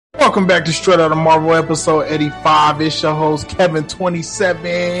Welcome back to Straight Outta Marvel episode 85. It's your host,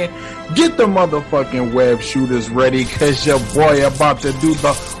 Kevin27. Get the motherfucking web shooters ready, cause your boy about to do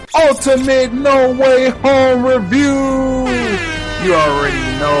the ultimate No Way Home review. You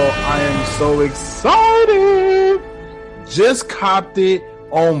already know I am so excited. Just copped it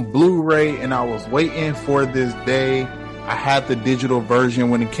on Blu-ray and I was waiting for this day. I had the digital version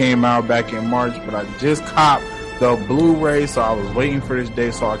when it came out back in March, but I just copped the Blu-ray, so I was waiting for this day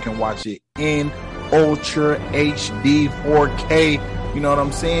so I can watch it in Ultra HD 4K. You know what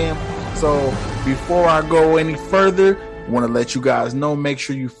I'm saying? So before I go any further, I want to let you guys know, make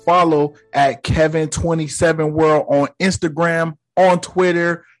sure you follow at Kevin27 World on Instagram, on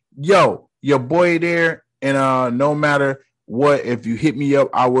Twitter. Yo, your boy there. And no matter what, if you hit me up,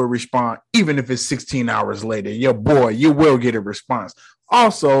 I will respond. Even if it's 16 hours later, your boy, you will get a response.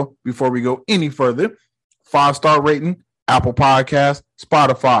 Also, before we go any further, 5-star rating, Apple Podcasts,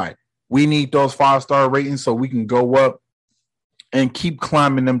 Spotify. We need those 5-star ratings so we can go up and keep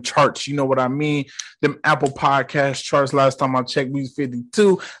climbing them charts. You know what I mean? Them Apple Podcast charts, last time I checked, we was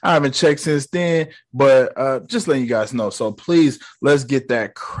 52. I haven't checked since then, but just letting you guys know. So please, let's get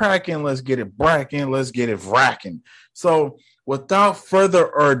that cracking. Let's get it bracking. Let's get it racking. So without further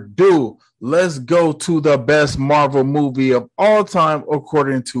ado, let's go to the best Marvel movie of all time,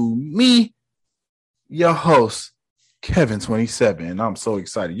 according to me, your host, Kevin27. I'm so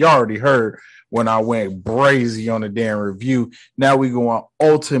excited. You already heard when I went brazy on the damn review. Now we go on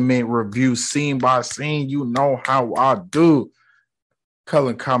ultimate review, scene by scene. You know how I do.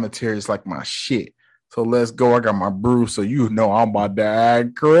 Color commentary is like my shit. So let's go. I got my brew, so you know I'm about to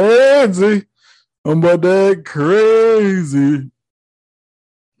act crazy. Now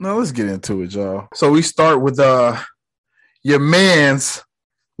let's get into it, y'all. So we start with your man's.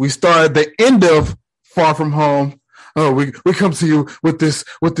 We start at the end of Far From Home. Oh, we come to you with this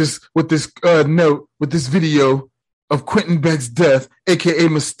note, with this video of Quentin Beck's death, aka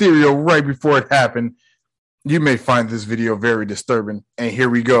Mysterio, right before it happened. You may find this video very disturbing. And here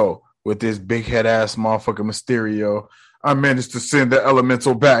we go with this big head ass motherfucker Mysterio. I managed to send the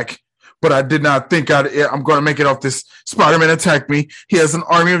elemental back, but I did not think I'm going to make it off this. Spider-Man attacked me. He has an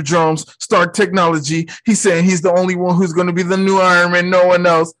army of drones, Stark Technology. He's saying he's the only one who's going to be the new Iron Man, no one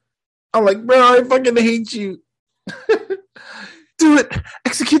else. I'm like, bro, I fucking hate you. Do it.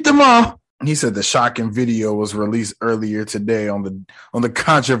 Execute them all. He said the shocking video was released earlier today on the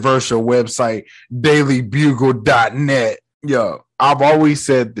controversial website dailybugle.net. Yo, I've always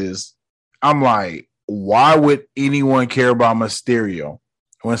said this. I'm like, why would anyone care about Mysterio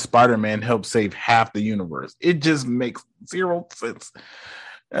when Spider-Man helped save half the universe? It just makes zero sense.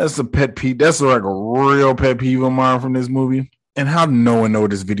 That's a pet peeve. That's like a real pet peeve of mine from this movie. And how no one know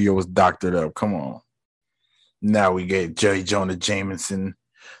this video was doctored up? Come on. Now we get J. Jonah Jameson.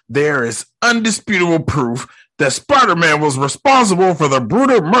 There is undisputable proof that Spider-Man was responsible for the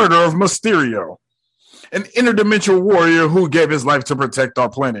brutal murder of Mysterio, an interdimensional warrior who gave his life to protect our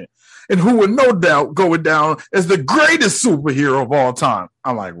planet, and who would no doubt go down as the greatest superhero of all time.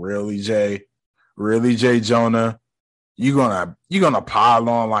 I'm like, really, Jay? Really, J. Jonah? You gonna pile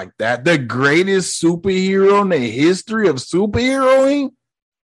on like that? The greatest superhero in the history of superheroing?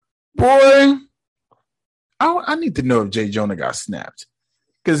 Boy, I need to know if J. Jonah got snapped.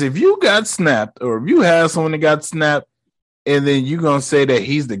 Because if you got snapped, or if you have someone that got snapped, and then you're gonna say that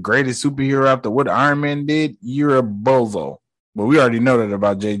he's the greatest superhero after what Iron Man did, you're a bozo. But we already know that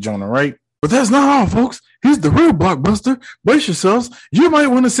about J. Jonah, right? But that's not all, folks. Here's the real blockbuster. Brace yourselves. You might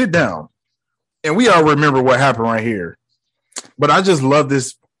want to sit down. And we all remember what happened right here. But I just love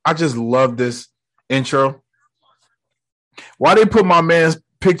this. I just love this intro. Why they put my man's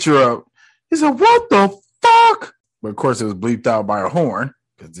picture up? He said, what the fuck? But of course it was bleeped out by a horn,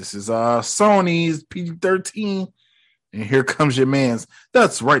 because this is Sony's PG-13. And here comes your man's.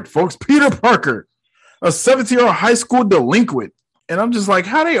 That's right, folks. Peter Parker, a 17-year-old high school delinquent. And I'm just like,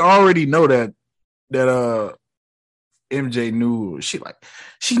 how they already know that MJ knew? She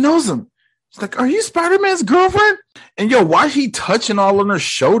knows him. She's like, are you Spider-Man's girlfriend? And yo, why he touching all on her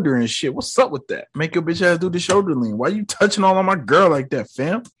shoulder and shit? What's up with that? Make your bitch ass do the shoulder lean. Why you touching all on my girl like that,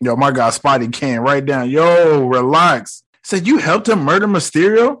 fam? Yo, my guy Spidey came right down. Yo, relax. Said you helped him murder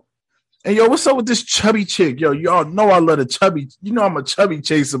Mysterio? And yo, what's up with this chubby chick? Yo, y'all know I love a chubby. You know I'm a chubby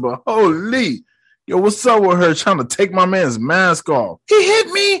chaser, but holy. Yo, what's up with her trying to take my man's mask off? He hit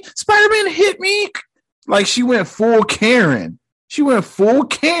me. Spider-Man hit me. Like she went full Karen.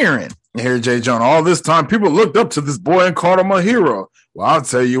 And here, J. Jonah, all this time, people looked up to this boy and called him a hero. Well, I'll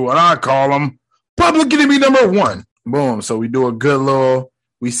tell you what I call him. Public enemy number one. Boom. So we do a good little,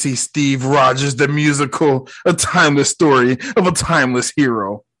 we see Steve Rogers, the musical, a timeless story of a timeless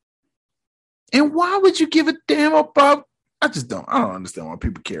hero. And why would you give a damn about? I don't understand why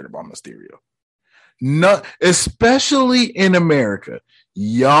people cared about Mysterio. No, especially in America.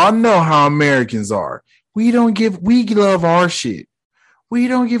 Y'all know how Americans are. We love our shit. We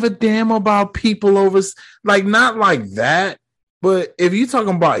don't give a damn about people over, like, not like that. But if you're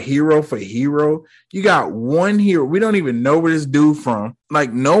talking about hero for hero, you got one hero. We don't even know where this dude from.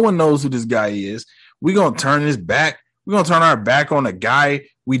 Like, no one knows who this guy is. We're going to turn his back. We're going to turn our back on a guy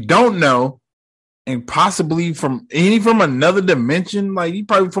we don't know, and possibly from another dimension. Like, he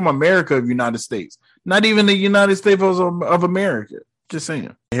probably from America of United States. Not even the United States of America. Just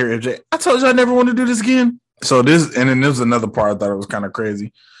saying. Here, MJ, I told you I never want to do this again. So this, and then there was another part I thought it was kind of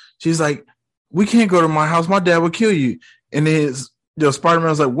crazy. She's like, we can't go to my house. My dad would kill you. And Spider-Man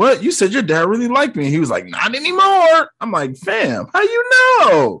was like, what? You said your dad really liked me. He was like, not anymore. I'm like, fam, how you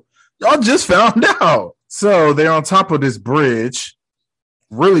know? Y'all just found out. So they're on top of this bridge.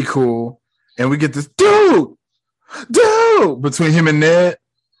 Really cool. And we get this dude between him and Ned.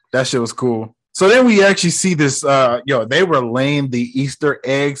 That shit was cool. So then we actually see this, they were laying the Easter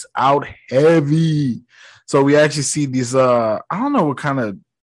eggs out heavy. So we actually see these, I don't know what kind of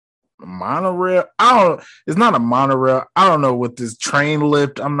monorail. It's not a monorail. I don't know what this train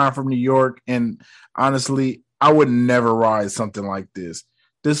lift. I'm not from New York. And honestly, I would never ride something like this.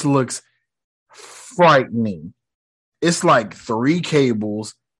 This looks frightening. It's like 3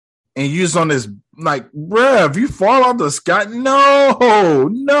 cables. And you just on this, like, bruh, if you fall off the sky,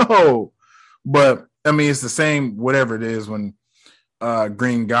 no. But, I mean, it's the same, whatever it is, when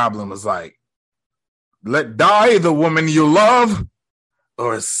Green Goblin was like, let die the woman you love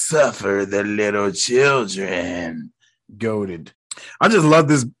or suffer the little children. Goated. I just love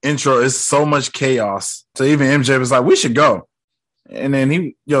this intro. It's so much chaos. So even MJ was like, we should go. And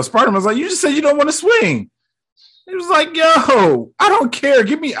then Spider-Man was like, you just said you don't want to swing. He was like, yo, I don't care.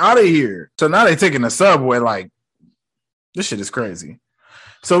 Get me out of here. So now they're taking the subway. Like, this shit is crazy.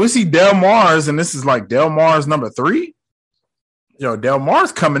 So we see Del Mars, and this is like Del Mars number 3. Del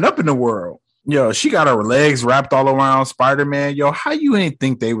Mars coming up in the world. She got her legs wrapped all around Spider-Man. How you ain't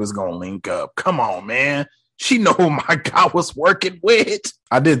think they was going to link up? Come on, man. She know who my God was working with.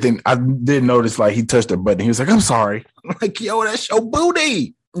 I did notice, like, he touched her butt, and he was like, I'm sorry. I'm like, that's your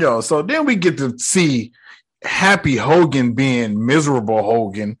booty. So then we get to see Happy Hogan being miserable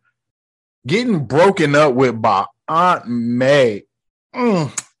Hogan, getting broken up with by Aunt May.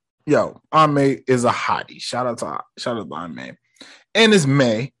 Aunt May is a hottie. Shout out to Aunt May. And it's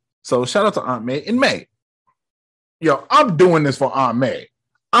May. So shout out to Aunt May and May. I'm doing this for Aunt May.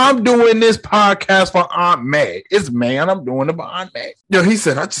 I'm doing this podcast for Aunt May. It's May, and I'm doing it for Aunt May. He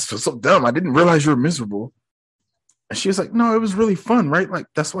said, I just feel so dumb. I didn't realize you were miserable. And she was like, no, it was really fun, right? Like,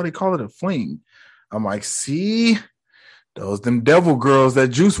 that's why they call it a fling. I'm like, see? Them devil girls that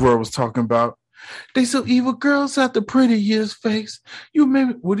Juice WRLD was talking about. They so evil, girls have the prettiest face. You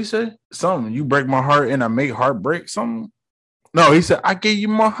made, what'd he say? Something, you break my heart and I make heart break. Something. No, he said, I gave you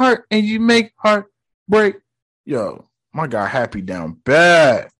my heart and you make heart break. My guy Happy down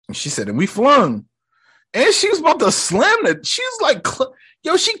bad. And she said, and we flung. And she was about to slam it. She was like,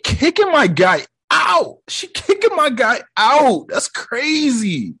 she kicking my guy out. She kicking my guy out. That's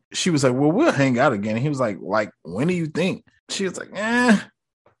crazy. She was like, well, we'll hang out again. And he was like, when do you think? She was like, eh.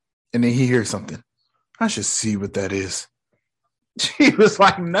 And then he hears something. I should see what that is. She was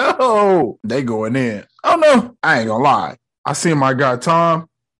like, no. They going in. Oh, no. I ain't gonna lie. I seen my guy Tom.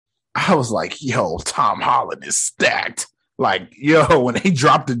 I was like, yo, Tom Holland is stacked. Like, when he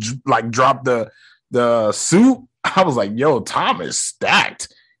dropped the suit, I was like, yo, Tom is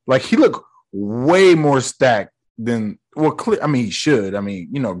stacked. Like, he looked way more stacked than, he should.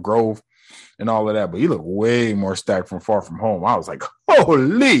 Grove and all of that, but he looked way more stacked from Far From Home. I was like,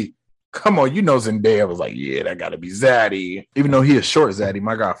 holy, come on, Zendaya was like, yeah, that gotta be Zaddy. Even though he is short Zaddy,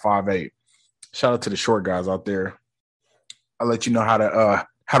 my guy 5'8". Shout out to the short guys out there. I'll let you know how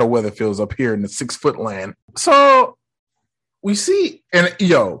the weather feels up here in the 6-foot land. So we see, and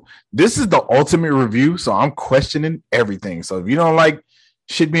this is the ultimate review, so I'm questioning everything. So if you don't like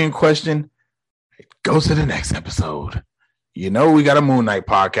shit being questioned, go to the next episode. We got a Moon Knight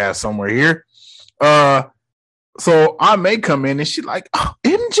podcast somewhere here. So I may come in and she's like, oh,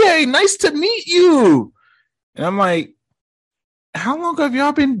 MJ, nice to meet you. And I'm like, how long have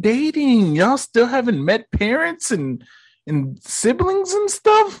y'all been dating? Y'all still haven't met parents and siblings and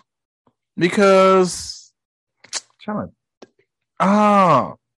stuff? Because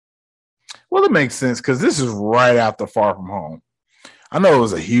well, it makes sense because this is right after Far From Home. I know it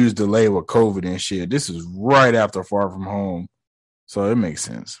was a huge delay with COVID and shit. This is right after Far From Home. So it makes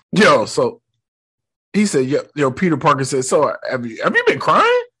sense. So he said, yo, Peter Parker said, so have you been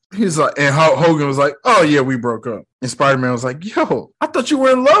crying? He's like, and Hogan was like, "Oh yeah, we broke up." And Spider-Man was like, "Yo, I thought you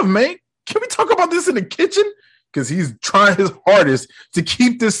were in love, man. Can we talk about this in the kitchen?" Because he's trying his hardest to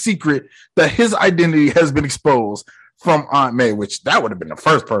keep this secret that his identity has been exposed from Aunt May, which that would have been the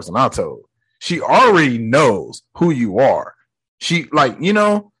first person I told. She already knows who you are. She, like, you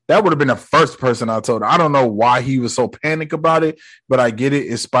know, that would have been the first person I told. I don't know why he was so panicked about it, but I get it.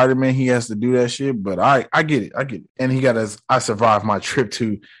 It's Spider-Man. He has to do that shit, but I get it. I get it. And he got his "I survived my trip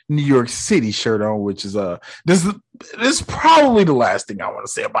to New York City" shirt on, which is this is probably the last thing I want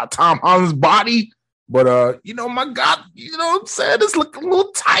to say about Tom Holland's body. But you know, my God, you know what I'm saying? It's looking a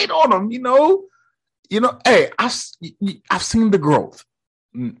little tight on him, you know. Hey, I've seen the growth.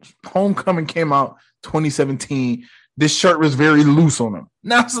 Homecoming came out 2017. This shirt was very loose on him.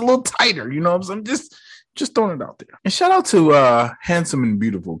 Now it's a little tighter, you know what I'm saying? Just throwing it out there. And shout out to Handsome and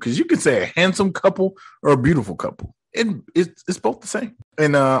Beautiful, because you can say a handsome couple or a beautiful couple. It's both the same.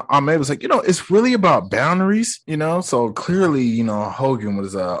 And Ahmed was like, you know, it's really about boundaries, you know. So clearly, you know, Hogan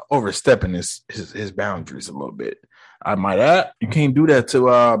was overstepping his boundaries a little bit. I might add, you can't do that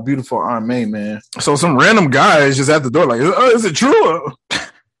to beautiful Aunt May, man. So some random guy is just at the door, like, "Oh, is it true?"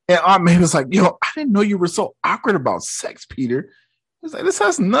 And Aunt May was like, "Yo, I didn't know you were so awkward about sex, Peter." He's like, "This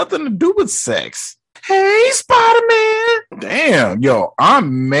has nothing to do with sex." Hey, Spider-Man. Damn, yo,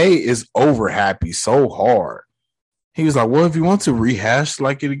 Aunt May is over happy so hard. He was like, "Well, if you want to rehash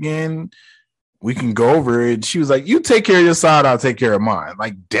like it again, we can go over it." She was like, "You take care of your side, I'll take care of mine."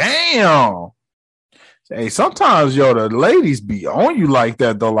 Like, damn. Hey, sometimes, yo, the ladies be on you like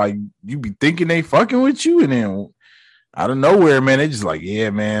that, though. Like, you be thinking they fucking with you, and then out of nowhere, man, they just like,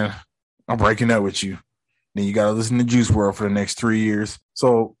 "Yeah, man, I'm breaking up with you." Then you got to listen to Juice WRLD for the next 3 years.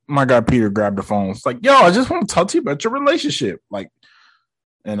 So my guy Peter grabbed the phone. It's like, "Yo, I just want to talk to you about your relationship." Like,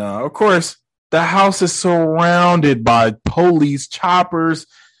 and of course, the house is surrounded by police, choppers,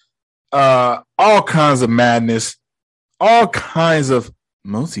 all kinds of madness, all kinds of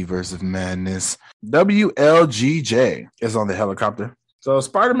multiverse of madness. WLGJ is on the helicopter. So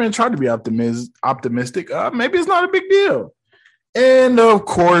Spider-Man tried to be optimistic. Maybe it's not a big deal. And of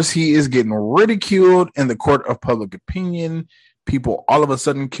course, he is getting ridiculed in the court of public opinion. People all of a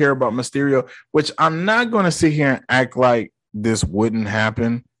sudden care about Mysterio, which I'm not going to sit here and act like this wouldn't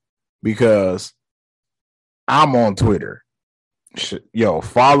happen, because I'm on Twitter. I'm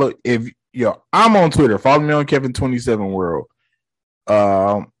on Twitter. Follow me on Kevin27 World.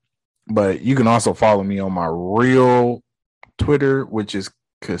 But you can also follow me on my real Twitter, which is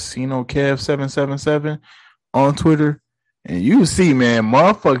Casino Kev 777 on Twitter. And you see, man,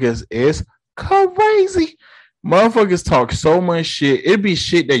 motherfuckers is crazy. Motherfuckers talk so much shit. It'd be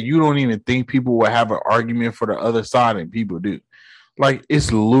shit that you don't even think people would have an argument for the other side, and people do. Like,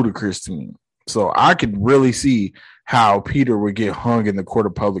 it's ludicrous to me. So I could really see how Peter would get hung in the court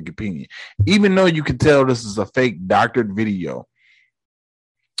of public opinion. Even though you can tell this is a fake doctored video,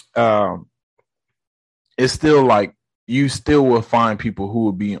 it's still like you still will find people who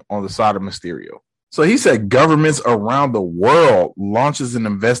will be on the side of Mysterio. So he said governments around the world launches an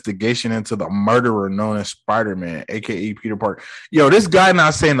investigation into the murderer known as Spider-Man, aka Peter Parker. Yo, this guy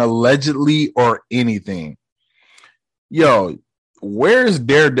not saying allegedly or anything. Yo, where's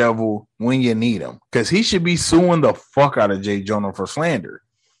Daredevil when you need him? Because he should be suing the fuck out of J. Jonah for slander.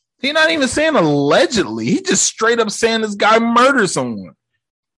 He's not even saying allegedly. He just straight up saying this guy murdered someone.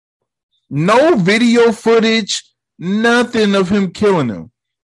 No video footage, nothing of him killing him.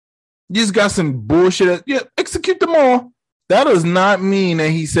 You just got some bullshit. Yeah, execute them all. That does not mean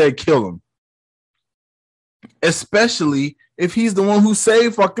that he said kill him. Especially if he's the one who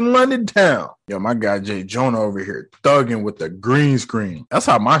saved fucking London town. Yo, my guy J. Jonah over here thugging with the green screen. That's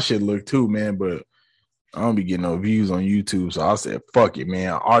how my shit look too, man. But I don't be getting no views on YouTube, so I said, fuck it,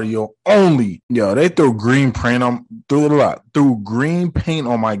 man. Audio only. Yo, they threw green paint on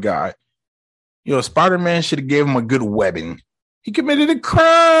my guy. Yo, Spider-Man should have gave him a good webbing. He committed a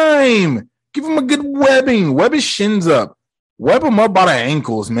crime. Give him a good webbing. Web his shins up. Web him up by the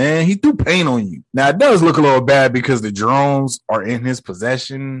ankles, man. He threw paint on you. Now, it does look a little bad because the drones are in his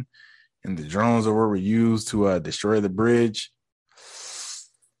possession, and the drones are what were used to destroy the bridge.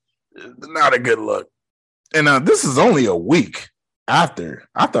 Not a good look. And this is only a week after.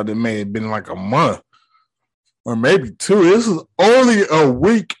 I thought it may have been like a month or maybe 2. This is only a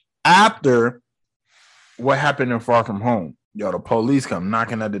week after what happened in Far From Home. Yo, the police come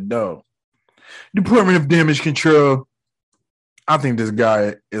knocking at the door. Department of Damage Control. I think this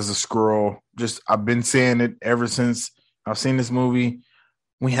guy is a Skrull. I've been saying it ever since I've seen this movie.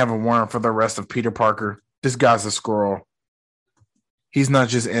 We have a warrant for the arrest of Peter Parker. This guy's a Skrull. He's not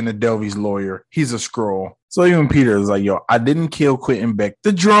just Anna Delvey's lawyer. He's a Skrull. So even Peter is like, yo, I didn't kill Quentin Beck.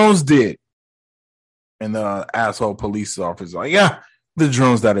 The drones did. And the asshole police officer is like, yeah, the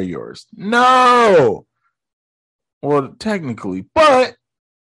drones that are yours. No. Well, technically, but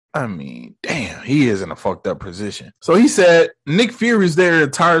I mean, damn, he is in a fucked up position. So he said Nick Fury's there the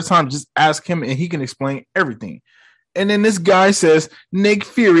entire time. Just ask him and he can explain everything. And then this guy says Nick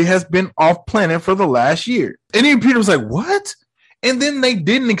Fury has been off planet for the last year. And then Peter was like, what? And then they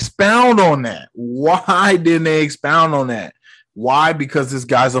didn't expound on that. Why didn't they expound on that? Why? Because this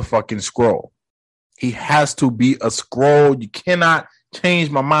guy's a fucking Skrull. He has to be a Skrull. You cannot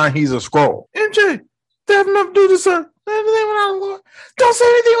change my mind. He's a Skrull. MJ, they have nothing to do with this. Don't say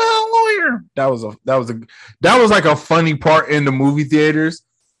anything without a lawyer. That was like a funny part in the movie theaters.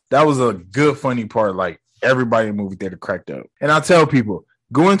 That was a good funny part. Like everybody in the movie theater cracked up. And I tell people,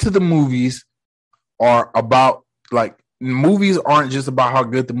 going to the movies are about like movies aren't just about how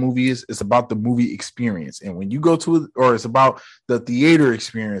good the movie is. It's about the movie experience. And when you go to it, or it's about the theater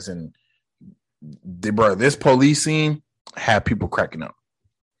experience. And this police scene had people cracking up.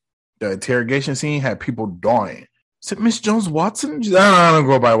 The interrogation scene had people dying. Is it Miss Jones Watson? I don't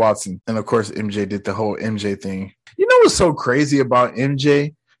go by Watson. And of course, MJ did the whole MJ thing. You know what's so crazy about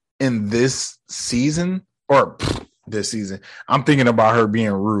MJ in this season? Or this season? I'm thinking about her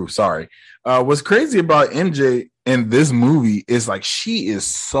being Rue. Sorry. What's crazy about MJ in this movie is like she is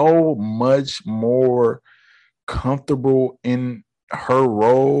so much more comfortable in her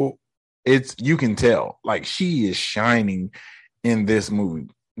role. You can tell. Like she is shining in this movie.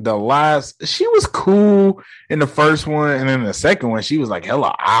 She was cool in the first one, and then the second one, she was like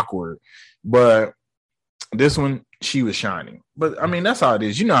hella awkward. But this one, she was shining. But I mean, that's how it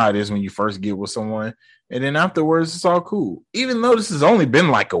is. You know how it is when you first get with someone, and then afterwards, it's all cool. Even though this has only been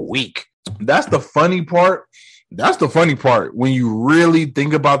like a week. That's the funny part. That's the funny part when you really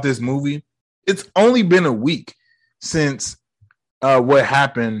think about this movie. It's only been a week since what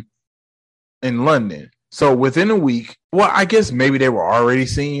happened in London. So within a week, well, I guess maybe they were already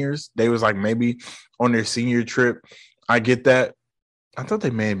seniors. They was like maybe on their senior trip. I get that. I thought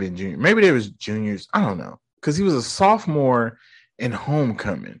they may have been juniors. Maybe they was juniors. I don't know. Because he was a sophomore in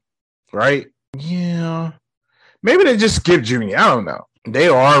Homecoming, right? Yeah. Maybe they just skipped junior. I don't know. They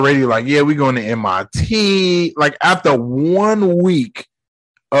are already like, yeah, we going to MIT. Like after 1 week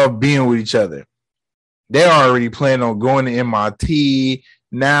of being with each other, they're already planning on going to MIT.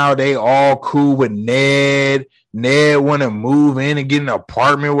 Now they all cool with Ned. Ned want to move in and get an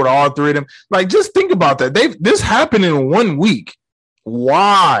apartment with all three of them. Like, just think about that. This happened in 1 week.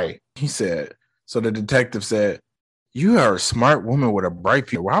 Why? He said. So the detective said, you are a smart woman with a bright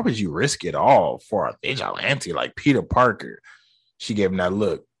future. Why would you risk it all for a vigilante like Peter Parker? She gave him that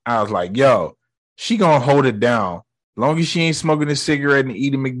look. I was like, yo, she going to hold it down. As long as she ain't smoking a cigarette and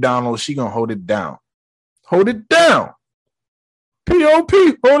eating McDonald's, she going to hold it down. Hold it down.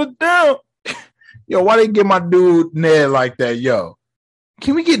 P.O.P. Hold it down. Yo, why they get my dude Ned like that? Yo,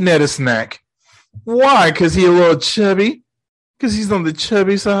 can we get Ned a snack? Why? Because he a little chubby? Because he's on the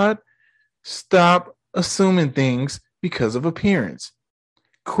chubby side? Stop assuming things because of appearance.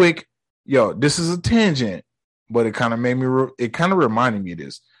 Quick, yo, this is a tangent, but it kind of made me, it kind of reminded me of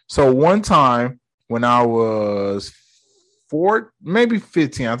this. So one time when I was maybe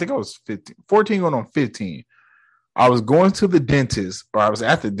 15, I think I was 14 going on 15, I was going to the dentist, or I was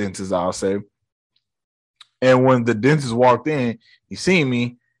at the dentist, I'll say. And when the dentist walked in, he seen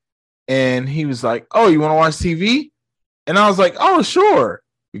me and he was like, oh, you want to watch TV? And I was like, oh, sure.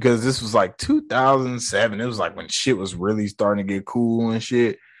 Because this was like 2007. It was like when shit was really starting to get cool and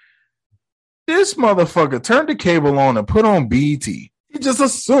shit. This motherfucker turned the cable on and put on BT. He just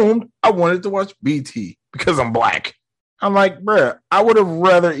assumed I wanted to watch BT because I'm black. I'm like, bruh, I would have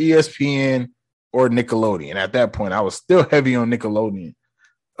rather ESPN or Nickelodeon. At that point, I was still heavy on Nickelodeon.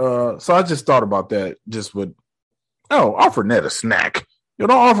 So I just thought about that. Just would, offer Ned a snack. Yo,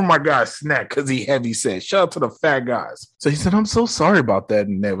 don't offer my guy a snack because he heavy set. Shout out to the fat guys. So he said, I'm so sorry about that.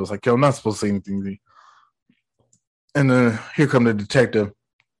 And Ned was like, yo, I'm not supposed to say anything. And then here come the detective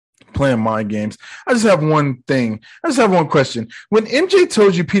playing mind games. I just have one thing. I just have one question. When MJ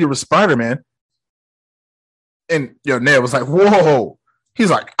told you Peter was Spider-Man, and Ned was like, whoa.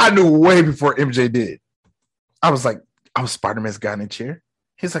 He's like, I knew way before MJ did. I was like, I was Spider-Man's guy in the chair.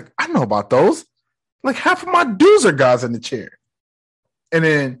 He's like, I know about those. Like half of my dudes are guys in the chair. And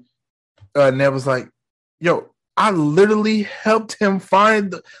then Ned was like, yo, I literally helped him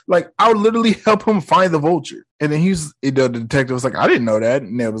find the Vulture. And then the detective was like, I didn't know that.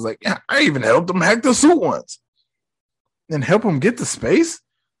 And Ned was like, yeah, I even helped him hack the suit once. And help him get to space.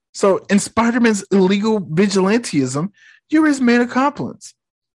 So in Spider-Man's illegal vigilantism, You were his main accomplice.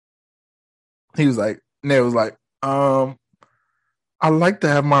 He was like, Ned was like, I like to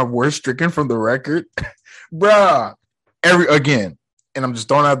have my words stricken from the record. Bruh. And I'm just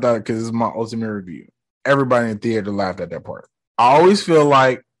throwing out that because this is my ultimate review. Everybody in the theater laughed at that part. I always feel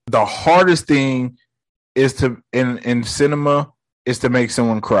like the hardest thing is to in cinema is to make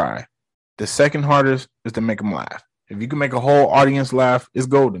someone cry. The second hardest is to make them laugh. If you can make a whole audience laugh, it's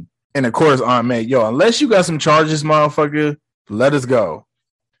golden. And of course, Aunt May, unless you got some charges, motherfucker, let us go.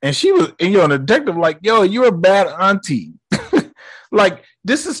 And she was, and the detective, like, you're a bad auntie. Like,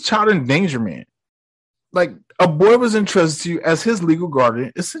 this is child endangerment. Like, a boy was entrusted to you as his legal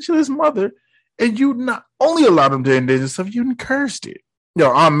guardian, essentially his mother, and you not only allowed him to endanger stuff, you encouraged it.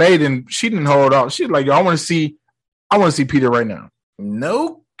 Aunt May she didn't hold out. She's like, I want to see Peter right now.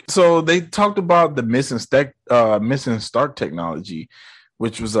 Nope. So they talked about the missing start technology,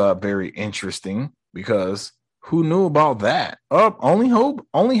 which was very interesting because who knew about that?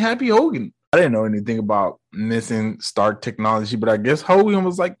 Only Happy Hogan. I didn't know anything about missing start technology, but I guess Hogan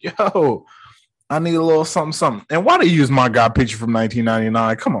was like, I need a little something. And why they use my guy picture from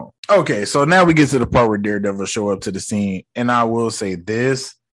 1999? Come on. Okay, so now we get to the part where Daredevil show up to the scene. And I will say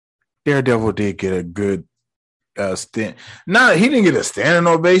this, Daredevil did get a good stint. Now, he didn't get a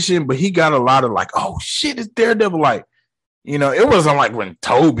standing ovation, but he got a lot of like, oh shit, it's Daredevil. Like, it wasn't like when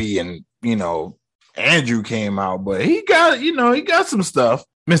Toby and, Andrew came out, but he got some stuff.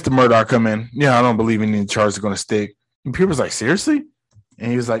 Mr. Murdoch come in. Yeah, I don't believe any charges are going to stick. And people was like, seriously?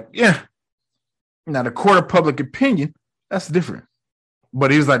 And he was like, yeah. Now, the court of public opinion, that's different.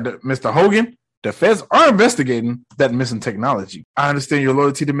 But he was like, Mr. Hogan, the feds are investigating that missing technology. I understand your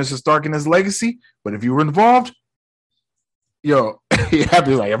loyalty to Mr. Stark and his legacy, but if you were involved, he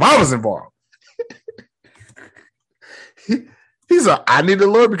happy like, if I was involved. He's like, I need a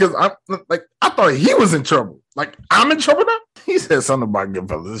lawyer because I thought he was in trouble. Like, I'm in trouble now? He said something about good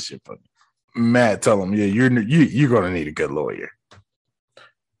fellas. This shit funny. Matt tell him, you're going to need a good lawyer.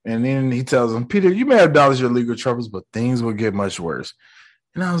 And then he tells him, Peter, you may have dodged your legal troubles, but things will get much worse.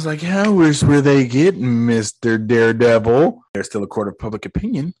 And I was like, how worse were they getting, Mr. Daredevil? There's still a court of public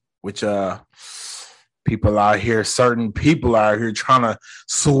opinion, which certain people out here trying to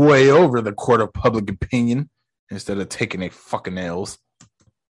sway over the court of public opinion instead of taking their fucking nails.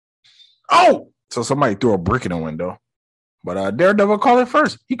 Oh! So somebody threw a brick in the window. But Daredevil called it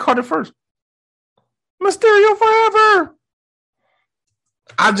first. He called it first. Mysterio forever!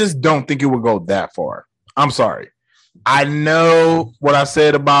 I just don't think it would go that far. I'm sorry. I know what I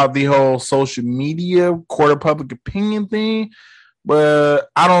said about the whole social media court of public opinion thing, but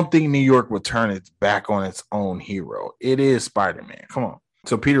I don't think New York would turn its back on its own hero. It is Spider-Man. Come on.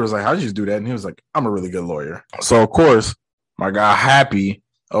 So Peter was like, how'd you just do that? And he was like, I'm a really good lawyer. So, of course, my guy Happy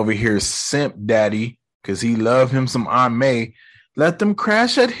over here, Simp Daddy, because he loved him some Aunt May, let them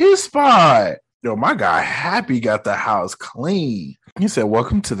crash at his spot. My guy Happy got the house clean. He said,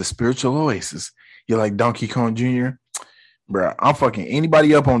 welcome to the spiritual oasis. You like Donkey Kong Jr.? Bruh, I'm fucking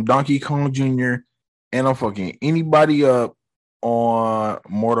anybody up on Donkey Kong Jr. and I'm fucking anybody up on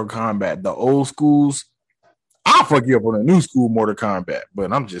Mortal Kombat. The old schools, I'll fuck you up on the new school Mortal Kombat,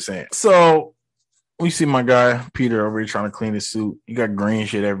 but I'm just saying. So we see my guy Peter over here trying to clean his suit. He got green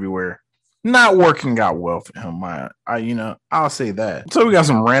shit everywhere. Not working out well for him. I'll say that. So we got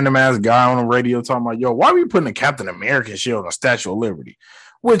some random ass guy on the radio talking about, why are we putting a Captain America shield on the Statue of Liberty?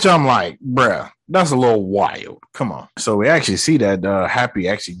 Which I'm like, bruh, that's a little wild. Come on. So we actually see that Happy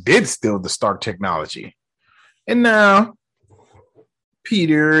actually did steal the Stark technology. And now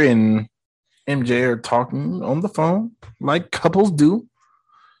Peter and MJ are talking on the phone like couples do.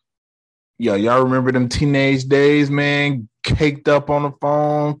 Y'all remember them teenage days, man? Caked up on the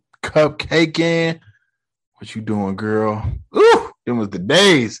phone. Cupcaking. What you doing, girl? Ooh, them was the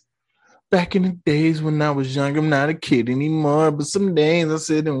days. Back in the days when I was young, I'm not a kid anymore. But some days I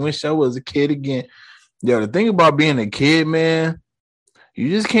sit and wish I was a kid again. The thing about being a kid, man, you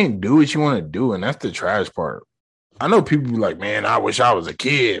just can't do what you want to do. And that's the trash part. I know people be like, man, I wish I was a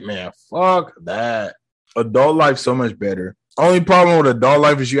kid, man. Fuck that. Adult life's so much better. Only problem with adult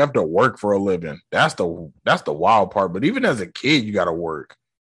life is you have to work for a living. That's the wild part. But even as a kid, you got to work.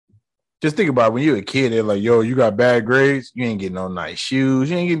 Just think about it. When you're a kid, they're like, you got bad grades. You ain't getting no nice shoes.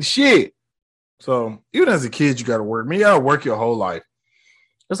 You ain't getting shit. So even as a kid, you got to work. You got to work your whole life.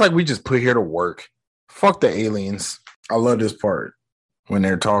 It's like we just put here to work. Fuck the aliens. I love this part when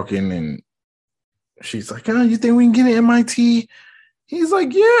they're talking and she's like, you think we can get an MIT? He's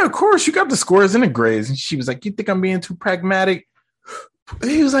like, yeah, of course. You got the scores and the grades. And she was like, you think I'm being too pragmatic?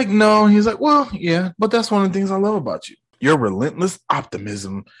 He was like, no. He was like, well, yeah, but that's one of the things I love about you. Your relentless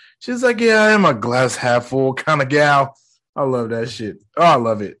optimism. She's like, yeah, I am a glass half full kind of gal. I love that shit. Oh, I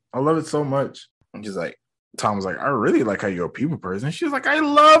love it. I love it so much. And she's like, Tom was like, I really like how you're a people person. She's like, I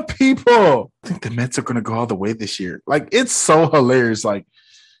love people. I think the Mets are gonna go all the way this year. Like, it's so hilarious. Like,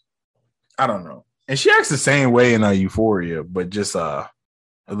 I don't know. And she acts the same way in Euphoria, but just a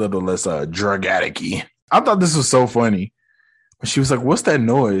little less drug addict-y. I thought this was so funny. When she was like, what's that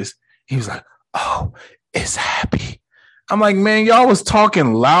noise? He was like, oh, it's Happy. I'm like, man, y'all was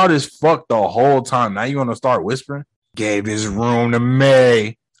talking loud as fuck the whole time. Now you want to start whispering? Gave his room to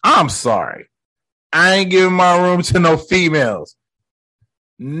May. I'm sorry. I ain't giving my room to no females.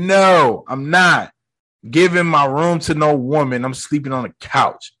 No, I'm not giving my room to no woman. I'm sleeping on a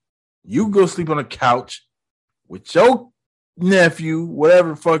couch. You go sleep on a couch with your nephew, whatever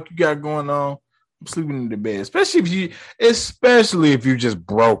the fuck you got going on. I'm sleeping in the bed, especially if you just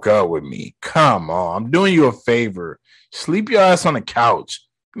broke up with me. Come on, I'm doing you a favor. Sleep your ass on the couch.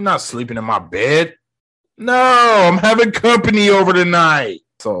 You're not sleeping in my bed. No, I'm having company over tonight.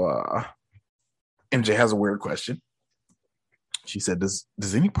 So, MJ has a weird question. She said, "Does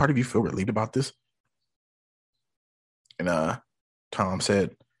any part of you feel relieved about this?" And Tom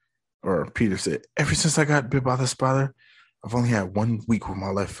said, or Peter said, "Ever since I got bit by the spider, I've only had 1 week where my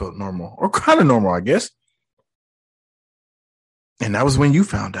life felt normal, or kind of normal, I guess. And that was when you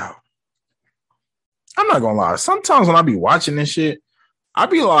found out." I'm not gonna lie. Sometimes when I be watching this shit, I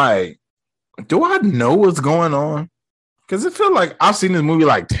be like, do I know what's going on? Because it feels like I've seen this movie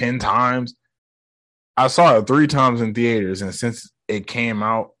like 10 times. I saw it 3 times in theaters, and since it came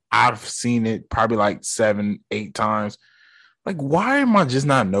out, I've seen it probably like 7, 8 times. Like, why am I just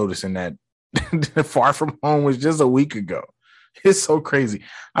not noticing that Far From Home was just a week ago? It's so crazy.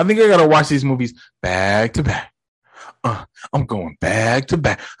 I think I gotta watch these movies back to back. I'm going back to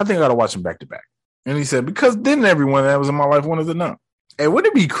back. I think I gotta watch them back to back. And he said, because then everyone that was in my life wanted to know. And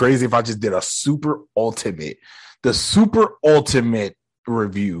wouldn't it be crazy if I just did the super ultimate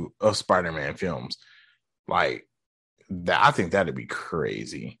review of Spider-Man films? Like, that, I think that'd be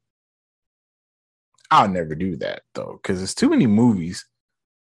crazy. I'll never do that though, because it's too many movies,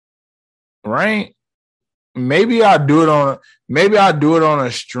 right? Maybe I'll do it on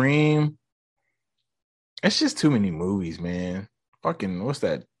a stream. It's just too many movies, man. Fucking, what's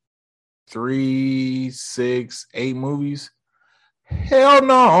that? 3, 6, 8 movies? Hell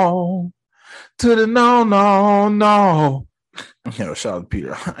no. To the no. Shout out to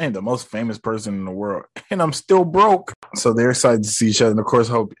Peter. I ain't the most famous person in the world, and I'm still broke. So they're excited to see each other, and of course,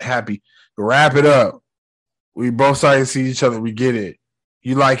 hope happy. Wrap it up. We both excited to see each other. We get it.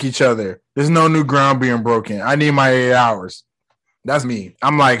 You like each other. There's no new ground being broken. I need my 8 hours. That's me.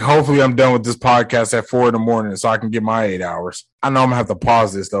 I'm like, hopefully I'm done with this podcast at 4 a.m. so I can get my 8 hours. I know I'm going to have to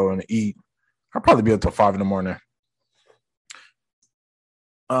pause this, though, and eat. I'll probably be up till 5 a.m.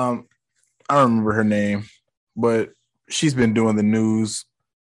 I don't remember her name, but she's been doing the news.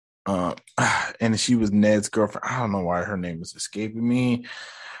 And she was Ned's girlfriend. I don't know why her name is escaping me.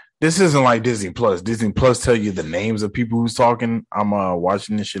 This isn't like Disney Plus. Disney Plus tell you the names of people who's talking. I'm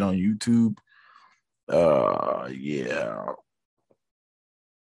watching this shit on YouTube. Yeah.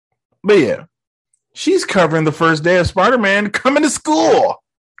 But yeah, she's covering the first day of Spider-Man coming to school.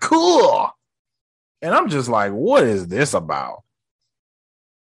 Cool. And I'm just like, what is this about?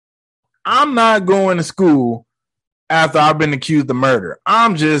 I'm not going to school after I've been accused of murder.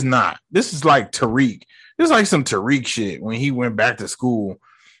 I'm just not. This is like Tariq. This is like some Tariq shit when he went back to school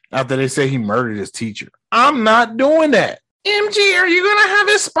after they say he murdered his teacher. I'm not doing that. MG, are you going to have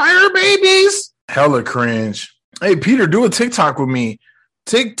his spider babies? Hella cringe. Hey, Peter, do a TikTok with me.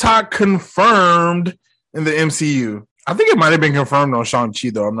 TikTok confirmed in the MCU. I think it might have been confirmed on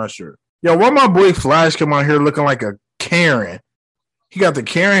Shang-Chi, though. I'm not sure. Yo, why my boy Flash come out here looking like a Karen? He got the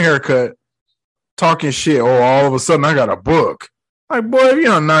Karen haircut, talking shit. Oh, all of a sudden I got a book. Like, boy, if you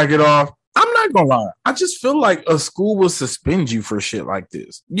don't knock it off. I'm not going to lie. I just feel like a school will suspend you for shit like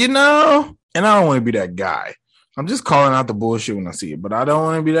this. You know? And I don't want to be that guy. I'm just calling out the bullshit when I see it. But I don't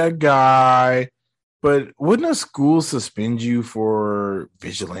want to be that guy. But wouldn't a school suspend you for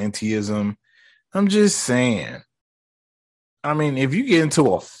vigilantism? I'm just saying. I mean, if you get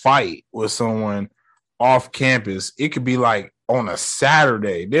into a fight with someone off campus, it could be like on a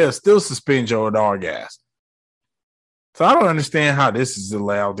Saturday. They'll still suspend your dog ass. So I don't understand how this is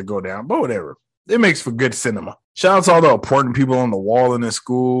allowed to go down, but whatever. It makes for good cinema. Shout out to all the important people on the wall in this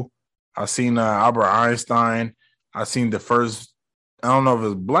school. I seen Albert Einstein. I seen the first, I don't know if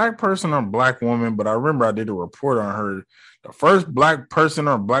it's black person or black woman, but I remember I did a report on her. The first black person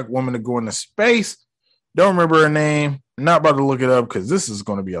or black woman to go into space. Don't remember her name. Not about to look it up because this is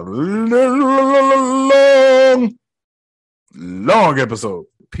going to be a long episode.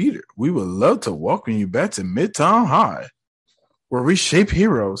 Peter, we would love to welcome you back to Midtown High. were we shape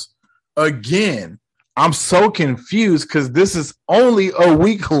heroes again? I'm so confused because this is only a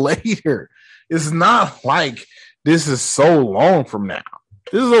week later. It's not like this is so long from now.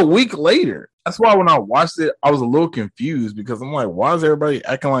 This is a week later. That's why when I watched it, I was a little confused because I'm like, why is everybody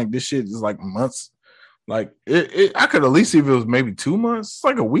acting like this shit is like months? Like I could at least see if it was maybe 2 months. It's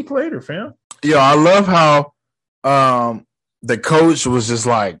like a week later, fam. Yeah, I love how the coach was just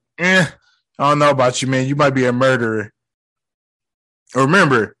like, I don't know about you, man. You might be a murderer.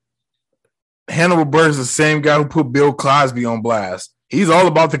 Remember, Hannibal Buress is the same guy who put Bill Cosby on blast. He's all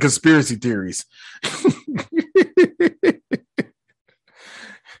about the conspiracy theories.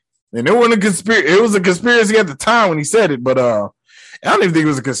 And it wasn't a conspiracy. It was a conspiracy at the time when he said it, but I don't even think it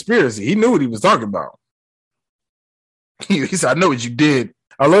was a conspiracy. He knew what he was talking about. He said, I know what you did.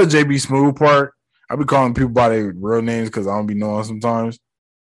 I love JB Smooth part. I be calling people by their real names because I don't be knowing sometimes.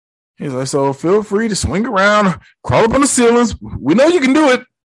 He's like, so feel free to swing around, crawl up on the ceilings. We know you can do it.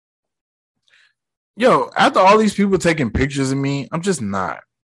 Yo, after all these people taking pictures of me, I'm just not.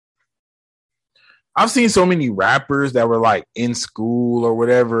 I've seen so many rappers that were like in school or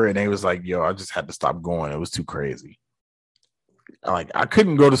whatever, and they was like, yo, I just had to stop going. It was too crazy. Like, I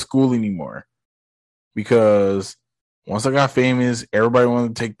couldn't go to school anymore because once I got famous, everybody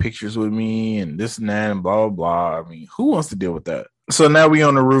wanted to take pictures with me and this and that and blah, blah, blah. I mean, who wants to deal with that? So now we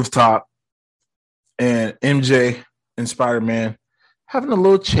on the rooftop and MJ and Spider-Man having a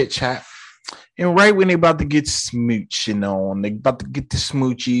little chit chat. And right when they about to get smooching on, they about to get the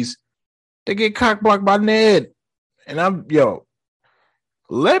smoochies, they get cock blocked by Ned. And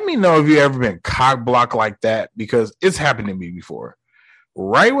let me know if you ever been cock blocked like that because it's happened to me before.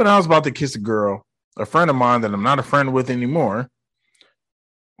 Right when I was about to kiss a girl, a friend of mine that I'm not a friend with anymore,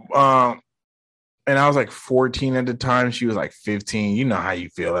 and I was like 14 at the time. She was like 15. You know how you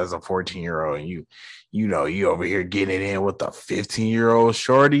feel as a 14-year-old, and you over here getting it in with a 15-year-old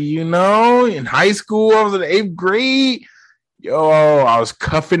shorty, in high school. I was in 8th grade. I was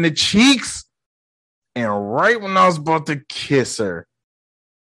cuffing the cheeks. And right when I was about to kiss her,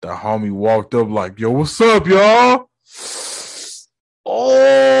 the homie walked up like, yo, what's up, y'all?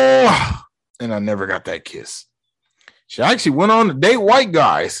 Oh, and I never got that kiss. She actually went on to date white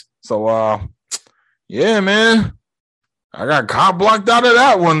guys. So, yeah, man, I got cop blocked out of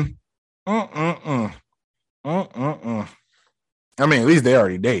that one. I mean, at least they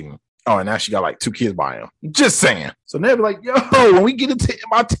already dating. Oh, and now she got like 2 kids by him. Just saying. So they'll be like, yo, when we get into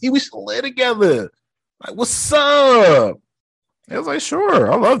MIT, we should live together. Like, what's up? I was like,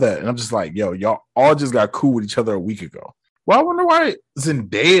 sure, I love that. And I'm just like, yo, y'all all just got cool with each other a week ago. Well, I wonder why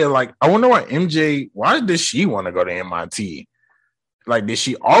Zendaya, I wonder why MJ, why did she want to go to MIT? Like, did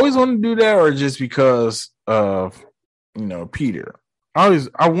she always want to do that or just because of, Peter? I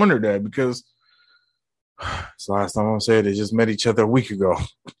wonder that because it's the last time I'm saying they just met each other a week ago.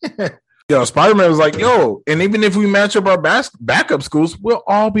 Spider-Man was like, yo, and even if we match up our backup schools, we'll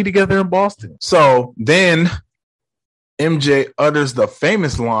all be together in Boston. So then MJ utters the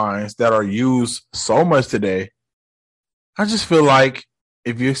famous lines that are used so much today. I just feel like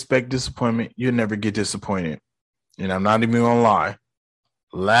if you expect disappointment, you'll never get disappointed. And I'm not even going to lie.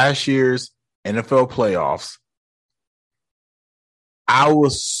 Last year's NFL playoffs, I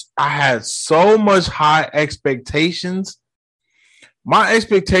had so much high expectations. My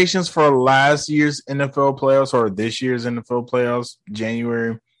expectations for last year's NFL playoffs or this year's NFL playoffs,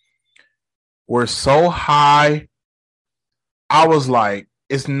 January, were so high. I was like,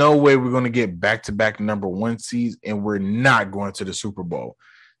 it's no way we're going to get back-to-back number 1 seeds and we're not going to the Super Bowl.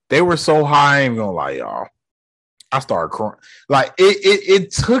 They were so high, I ain't going to lie, y'all. I started crying. Like,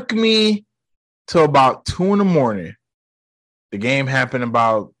 it took me to about 2 a.m. The game happened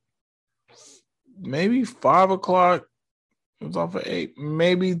about maybe 5 o'clock. It was off at 8,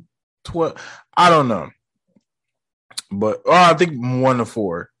 maybe 12. I don't know. But I think 1 to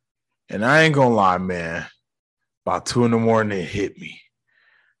 4. And I ain't gonna lie, man. About 2 a.m, it hit me.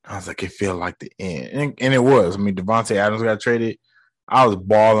 I was like, it felt like the end. And it was. I mean, Devontae Adams got traded. I was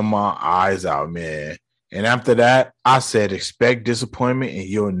bawling my eyes out, man. And after that, I said, expect disappointment and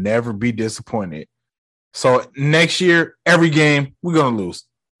you'll never be disappointed. So next year, every game, we're gonna lose.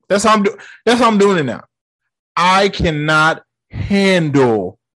 That's how I'm doing it now. I cannot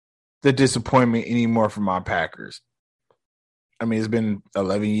handle the disappointment anymore from my Packers. I mean, it's been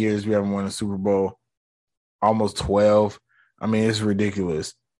 11 years we haven't won a Super Bowl, almost 12. I mean, it's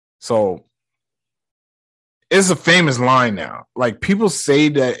ridiculous. So it's a famous line now. Like, people say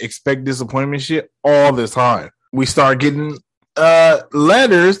that expect disappointment shit all the time. We start getting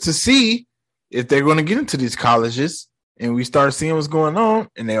letters to see if they're going to get into these colleges, and we start seeing what's going on,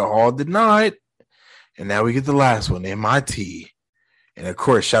 and they're all denied. And now we get the last one, MIT. And of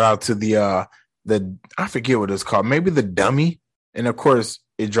course, shout out to the I forget what it's called, maybe the dummy. And of course,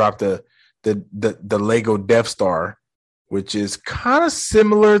 it dropped the Lego Death Star, which is kind of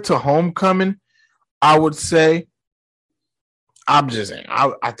similar to Homecoming, I would say. I'm just saying,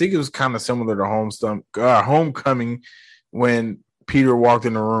 I think it was kind of similar to Homecoming when Peter walked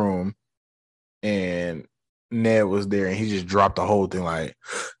in the room and Ned was there and he just dropped the whole thing like,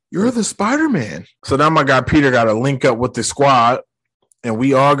 "You're the Spider-Man." So now my guy Peter got to link up with the squad, and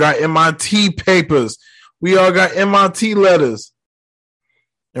we all got MIT papers. We all got MIT letters.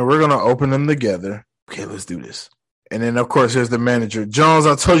 And we're going to open them together. Okay, let's do this. And then, of course, here's the manager. "Jones,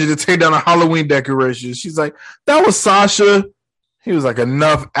 I told you to take down the Halloween decorations." She's like, "That was Sasha." He was like,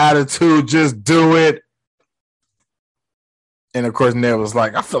 "Enough attitude. Just do it." And, of course, Ned was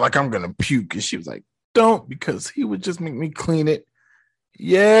like, "I feel like I'm going to puke." And she was like, "Don't, because he would just make me clean it."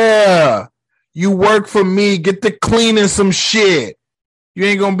 Yeah. You work for me. Get to cleaning some shit. You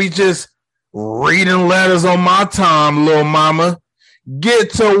ain't going to be just reading letters on my time, little mama.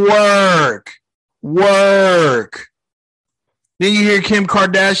 Get to work. Work. Then you hear Kim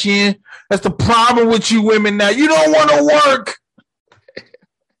Kardashian. "That's the problem with you women now. You don't want to work."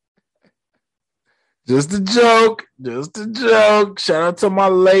 Just a joke. Just a joke. Shout out to my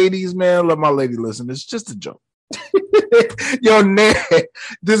ladies, man. Let my lady listen. It's just a joke. Yo, Ned,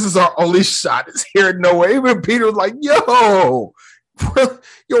 this is our only shot. It's here no way. Even Peter was like, yo,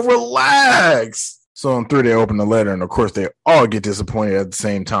 relax. So in 3, they open the letter, and of course, they all get disappointed at the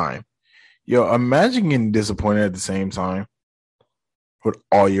same time. Yo, imagine getting disappointed at the same time with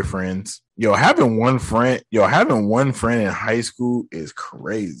all your friends. Having one friend in high school is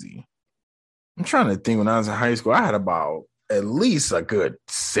crazy. I'm trying to think. When I was in high school, I had about at least a good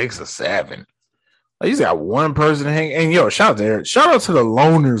 6 or 7. I used to got one person to hang. And shout out to the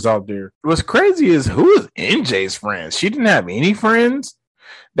loners out there. What's crazy is, who is MJ's friends? She didn't have any friends.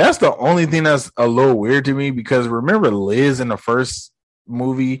 That's the only thing that's a little weird to me, because remember Liz in the first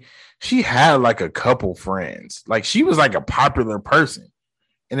movie? She had like a couple friends. Like, she was like a popular person.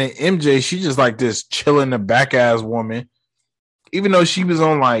 And then MJ, she just like this chilling the back ass woman. Even though she was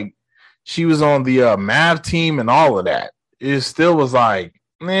on the math team and all of that, it still was like,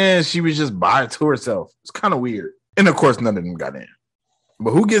 man, she was just by it to herself. It's kind of weird. And of course, none of them got in.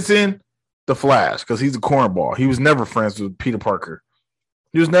 But who gets in? The Flash, because he's a cornball. He was never friends with Peter Parker.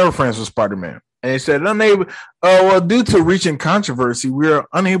 He was never friends with Spider-Man. And he said, due to recent controversy, we are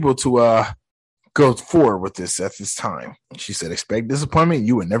unable to go forward with this at this time. She said, "Expect disappointment.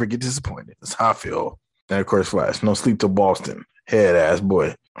 You will never get disappointed." That's how I feel. And of course, Flash, "No sleep till Boston. Head ass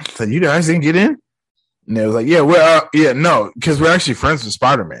boy." I said, "You guys didn't get in?" And they was like, "Yeah, no, because we're actually friends with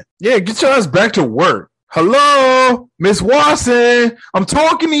Spider-Man." "Yeah, get your ass back to work." "Hello, Miss Watson, I'm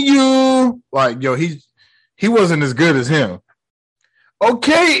talking to you." Like, he wasn't as good as him.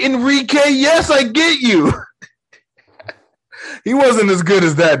 "Okay, Enrique, yes, I get you." He wasn't as good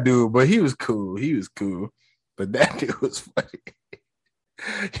as that dude, but he was cool. But that dude was funny.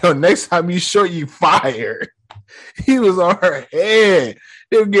 Next time you short, you fired. He was on her head.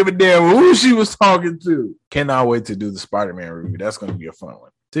 Didn't give a damn who she was talking to. Cannot wait to do the Spider-Man review. That's going to be a fun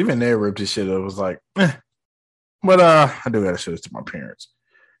one. So even they ripped this shit up. It was like, But I do got to show this to my parents.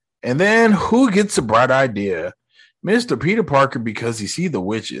 And then who gets the bright idea? Mr. Peter Parker, because he see the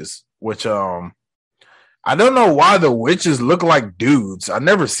witches, which I don't know why the witches look like dudes. I've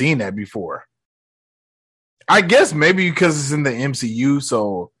never seen that before. I guess maybe because it's in the MCU,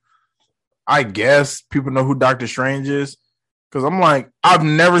 so I guess people know who Doctor Strange is. Because I'm like, I've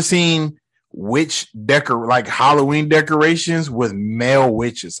never seen Halloween decorations with male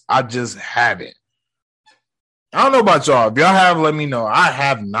witches. I just haven't. I don't know about y'all. If y'all have, let me know. I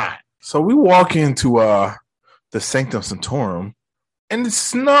have not. So we walk into the Sanctum Sanctorum, and it's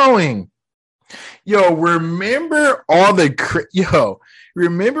snowing. Remember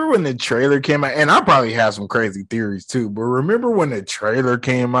remember when the trailer came out? And I probably have some crazy theories too, but remember when the trailer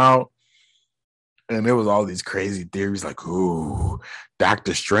came out and there was all these crazy theories like, ooh,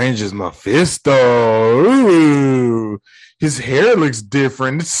 Doctor Strange is Mephisto. Ooh, his hair looks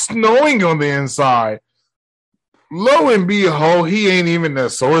different. It's snowing on the inside. Lo and behold, he ain't even the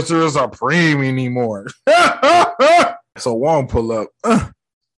Sorcerer Supreme anymore. So Wong pull up.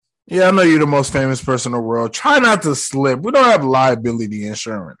 Yeah, I know you're the most famous person in the world. Try not to slip. We don't have liability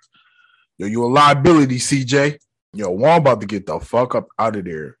insurance. You a liability, CJ. Wong about to get the fuck up out of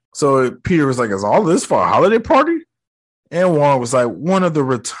there. So Peter was like, "Is all this for a holiday party?" And Wong was like, "One of the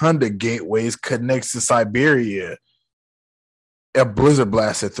Rotunda gateways connects to Siberia. A blizzard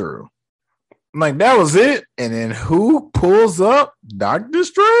blasted through." I'm like, that was it. And then who pulls up? Doctor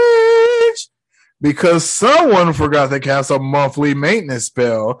Strange. because someone forgot to cast a monthly maintenance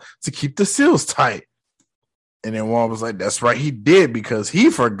spell to keep the seals tight. And then Wong was like, that's right, he did, because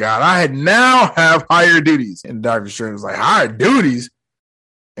he forgot I had now have higher duties. And Dr. Strange was like, higher duties?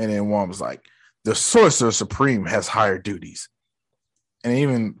 And then Wong was like, the Sorcerer Supreme has higher duties. And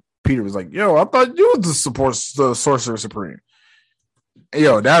even Peter was like, yo, I thought you was the Sorcerer Supreme.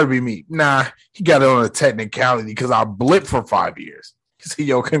 Yo, that would be me. Nah, he got it on a technicality because I blipped for 5 years. He said,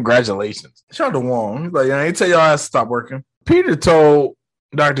 yo, congratulations. Shout out to Wong. He's like, I ain't tell y'all I stop working. Peter told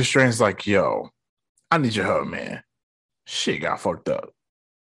Dr. Strange, like, yo, I need your help, man. Shit got fucked up.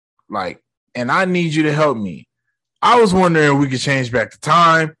 Like, and I need you to help me. I was wondering if we could change back the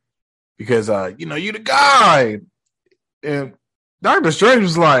time because, you the guy. And Dr. Strange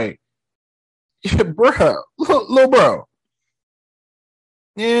was like, yeah, bro, little bro.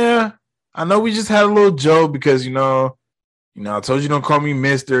 Yeah, I know we just had a little joke because, I told you don't call me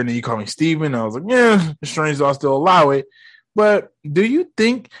Mister, and then you call me Steven. I was like, yeah, the Strange I'll still allow it. But do you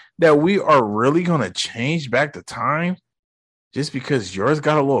think that we are really going to change back the time just because yours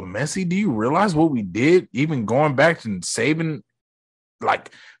got a little messy? Do you realize what we did, even going back and saving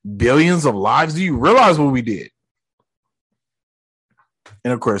like billions of lives? Do you realize what we did?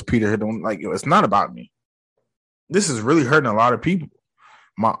 And of course, Peter hit on like, yo, it's not about me. This is really hurting a lot of people.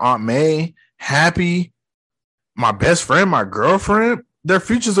 My Aunt May, Happy, my best friend, my girlfriend, their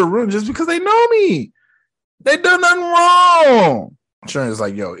futures are ruined just because they know me. They done nothing wrong. Sharon's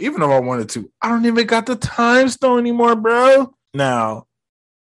like, yo, even if I wanted to, I don't even got the time stone anymore, bro. Now,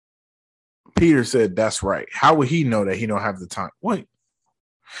 Peter said, that's right. How would he know that he don't have the time? Wait.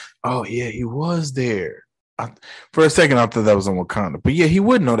 Oh, yeah, he was there. For a second, I thought that was in Wakanda. But yeah, he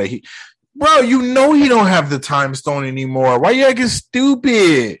would know that Bro, you know he don't have the time stone anymore. Why you acting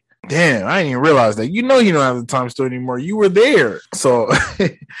stupid? Damn, I didn't even realize that. You know he don't have the time stone anymore. You were there. So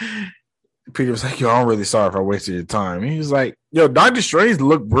Peter was like, yo, I'm really sorry if I wasted your time. He was like, yo, Dr. Strange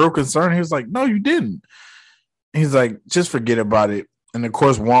looked real concerned. He was like, no, you didn't. He's like, just forget about it. And of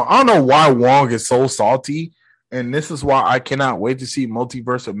course, Wong, I don't know why Wong is so salty. And this is why I cannot wait to see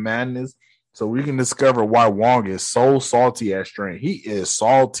Multiverse of Madness so we can discover why Wong is so salty at Strange. He is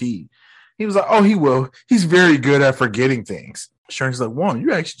salty. He was like, oh, he will. He's very good at forgetting things. Strange's like, Wong,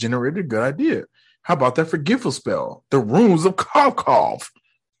 you actually generated a good idea. How about that forgetful spell? The Runes of Kov.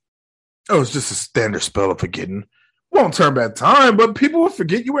 Oh, it's just a standard spell of forgetting. Won't turn back time, but people will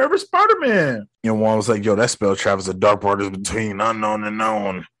forget you were ever Spider-Man. And Wong was like, yo, that spell travels the dark borders between unknown and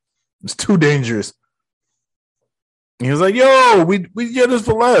known. It's too dangerous. And he was like, yo, we get this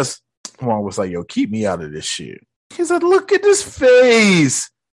for less. Wong was like, yo, keep me out of this shit. He said, look at this face.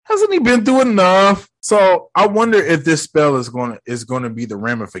 Hasn't he been through enough? So I wonder if this spell is going to be the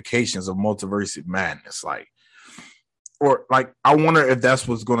ramifications of Multiverse of Madness. I wonder if that's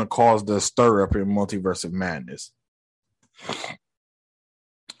what's going to cause the stir up in Multiverse of Madness.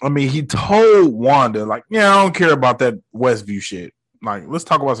 I mean, he told Wanda, like, yeah, I don't care about that Westview shit. Like, let's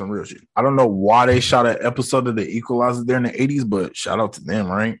talk about some real shit. I don't know why they shot an episode of The Equalizer there in the 80s, but shout out to them,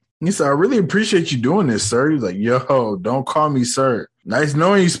 right? He said, I really appreciate you doing this, sir. He was like, yo, don't call me sir. Nice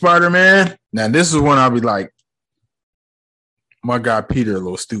knowing you, Spider-Man. Now, this is when I'll be like, my guy Peter a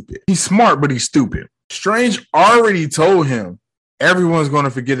little stupid. He's smart, but he's stupid. Strange already told him everyone's going to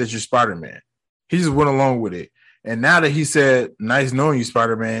forget that you're Spider-Man. He just went along with it. And now that he said, nice knowing you,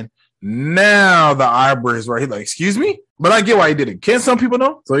 Spider-Man, now the eyebrow is right. He's like, excuse me? But I get why he did it. Can't some people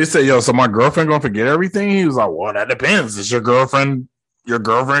know? So he said, yo, so my girlfriend going to forget everything? He was like, well, that depends. Is your girlfriend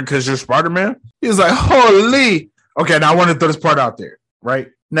because you're Spider-Man? He was like, holy. Okay, now I want to throw this part out there,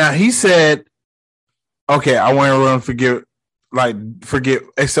 right? Now he said, okay, I want everyone to forget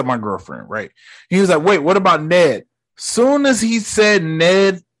except my girlfriend, right? He was like, wait, what about Ned? Soon as he said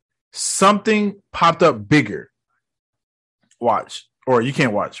Ned, something popped up bigger. Watch. Or you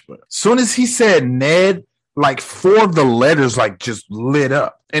can't watch, but soon as he said Ned, like 4 of the letters like just lit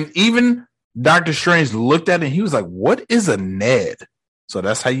up. And even Dr. Strange looked at it and he was like, what is a Ned? So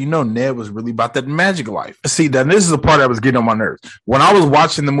that's how you know Ned was really about that magic life. See, then this is the part that was getting on my nerves. When I was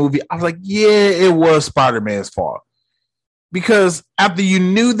watching the movie, I was like, yeah, it was Spider-Man's fault. Because after you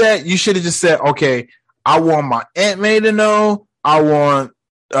knew that, you should have just said, okay, I want my Aunt May to know. I want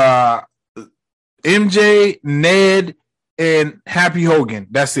MJ, Ned, and Happy Hogan.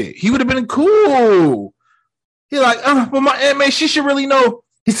 That's it. He would have been cool. He's like, but my Aunt May, she should really know.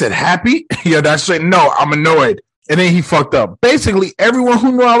 He said, Happy? Yeah, that's right. No, I'm annoyed. And then he fucked up. Basically, everyone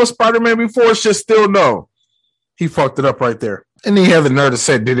who knew I was Spider-Man before should still know. He fucked it up right there. And then he had the nerve to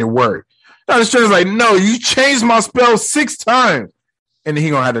say, did it work? Dr. Strange was like, no, you changed my spell 6 times. And then he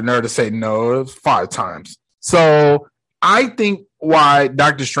gonna have the nerve to say, no, it was 5 times. So I think why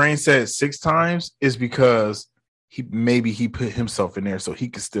Dr. Strange said 6 times is because he put himself in there so he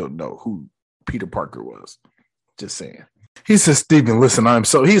could still know who Peter Parker was. Just saying. He said, Stephen, listen,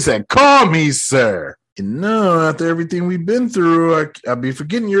 he said, call me, sir. After everything we've been through, I'll be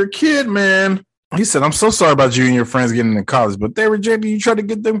forgetting you're a kid, man. He said, I'm so sorry about you and your friends getting into college, but they rejected you. Try to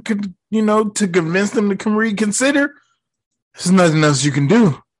get them, to convince them to come reconsider. There's nothing else you can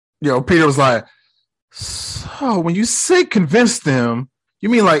do. Peter was like, so when you say convince them, you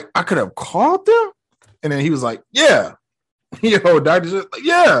mean like I could have called them? And then he was like, yeah. Doctor just like,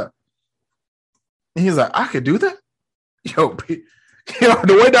 yeah. And he's like, I could do that?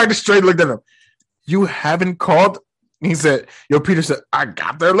 The way Dr. Strange looked at him, you haven't called? He said, Peter said, I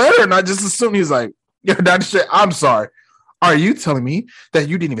got their letter and I just assumed. He's like, Dr. Strange, I'm sorry. Are you telling me that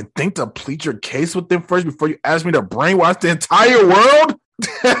you didn't even think to plead your case with them first before you asked me to brainwash the entire world?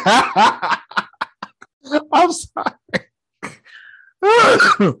 I'm sorry.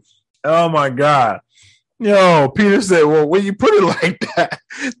 Oh my God. Peter said, well, when you put it like that,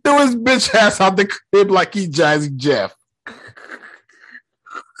 threw his bitch ass out the crib like he Jazzy Jeff.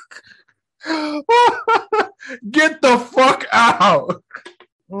 Get the fuck out.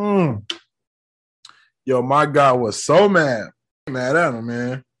 My guy was so mad at him,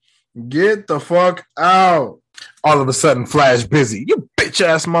 man. Get the fuck out. All of a sudden, Flash busy. You bitch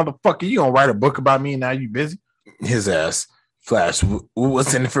ass motherfucker. You gonna write a book about me and now you busy? His ass. Flash,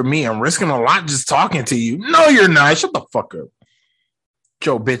 what's in it for me? I'm risking a lot just talking to you. No, you're not. Shut the fuck up.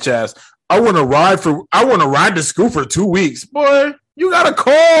 Joe bitch ass. I want to ride to school for 2 weeks. Boy, you got a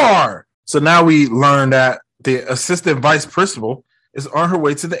car. So now we learn that the assistant vice principal is on her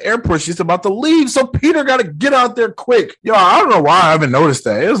way to the airport. She's about to leave. So Peter got to get out there quick. I don't know why I haven't noticed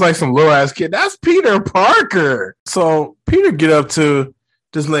that. It was like some little ass kid. That's Peter Parker. So Peter get up to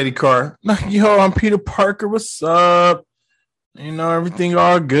this lady car. I'm Peter Parker. What's up? Everything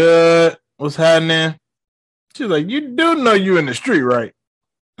all good. What's happening? She's like, you do know you in the street, right?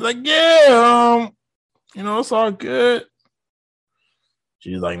 Like, yeah, it's all good.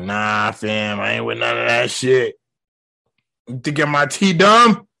 She's like, nah, fam, I ain't with none of that shit. You think MIT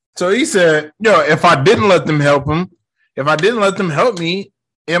dumb? So he said, if I didn't let them help me,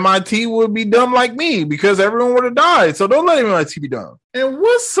 MIT would be dumb like me because everyone would have died. So don't let MIT be dumb. And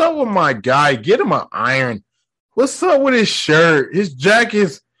what's up with my guy? Get him an iron. What's up with his shirt? His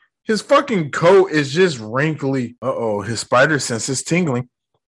jacket, his fucking coat is just wrinkly. His spider sense is tingling.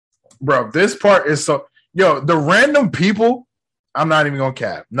 Bro, this part is so... the random people... I'm not even gonna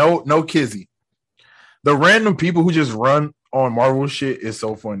cap. No kizzy. The random people who just run on Marvel shit is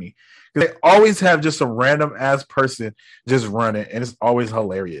so funny. They always have just a random ass person just running, and it's always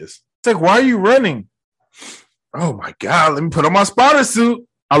hilarious. It's like, why are you running? Oh my God, let me put on my spider suit.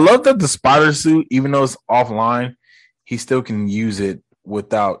 I love that the spider suit, even though it's offline, he still can use it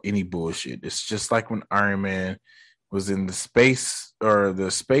without any bullshit. It's just like when Iron Man was in the space or the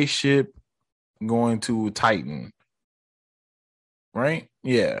spaceship going to Titan. Right?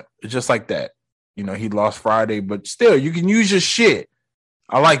 Yeah, it's just like that. He lost Friday, but still, you can use your shit.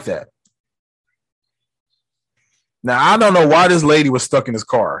 I like that. Now, I don't know why this lady was stuck in his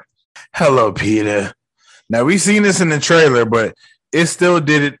car. Hello, Peter. Now, we've seen this in the trailer, but it still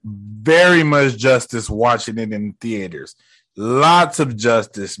did it very much justice watching it in theaters. Lots of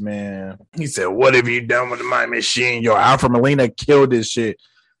justice, man. He said, what have you done with my machine? Alfred Molina killed this shit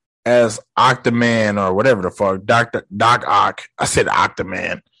as Octoman or whatever the fuck. Doc Ock. I said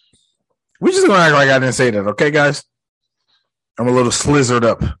Octoman. We're just going to act like I didn't say that, okay, guys? I'm a little slizzard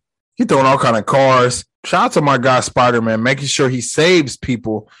up. He throwing all kind of cars. Shout out to my guy Spider-Man, making sure he saves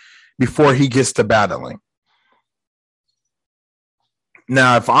people before he gets to battling.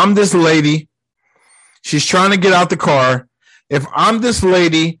 Now, if I'm this lady, she's trying to get out the car. If I'm this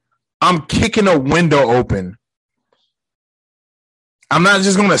lady, I'm kicking a window open. I'm not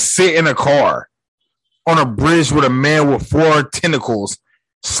just going to sit in a car on a bridge with a man with 4 tentacles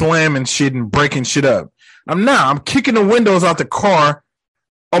slamming shit and breaking shit up. I'm kicking the windows out the car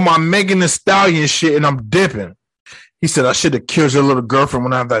on my Megan Thee Stallion shit and I'm dipping. He said, I should have killed your little girlfriend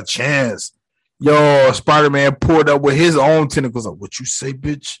when I had that chance. Spider-Man pulled up with his own tentacles. Like, what you say,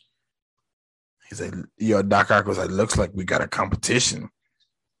 bitch? He's like, Doc Ock was like, looks like we got a competition.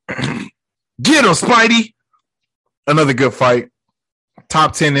 Get him, Spidey. Another good fight.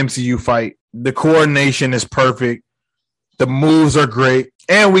 Top 10 MCU fight. The coordination is perfect. The moves are great.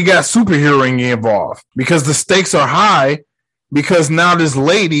 And we got superheroing involved because the stakes are high because now this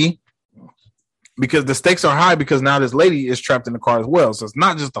lady is trapped in the car as well. So it's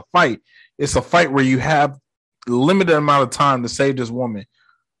not just a fight. It's a fight where you have limited amount of time to save this woman.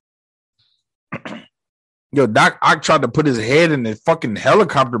 Yo, Doc Ock tried to put his head in the fucking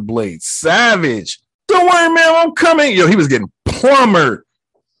helicopter blade. Savage. Don't worry, man. I'm coming. Yo, he was getting plumbered.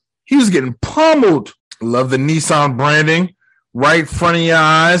 He was getting pummeled. Love the Nissan branding. Right in front of your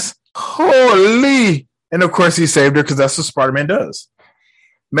eyes. Holy. And of course, he saved her because that's what Spider-Man does.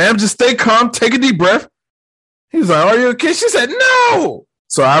 Ma'am, just stay calm. Take a deep breath. He was like, are you okay? She said, no.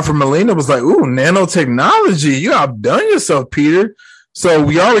 So Alfred Molina was like, ooh, nanotechnology. You outdone yourself, Peter. So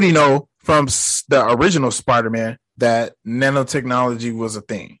we already know from the original Spider-Man that nanotechnology was a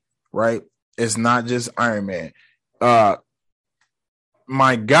thing, right? It's not just Iron Man.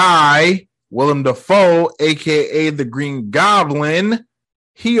 My guy, Willem Dafoe, a.k.a. the Green Goblin,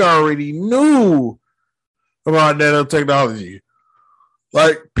 he already knew about nanotechnology.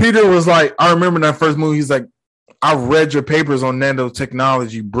 Like, Peter was like, I remember in that first movie, he's like, I read your papers on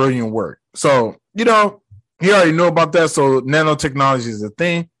nanotechnology, brilliant work. So, you know, he already knew about that. So nanotechnology is a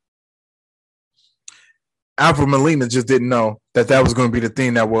thing. Alfred Molina just didn't know that was going to be the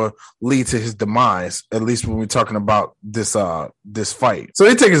thing that will lead to his demise, at least when we're talking about this fight. So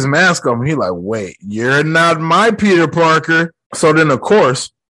he takes his mask off and he's like, wait, you're not my Peter Parker. So then, of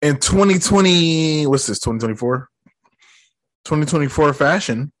course, in 2020, what's this, 2024? 2024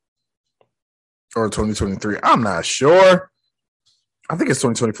 fashion, or 2023, I'm not sure. I think it's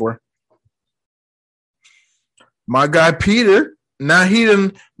 2024. My guy Peter, now he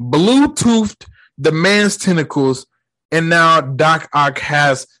done Bluetoothed the man's tentacles, and now Doc Ock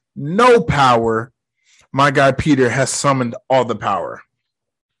has no power. My guy Peter has summoned all the power.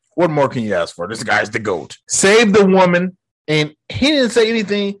 What more can you ask for? This guy's the GOAT. Saved the woman, and he didn't say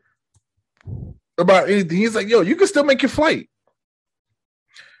anything about anything. He's like, yo, you can still make your flight.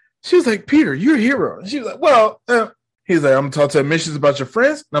 She was like, Peter, you're a hero. She was like, well, he's like, I'm going to talk to admissions about your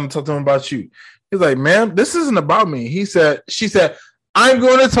friends, and I'm going to talk to them about you. He's like, ma'am, this isn't about me. She said, I'm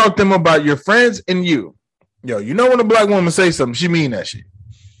going to talk to them about your friends and you. Yo, you know when a black woman says something, she mean that shit.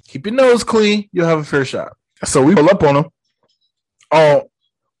 Keep your nose clean, you'll have a fair shot. So we pull up on him. Oh,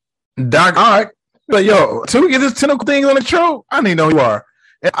 Doc Ock, like, yo, till we get this tentacle thing on the show, I need to know who you are.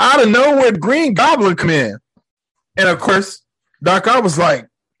 And out of nowhere, the Green Goblin come in. And of course, Doc Ock was like,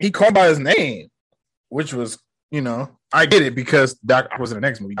 he called by his name, which was, you know, I get it because Doc Ock was in the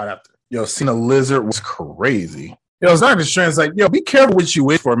next movie. After. Yo, seeing a lizard was crazy. Yo, Dr. Strange's like, yo, be careful what you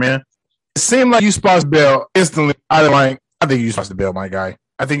wish for, man. It seemed like you spotted the bell instantly. I think you spotted the bell, my guy.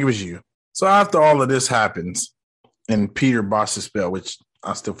 I think it was you. So after all of this happens, and Peter bossed the spell, which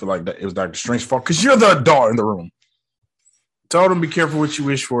I still feel like that it was Dr. Strange's fault because you're the adult in the room. Told him, be careful what you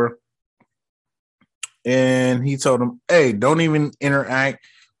wish for. And he told him, hey, don't even interact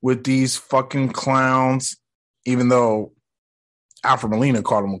with these fucking clowns, even though Alfred Molina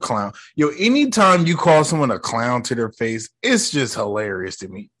called him a clown. Yo, anytime you call someone a clown to their face, it's just hilarious to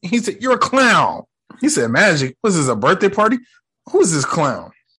me. He said, you're a clown. He said, magic. Was this a birthday party? Who is this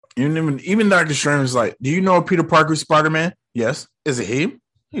clown? Even Dr. Strange was like, do you know Peter Parker Spider-Man? Yes. Is it him?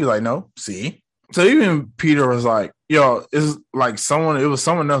 He was like, no. See? So even Peter was like, yo, it was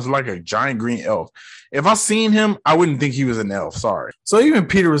someone else, like a giant green elf. If I seen him, I wouldn't think he was an elf. Sorry. So even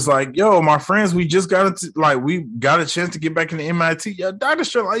Peter was like, yo, my friends, we got a chance to get back into MIT. Yo, Dr.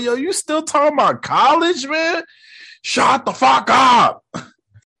 Strange, like, yo, you still talking about college, man? Shut the fuck up.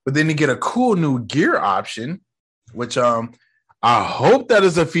 But then you get a cool new gear option, which I hope that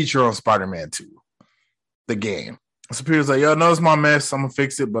is a feature on Spider-Man 2, the game. So Peter's like, yo, no, it's my mess. I'm gonna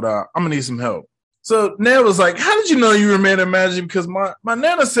fix it, but I'm gonna need some help. So Nana was like, how did you know you were made of magic? Because my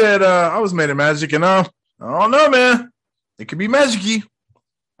Nana said I was made of magic, and I don't know, man. It could be magic-y.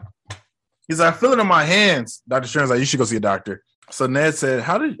 He's like, I feel it in my hands. Dr. Strange's like, you should go see a doctor. So Ned said,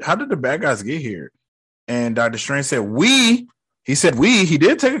 how did the bad guys get here? And Dr. Strange said, he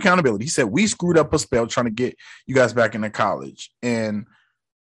did take accountability. He said, we screwed up a spell trying to get you guys back into college. And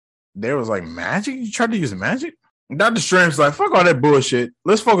there was like, magic? You tried to use magic? Dr. Strange's like, fuck all that bullshit.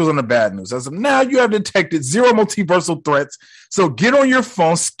 Let's focus on the bad news. I said, now you have detected 0 multiversal threats. So get on your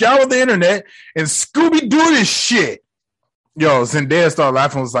phone, scour the internet, and Scooby-Doo this shit. Yo, Zendaya started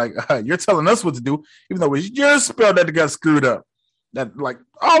laughing, was like, you're telling us what to do, even though it's your spell that got screwed up. That, like,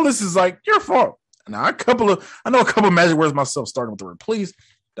 all this is like your fault. Now, I know a couple of magic words myself, starting with the word please.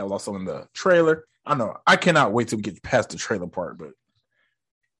 That was also in the trailer. I know. I cannot wait till we get past the trailer part, but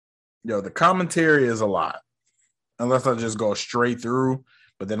yo, the commentary is a lot. Unless I just go straight through,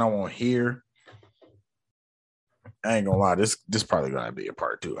 but then I won't hear. I ain't gonna lie, this probably gonna be a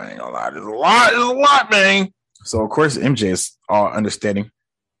part 2. I ain't gonna lie. There's a lot, man. So of course MJ is all understanding.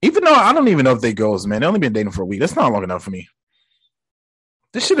 Even though I don't even know if they goes, man. They only been dating for a week. That's not long enough for me.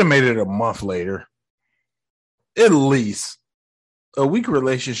 This should have made it a month later. At least. a weak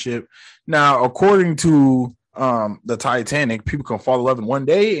relationship. Now, according to the Titanic, people can fall in love in one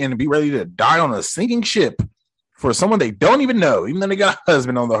day and be ready to die on a sinking ship for someone they don't even know, even though they got a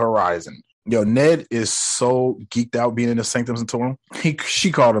husband on the horizon. Yo, Ned is so geeked out being in the Sanctum Sanctorum.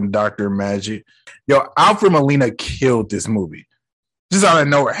 She called him Dr. Magic. Yo, Alfred Molina killed this movie. Just out of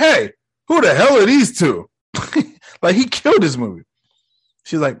nowhere. Hey, who the hell are these two? Like, he killed this movie.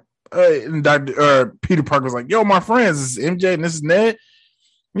 She's like, and Peter Parker was like, yo, my friends, this is MJ and this is Ned.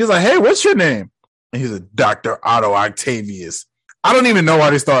 He's like, hey, what's your name? And he's a Dr. Otto Octavius. I don't even know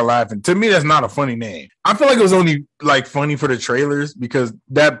why they started laughing. To me, that's not a funny name. I feel like it was only like funny for the trailers because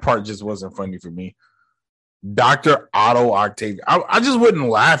that part just wasn't funny for me. Dr. Otto Octavius. I just wouldn't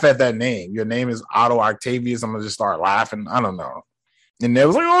laugh at that name. Your name is Otto Octavius. I'm going to just start laughing. I don't know. And they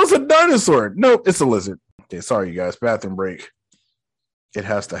was like, oh, it's a dinosaur. Nope, it's a lizard. Okay, sorry, you guys. Bathroom break. It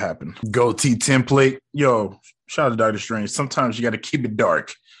has to happen. Goatee template. Yo, shout out to Doctor Strange. Sometimes you got to keep it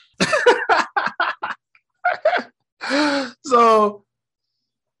dark. So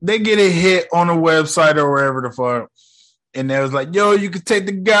they get a hit on a website or wherever the fuck. And they was like, yo, you can take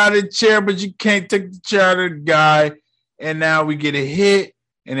the guy to the chair, but you can't take the chair to the guy. And now we get a hit.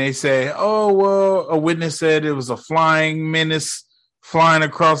 And they say, oh, well, a witness said it was a flying menace flying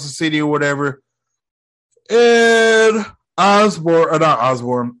across the city or whatever. And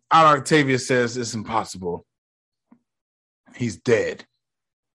Otto Octavius says it's impossible. He's dead.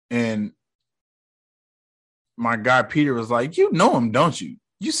 And my guy Peter was like, you know him, don't you?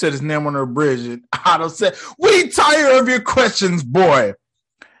 You said his name on the bridge. And Otto said, we tired of your questions, boy.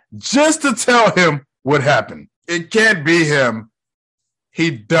 Just to tell him what happened. It can't be him.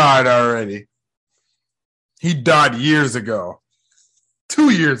 He died already. He died years ago. 2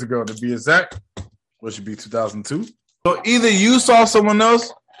 years ago, to be exact. What should be 2002? So either you saw someone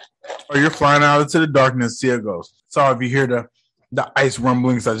else or you're flying out into the darkness, see how it goes. Sorry if you hear the ice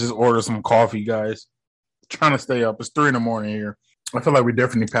rumblings. I just ordered some coffee, guys. Trying to stay up. It's 3 a.m. here. I feel like we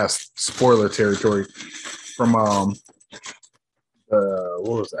definitely passed spoiler territory from what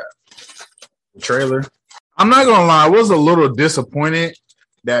was that? The trailer. I'm not gonna lie, I was a little disappointed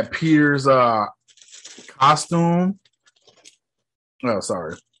that Peter's costume. Oh,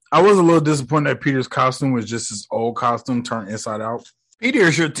 sorry. I was a little disappointed that Peter's costume was just his old costume turned inside out. Peter,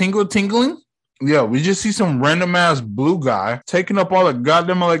 is your tingle tingling? Yeah, we just see some random ass blue guy taking up all the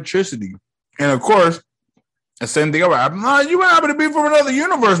goddamn electricity. And of course, the same thing happened. You would happen to be from another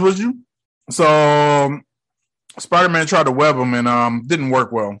universe, would you? So Spider-Man tried to web him and didn't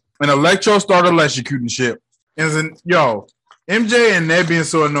work well. And Electro started electrocuting shit. And then, yo, MJ and Ned being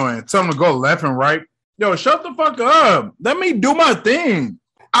so annoying. Tell them to go left and right. Yo, shut the fuck up. Let me do my thing.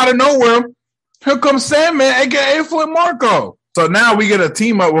 Out of nowhere, here comes Sandman, a.k.a. Flint Marko. So now we get a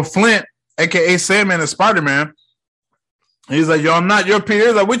team up with Flint, a.k.a. Sandman and Spider-Man. He's like, yo, I'm not your Peter.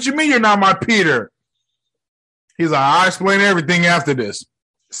 He's like, what you mean you're not my Peter? He's like, I'll explain everything after this.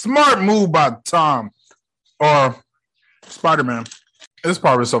 Smart move by Tom or Spider-Man. This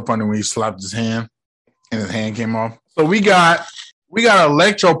part was so funny when he slapped his hand and his hand came off. So we got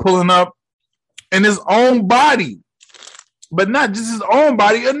Electro pulling up in his own body. But not just his own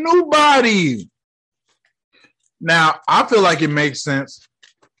body, a new body. Now, I feel like it makes sense,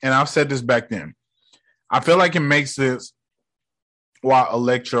 and I've said this back then. I feel like it makes sense why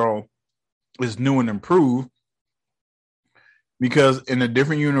Electro is new and improved, because in a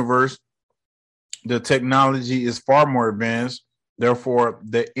different universe, the technology is far more advanced. Therefore,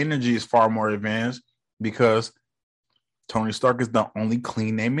 the energy is far more advanced because Tony Stark is the only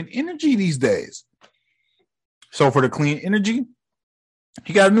clean name in energy these days. So for the clean energy,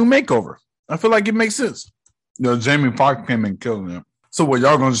 he got a new makeover. I feel like it makes sense. You know, Jamie Foxx came and killed him. So what,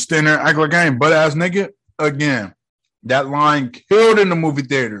 y'all gonna stand there and act like I ain't butt-ass naked? Again, that line killed in the movie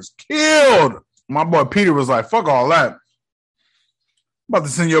theaters. Killed! My boy Peter was like, fuck all that. I'm about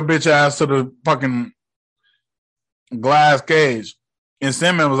to send your bitch ass to the fucking glass cage. And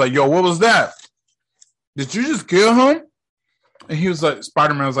Sandman was like, yo, what was that? Did you just kill him? And he was like,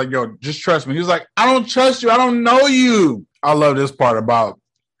 Spider-Man was like, yo, just trust me. He was like, I don't trust you. I don't know you. I love this part about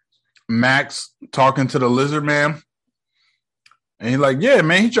Max talking to the lizard man. And he's like, yeah,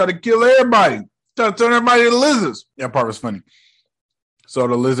 man, he tried to kill everybody. Tried to turn everybody into lizards. That part was funny. So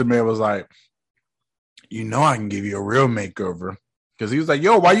the lizard man was like, you know I can give you a real makeover. Because he was like,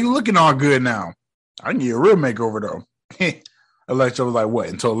 yo, why you looking all good now? I can give you a real makeover, though. Electro was like, what,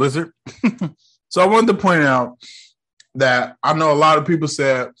 into a lizard? So I wanted to point out that I know a lot of people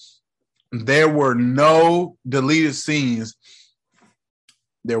said there were no deleted scenes.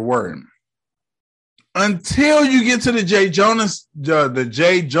 There weren't. Until you get to the J.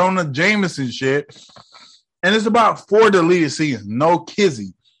 Jonah Jameson shit, And it's about 4 deleted scenes, no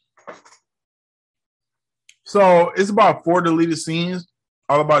Kizzy. So it's about 4 deleted scenes,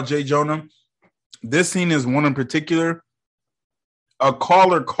 all about J. Jonah. This scene is one in particular. A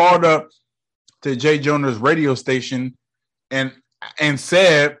caller called up to J. Jonah's radio station and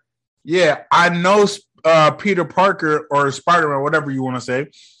said, yeah, I know Peter Parker or Spider-Man, whatever you want to say,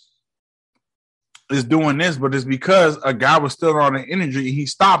 is doing this, but it's because a guy was still on the energy and he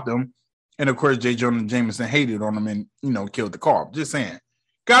stopped him. And of course, J. Jonah Jameson hated on him and, killed the car. Just saying.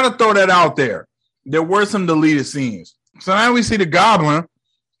 Gotta throw that out there. There were some deleted scenes. So now we see the Goblin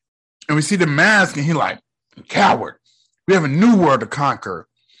and we see the mask and he like, coward. We have a new world to conquer.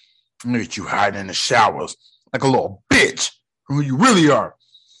 Look at you hiding in the showers like a little bitch. Who you really are.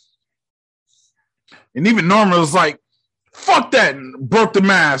 And even Norman was like, fuck that, and broke the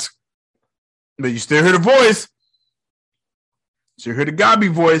mask. But you still hear the voice. You hear the Gobby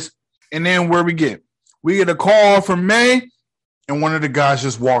voice. And then where we get? We get a call from May, and one of the guys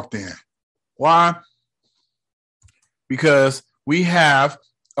just walked in. Why? Because we have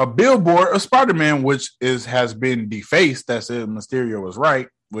a billboard of Spider-Man, which has been defaced. That said Mysterio was right,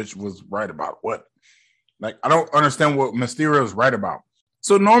 which was right about what? Like, I don't understand what Mysterio is right about.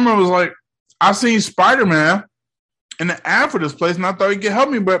 So Norman was like, I seen Spider-Man in the ad for this place, and I thought he could help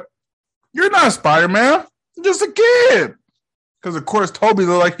me, but you're not Spider-Man. You're just a kid. Because, of course, Toby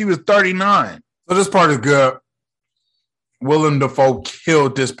looked like he was 39. So this part is good. Willem Dafoe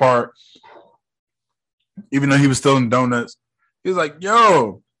killed this part. Even though he was still in donuts. He was like,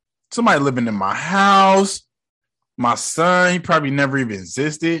 yo, somebody living in my house. My son, he probably never even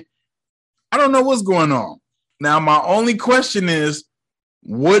existed. I don't know what's going on. Now, my only question is,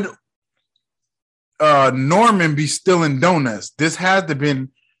 would Norman be still in donuts? This has to have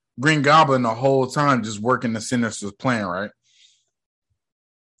been Green Goblin the whole time just working the Sinister's plan, right?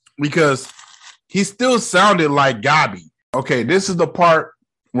 Because he still sounded like Gobby. Okay, this is the part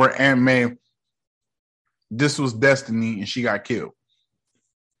where Aunt May, this was destiny and she got killed.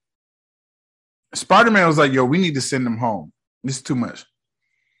 Spider-Man was like, yo, we need to send him home. This is too much.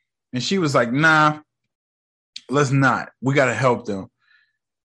 And she was like, nah, let's not. We got to help them.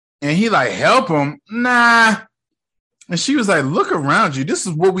 And he like, help him? Nah. And she was like, look around you. This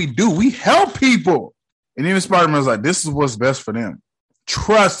is what we do. We help people. And even Spider-Man was like, this is what's best for them.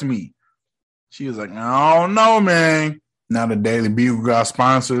 Trust me. She was like, I don't know, man. Now the Daily Bugle got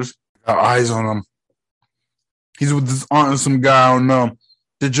sponsors. Got eyes on him. He's with this aunt and some guy, I don't know.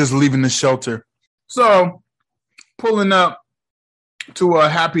 They're just leaving the shelter. So, pulling up to a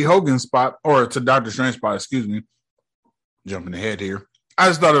Happy Hogan spot, or to Dr. Strange spot, excuse me. Jumping ahead here. I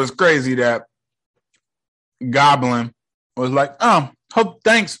just thought it was crazy that Goblin was like,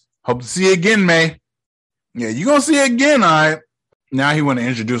 thanks. Hope to see you again, May. Yeah, you're going to see it again, all right? Now he want to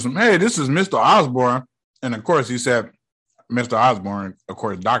introduce him. Hey, this is Mr. Osborn. And, of course, he said, Mr. Osborn, of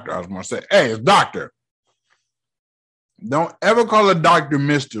course, Dr. Osborn said, hey, it's Doctor. Don't ever call a doctor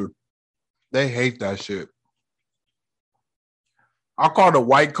Mr. They hate that shit. I called a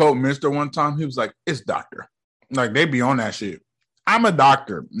white coat Mr. one time. He was like, it's Doctor. Like, they be on that shit. I'm a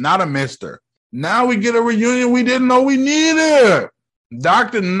doctor, not a Mr. Now we get a reunion we didn't know we needed.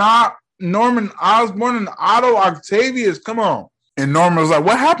 Dr. Norman Osborn and Otto Octavius, come on. And Norman was like,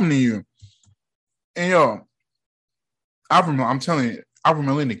 what happened to you? And yo, I'm telling you, Alfred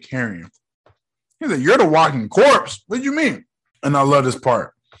Molina carrying. He's like, you're the walking corpse. What do you mean? And I love this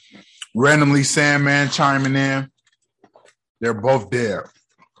part. Randomly Sandman chiming in. They're both dead.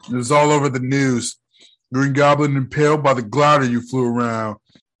 It was all over the news. Green Goblin impaled by the glider you flew around.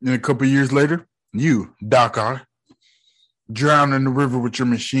 And a couple years later, you, Doc Ock, drowned in the river with your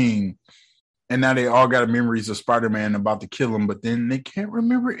machine. And now they all got memories of Spider-Man about to kill him, but then they can't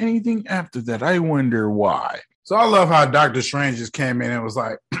remember anything after that. I wonder why. So I love how Doctor Strange just came in and was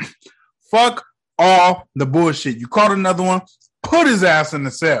like, fuck all the bullshit. You caught another one, put his ass in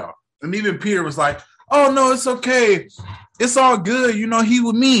the cell. And even Peter was like, oh, no, it's okay. It's all good. You know, he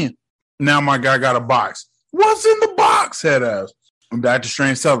with me. Now my guy got a box. What's in the box, head ass? And Doctor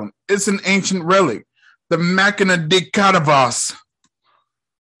Strange tells him, it's an ancient relic, the Machina de Cadavas.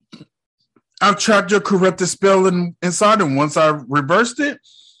 I've trapped your corrupted spell inside, and once I reversed it,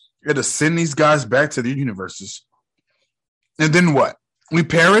 it'll send these guys back to their universes. And then what? We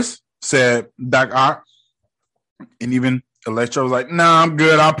Paris, said Doc Ock. And even Electro was like, nah, I'm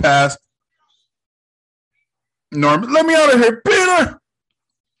good. I'll pass. Norman, let me out of here, Peter.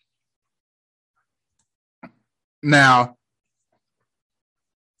 Now,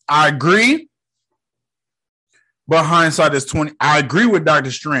 I agree, but hindsight is 20. I agree with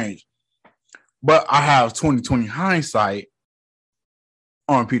Doctor Strange, but I have 20/20 hindsight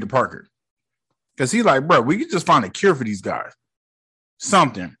on Peter Parker. Because he's like, bro, we could just find a cure for these guys.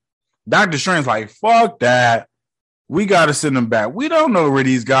 Something. Dr. Strange's like, fuck that. We got to send them back. We don't know where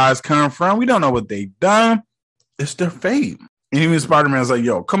these guys come from. We don't know what they've done. It's their fate. And even Spider-Man's like,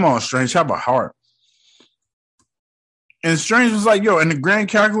 yo, come on, Strange, have a heart. And Strange was like, yo, in the grand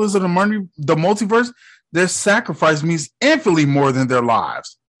calculus of the multiverse, their sacrifice means infinitely more than their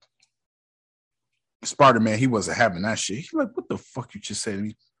lives. Spider-Man, he wasn't having that shit. He's like, what the fuck you just said to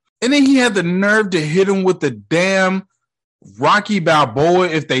me? And then he had the nerve to hit him with the damn Rocky Balboa.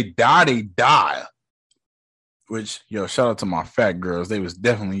 If they die, they die. Which, yo, shout out to my fat girls. They was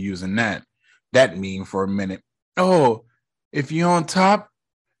definitely using that meme for a minute. Oh, if you're on top,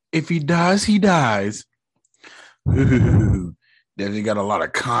 if he dies, he dies. Ooh, definitely got a lot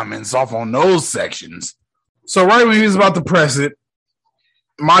of comments off on those sections. So right when he was about to press it,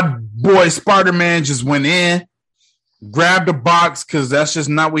 my boy Spider-Man just went in, grabbed a box, because that's just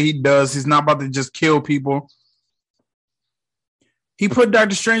not what he does. He's not about to just kill people. He put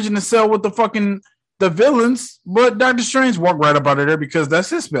Doctor Strange in the cell with the villains, but Doctor Strange walked right up out of there because that's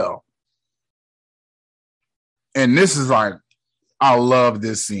his spell. And this is like, I love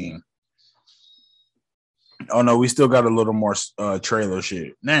this scene. Oh no, we still got a little more trailer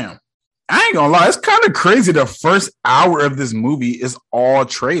shit. Now, I ain't gonna lie, it's kind of crazy. The first hour of this movie is all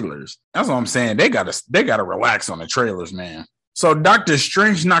trailers. That's what I'm saying. They gotta relax on the trailers, man. So Doctor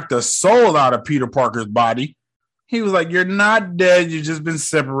Strange knocked the soul out of Peter Parker's body. He was like, you're not dead. You've just been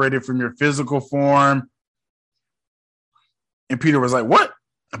separated from your physical form. And Peter was like, what?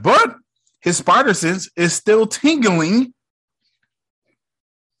 But his spider sense is still tingling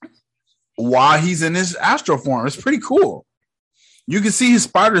while he's in his astral form. It's pretty cool. You can see his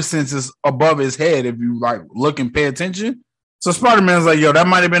spider senses above his head if you like look and pay attention. So Spider-Man's like, yo, that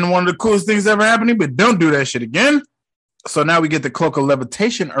might have been one of the coolest things ever happening, but don't do that shit again. So now we get the cloak of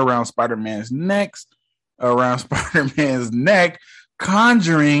levitation around Spider-Man's neck,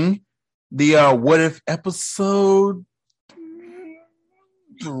 conjuring the What If episode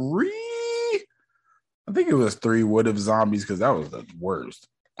 3. I think it was 3 What If Zombies, because that was the worst.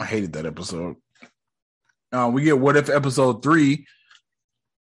 I hated that episode. We get What If episode 3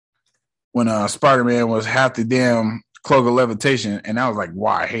 when Spider-Man was half the damn cloak of levitation, and I was like,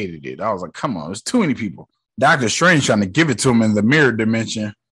 why I hated it. I was like, come on, there's too many people. Doctor Strange trying to give it to him in the mirror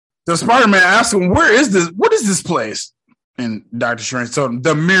dimension. So Spider-Man asked him, what is this place? And Doctor Strange told him,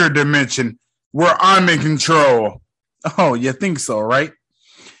 the mirror dimension, where I'm in control. Oh, you think so, right?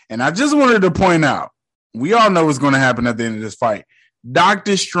 And I just wanted to point out, we all know what's going to happen at the end of this fight.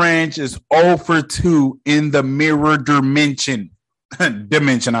 Doctor Strange is 0 for 2 in the mirror dimension.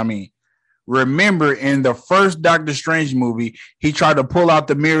 Remember, in the first Doctor Strange movie, he tried to pull out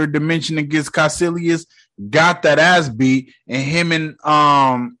the mirror dimension against Caecilius, got that ass beat, and him and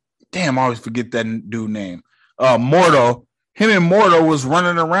I always forget that dude name. Mordo. Him and Mordo was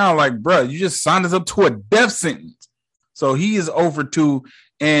running around like, bro, you just signed us up to a death sentence. So he is 0 for 2,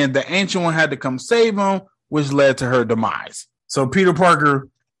 and the Ancient One had to come save him, which led to her demise. So Peter Parker,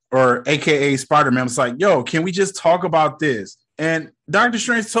 or AKA Spider-Man, was like, yo, can we just talk about this? And Doctor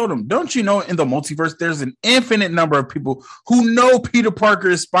Strange told him, don't you know in the multiverse, there's an infinite number of people who know Peter Parker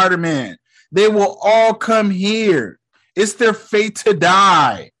is Spider-Man. They will all come here. It's their fate to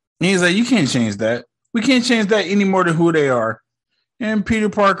die. And he's like, you can't change that. We can't change that any more than who they are. And Peter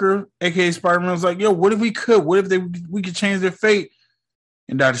Parker, AKA Spider-Man, was like, yo, what if we could? What if we could change their fate?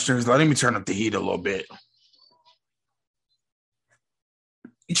 And Doctor Strange was like, let me turn up the heat a little bit.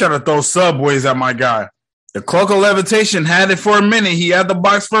 He tried to throw subways at my guy. The cloak of levitation had it for a minute. He had the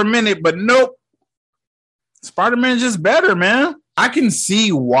box for a minute, but nope. Spider-Man's just better, man. I can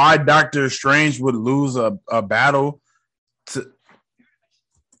see why Doctor Strange would lose a battle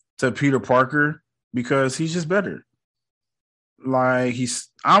to Peter Parker, because he's just better. Like,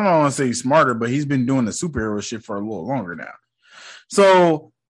 I don't want to say he's smarter, but he's been doing the superhero shit for a little longer now.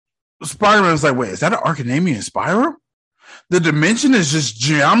 So Spider-Man was like, wait, is that an Arcanamian spiral? The dimension is just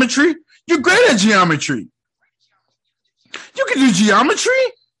geometry? You're great at geometry. You can do geometry?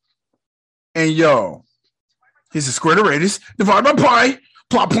 And yo, here's the square root of radius divided by pi.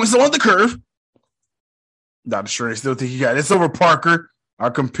 Plot points along the curve. Doctor Strange still think you got it. It's over, Parker.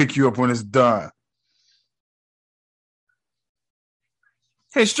 I'll come pick you up when it's done.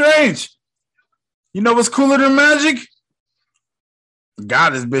 Hey, Strange. You know what's cooler than magic?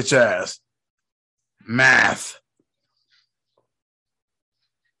 Got his bitch ass. Math.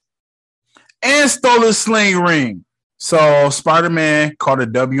 And stole his sling ring. So Spider-Man caught a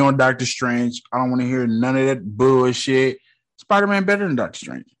W on Doctor Strange. I don't want to hear none of that bullshit. Spider-Man better than Doctor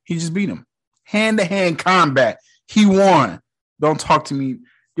Strange. He just beat him. Hand-to-hand combat. He won. Don't talk to me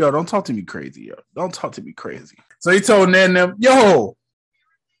Yo, don't talk to me crazy, yo. Don't talk to me crazy. So he told Ned and them, yo,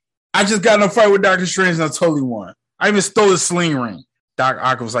 I just got in a fight with Doctor Strange and I totally won. I even stole his sling ring. Doc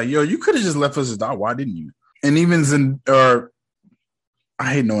Ock was like, yo, you could have just left us die. Why didn't you? And even I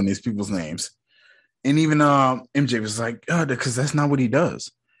hate knowing these people's names. And even MJ was like, oh, because that's not what he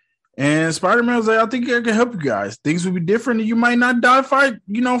does. And Spider-Man was like, I think I can help you guys. Things will be different and you might not die fighting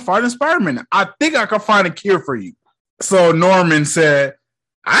Spider-Man. I think I can find a cure for you. So Norman said,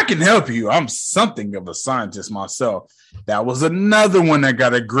 I can help you. I'm something of a scientist myself. That was another one that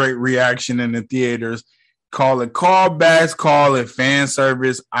got a great reaction in the theaters. Call it callbacks, call it fan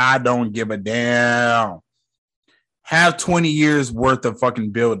service. I don't give a damn. Have 20 years worth of fucking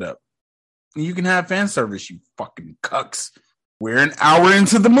buildup. You can have fan service, you fucking cucks. We're an hour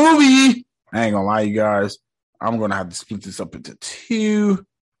into the movie. I ain't gonna lie, you guys. I'm gonna have to split this up into two.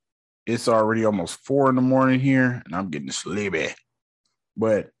 It's already almost 4 a.m. here, and I'm getting sleepy.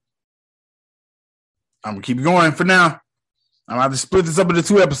 But I'm gonna keep going for now. I'm gonna have to split this up into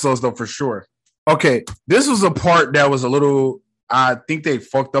 2 episodes, though, for sure. Okay, this was a part that was a little. I think they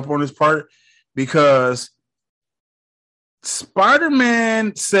fucked up on this part because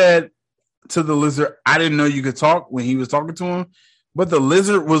Spider-Man said to the lizard, I didn't know you could talk when he was talking to him, but the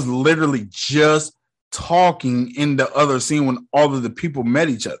lizard was literally just talking in the other scene when all of the people met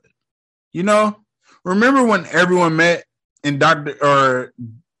each other. You know, remember when everyone met and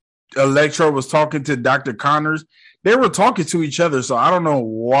Electro was talking to Dr. Connors? They were talking to each other, so I don't know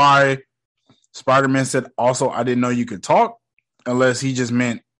why Spider-Man said also I didn't know you could talk, unless he just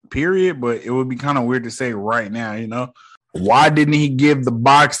meant period, but it would be kind of weird to say right now, you know? Why didn't he give the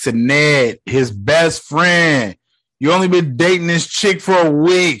box to Ned, his best friend? You only been dating this chick for a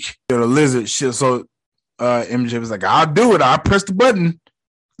week. The lizard shit. So MJ was like, I'll do it. I'll press the button.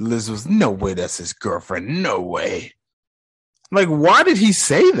 The lizard was, no way that's his girlfriend. No way. Like, why did he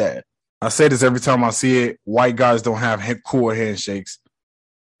say that? I say this every time I see it. White guys don't have cool handshakes.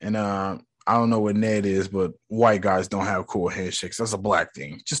 And I don't know what Ned is, but white guys don't have cool handshakes. That's a black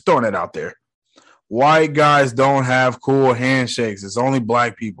thing. Just throwing it out there. White guys don't have cool handshakes. It's only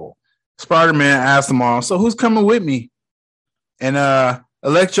black people. Spider-Man asked them all, so who's coming with me? And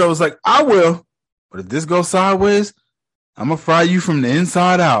Electro was like, I will. But if this goes sideways, I'm going to fry you from the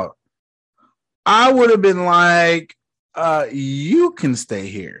inside out. I would have been like, you can stay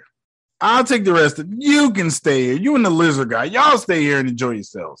here. I'll take the rest of you can stay here. You and the lizard guy, y'all stay here and enjoy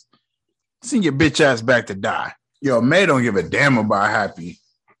yourselves. Send your bitch ass back to die. Yo, May don't give a damn about Happy.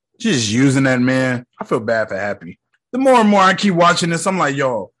 Just using that man. I feel bad for Happy. The more and more I keep watching this, I'm like,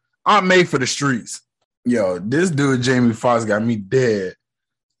 yo, I'm made for the streets. Yo, this dude, Jamie Foxx, got me dead.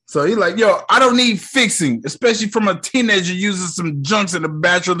 So he's like, yo, I don't need fixing, especially from a teenager using some junks in a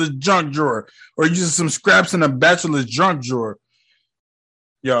bachelor's junk drawer or using some scraps in a bachelor's junk drawer.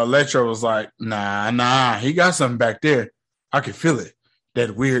 Yo, Electro was like, nah, he got something back there. I can feel it.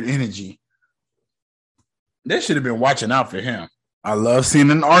 That weird energy. They should have been watching out for him. I love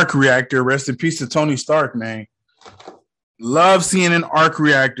seeing an arc reactor. Rest in peace to Tony Stark, man. Love seeing an arc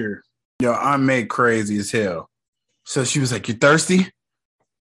reactor. Yo, I'm made crazy as hell. So she was like, you thirsty?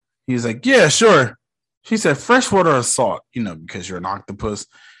 He was like, yeah, sure. She said, freshwater or salt? You know, because you're an octopus.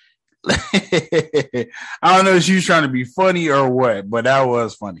 I don't know if she was trying to be funny or what, but that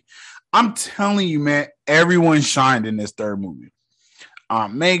was funny. I'm telling you, man, everyone shined in this third movie.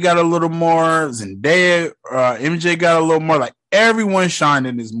 May got a little more. Zendaya, MJ got a little more. Like, everyone shined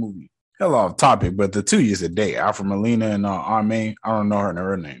in this movie. Hell off topic, but the 2 years a day, Alfred Molina and May, I don't know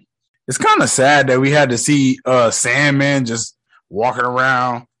her name. It's kind of sad that we had to see Sandman just walking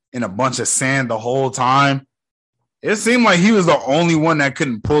around in a bunch of sand the whole time. It seemed like he was the only one that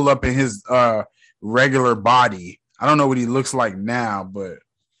couldn't pull up in his regular body. I don't know what he looks like now, but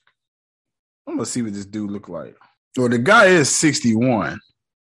I'm going to see what this dude look like. Well, the guy is 61.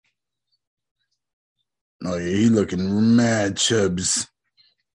 Oh, yeah, he looking mad chubs.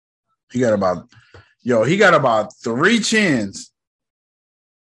 He got about 3 chins.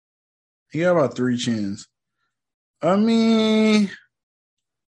 I mean,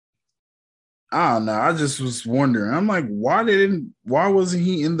 I don't know. I just was wondering. I'm like, why wasn't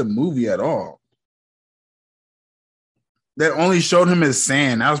he in the movie at all? That only showed him as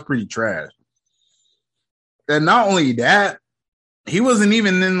sand. That was pretty trash. And not only that, he wasn't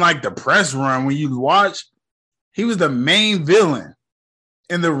even in like the press run. When you watch, he was the main villain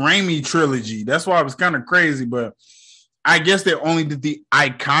in the Raimi trilogy. That's why it was kind of crazy, but I guess they only did the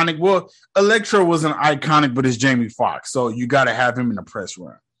iconic. Well, Electro wasn't iconic, but it's Jamie Foxx, so you got to have him in the press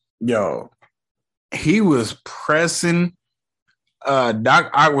run. Yo, he was pressing.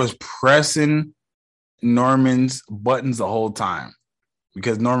 Doc Ock was pressing Norman's buttons the whole time.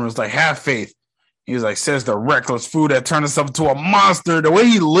 because Norman was like, have faith. He was like, says the reckless fool that turned himself into a monster. The way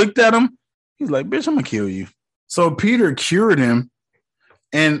he looked at him, he's like, bitch, I'm going to kill you. So Peter cured him.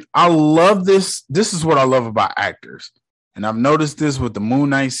 And I love this. This is what I love about actors. And I've noticed this with the Moon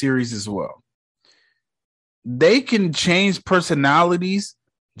Knight series as well. They can change personalities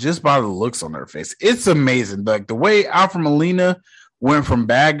just by the looks on their face. It's amazing. Like the way Alfred Molina went from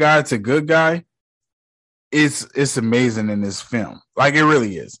bad guy to good guy, it's amazing in this film. Like it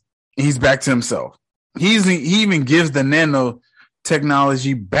really is. He's back to himself. He even gives the nano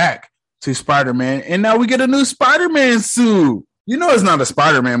technology back to Spider-Man. And now we get a new Spider-Man suit. You know, it's not a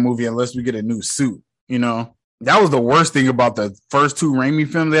Spider-Man movie unless we get a new suit. You know, that was the worst thing about the first two Raimi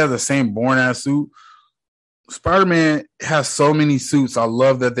films. They have the same boring-ass suit. Spider-Man has so many suits. I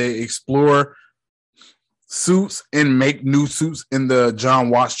love that they explore suits and make new suits in the John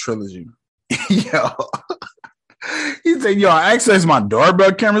Watts trilogy. Yo. He said, yo, I access my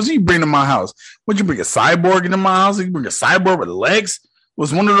doorbell cameras. You bring to my house. Would you bring a cyborg into my house? You bring a cyborg with legs?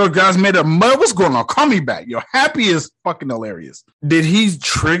 Was one of those guys made of mud? What's going on? Call me back. Yo, Happy is fucking hilarious. Did he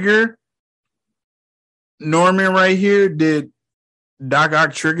trigger Norman right here? Did Doc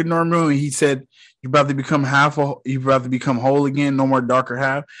Ock trigger Norman when he said, you're about to become you're about to become whole again, no more darker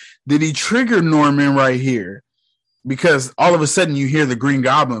half? Did he trigger Norman right here? Because all of a sudden you hear the Green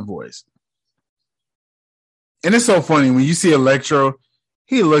Goblin voice. And it's so funny when you see Electro,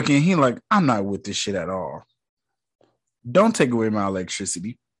 he like, I'm not with this shit at all. Don't take away my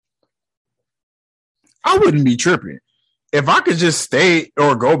electricity. I wouldn't be tripping. If I could just stay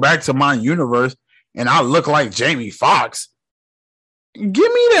or go back to my universe and I look like Jamie Foxx, give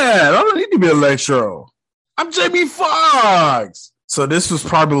me that. I don't need to be Electro. I'm Jamie Foxx. So this was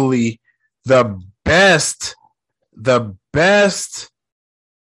probably the best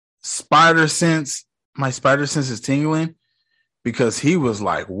spider sense. My spider sense is tingling because he was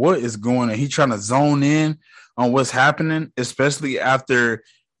like, what is going on? He trying to zone in on what's happening, especially after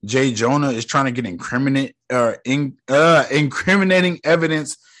Jay Jonah is trying to get incriminating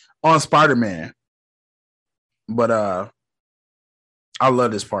evidence on Spider-Man. But I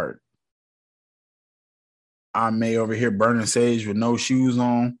love this part. I may over here burning sage with no shoes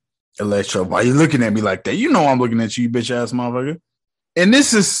on. Electro, why you looking at me like that? You know I'm looking at you, bitch ass motherfucker. And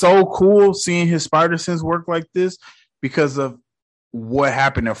this is so cool seeing his spider sense work like this because of what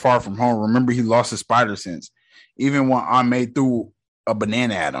happened at Far From Home. Remember, he lost his spider sense. Even when I made through a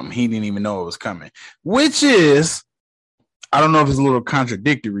banana at him, he didn't even know it was coming. Which is, I don't know if it's a little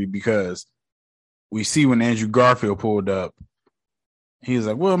contradictory because we see when Andrew Garfield pulled up, he was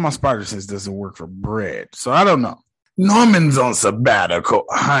like, well, my spider sense doesn't work for bread. So I don't know. Norman's on sabbatical,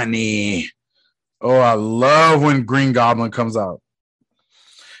 honey. Oh, I love when Green Goblin comes out.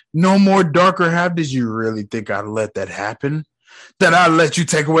 No more darker half. Did you really think I'd let that happen? That I'd let you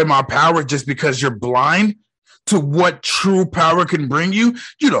take away my power just because you're blind to what true power can bring you?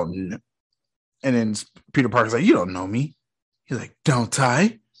 You don't know. And then Peter Parker's like, you don't know me. He's like, don't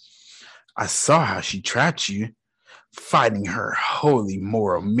I? I saw how she trapped you, fighting her holy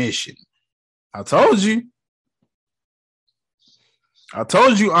moral mission. I told you.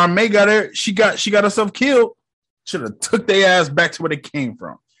 Aunt May got her. She got herself killed. Should have took their ass back to where they came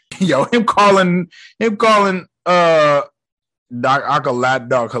from. Yo, him calling Doc Ock a lap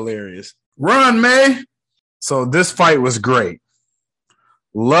dog hilarious. Run, May. So this fight was great.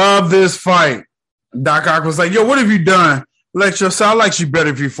 Love this fight. Doc Ock was like, yo, what have you done? Electro, so I like you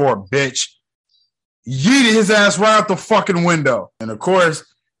better before, bitch. Yeeted his ass right out the fucking window. And of course,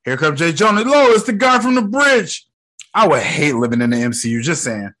 here comes Jay Jonah. Lo, it's the guy from the bridge. I would hate living in the MCU, just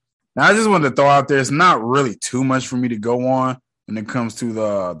saying. Now, I just wanted to throw out there, it's not really too much for me to go on when it comes to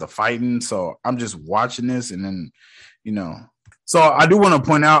the fighting. So I'm just watching this and then, you know. So I do want to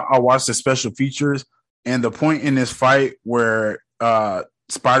point out, I watched the special features and the point in this fight where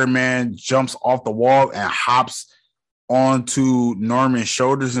Spider-Man jumps off the wall and hops onto Norman's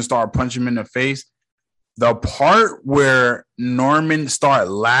shoulders and start punching him in the face. The part where Norman started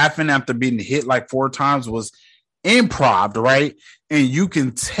laughing after being hit like 4 times was improv, right? And you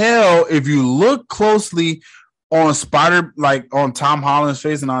can tell if you look closely on on Tom Holland's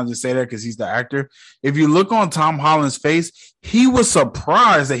face, and I'll just say that because he's the actor. If you look on Tom Holland's face, he was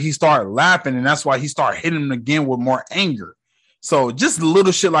surprised that he started laughing, and that's why he started hitting him again with more anger. So just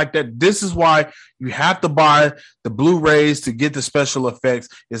little shit like that. This is why you have to buy the Blu-rays to get the special effects.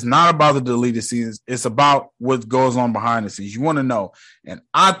 It's not about the deleted scenes. It's about what goes on behind the scenes. You want to know. And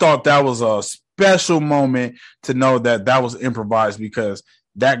I thought that was a special moment to know that that was improvised because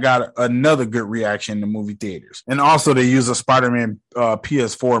that got another good reaction in the movie theaters. And also they use a Spider-Man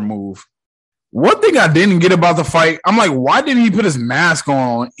PS4 move One thing I didn't get about the fight, I'm like, why didn't he put his mask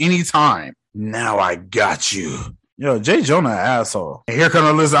on anytime? Now I got you. Yo, Jay Jonah, asshole. And here comes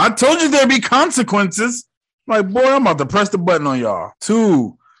Alyssa. I told you there'd be consequences. I'm like, boy, I'm about to press the button on y'all.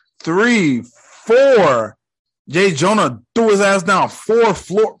 2, 3, 4. Jay Jonah threw his ass down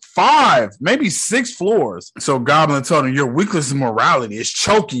 5, maybe 6 floors. So Goblin told him, your weakness is morality. It's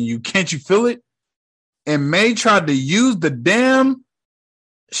choking you. Can't you feel it? And May tried to use the damn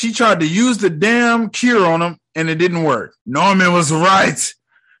cure on him, and it didn't work. Norman was right.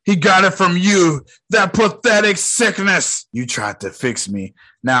 He got it from you. That pathetic sickness. You tried to fix me.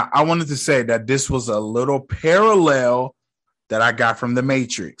 Now, I wanted to say that this was a little parallel that I got from The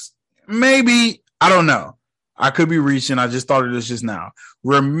Matrix. Maybe, I don't know. I could be reaching. I just thought of this just now.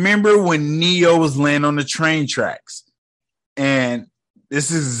 Remember when Neo was laying on the train tracks? And this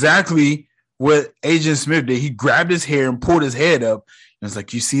is exactly what Agent Smith did. He grabbed his hair and pulled his head up. And it's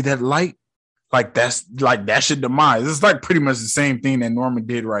like, you see that light? That's your demise. It's like pretty much the same thing that Norman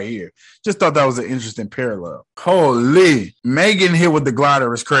did right here. Just thought that was an interesting parallel. Holy. Megan hit with the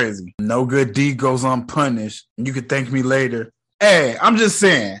glider is crazy. No good deed goes unpunished. You can thank me later. Hey, I'm just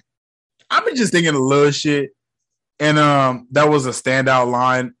saying. I've been just thinking of little shit. And that was a standout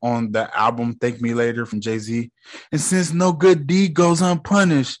line on the album Thank Me Later from Jay-Z. And since no good deed goes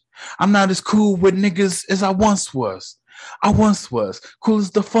unpunished, I'm not as cool with niggas as I once was. I once was cool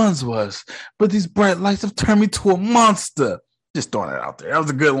as the funds was, but these bright lights have turned me to a monster. Just throwing it out there. That was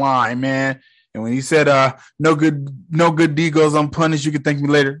a good line, man. And when he said, no good deed goes unpunished, you can thank me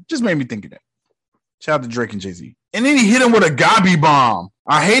later, just made me think of that. Shout out to Drake and Jay-Z. And then he hit him with a Gabi bomb.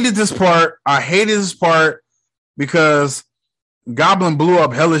 I hated this part because Goblin blew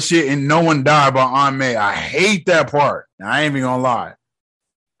up hella shit and no one died by Aunt May. I hate that part. Now, I ain't even gonna lie.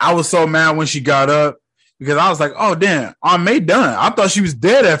 I was so mad when she got up because I was like, oh, damn, Aunt May done. I thought she was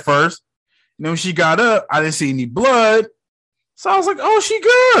dead at first. And then when she got up, I didn't see any blood. So I was like, oh, she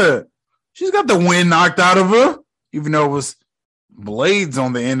good. She's got the wind knocked out of her, even though it was blades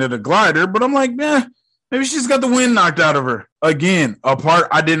on the end of the glider. But I'm like, man, maybe she's got the wind knocked out of her. Again, a part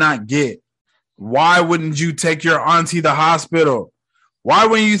I did not get. Why wouldn't you take your auntie to the hospital? Why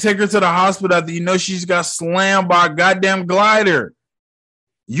wouldn't you take her to the hospital after you know she's got slammed by a goddamn glider?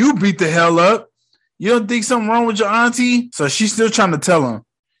 You beat the hell up. You don't think something wrong with your auntie? So she's still trying to tell him,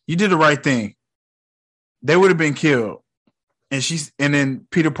 you did the right thing. They would have been killed. And then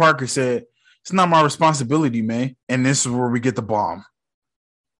Peter Parker said, it's not my responsibility, man. And this is where we get the bomb.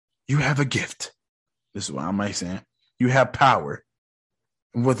 You have a gift. This is what I'm saying. You have power.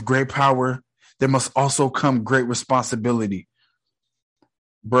 And with great power, there must also come great responsibility.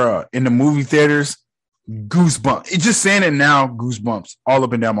 Bruh, in the movie theaters, goosebumps. Just saying it now, goosebumps all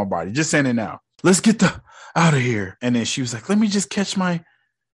up and down my body. Just saying it now. Let's get out of here. And then she was like, let me just catch my...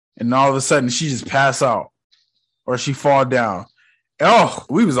 And all of a sudden, she just pass out. Or she fall down. Oh,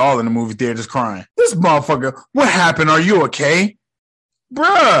 we was all in the movie theater just crying. This motherfucker, what happened? Are you okay?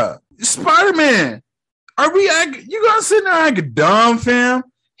 Bruh, Spider-Man. You gonna sit there acting dumb, fam?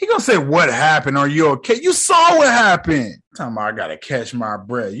 He gonna say, what happened? Are you okay? You saw what happened. Talking about I gotta catch my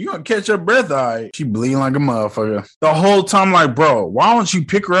breath. You gonna catch your breath, all right? She bleeding like a motherfucker. The whole time, like, bro, why don't you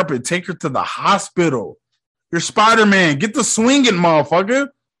pick her up and take her to the hospital? You're Spider-Man. Get the swinging, motherfucker.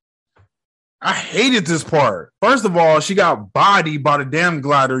 I hated this part. First of all, she got bodied by the damn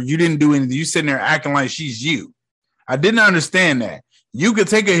glider. You didn't do anything. You sitting there acting like she's you. I didn't understand that. You could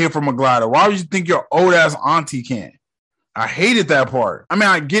take a hit from a glider. Why would you think your old ass auntie can? I hated that part. I mean,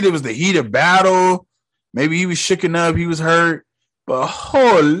 I get it was the heat of battle. Maybe he was shooken up. He was hurt. But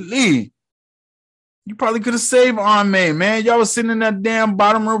holy, you probably could have saved Aunt May, man. Y'all was sitting in that damn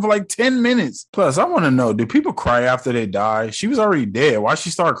bottom room for like 10 minutes. Plus, I want to know, do people cry after they die? She was already dead. Why'd she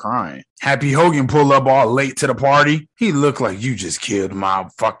start crying? Happy Hogan pulled up all late to the party. He looked like you just killed my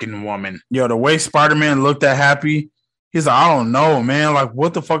fucking woman. Yo, the way Spider-Man looked at Happy, he's like, I don't know, man. Like,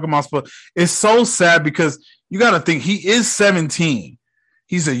 what the fuck am I supposed... It's so sad because you got to think he is 17.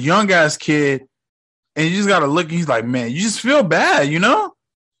 He's a young ass kid. And you just got to look. And he's like, man, you just feel bad, you know?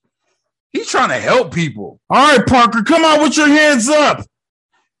 He's trying to help people. All right, Parker, come out with your hands up.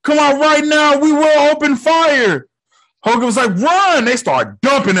 Come out right now. We will open fire. Hogan was like, run. They start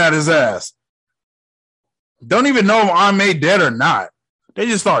dumping at his ass. Don't even know if Aunt May dead or not. They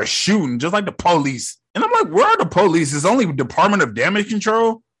just start shooting, just like the police. And I'm like, where are the police? It's only Department of Damage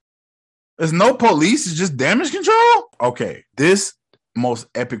Control. There's no police. It's just damage control. Okay, this most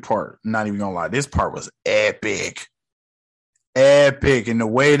epic part, not even gonna lie, this part was epic. Epic. And the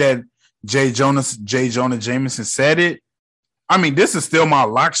way that J. Jonah Jameson said it, I mean, this is still my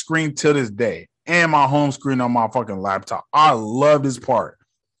lock screen to this day and my home screen on my fucking laptop. I love this part.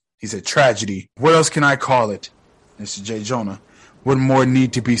 He said, tragedy. What else can I call it? This is J. Jonah. What more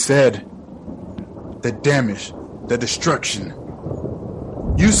need to be said? The damage, the destruction.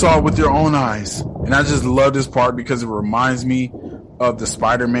 You saw it with your own eyes. And I just love this part because it reminds me of the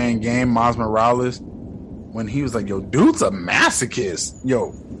Spider-Man game, Miles Morales, when he was like, yo, dude's a masochist.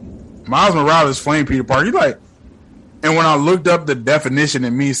 Yo, Miles Morales flamed Peter Parker. He's like, and when I looked up the definition, it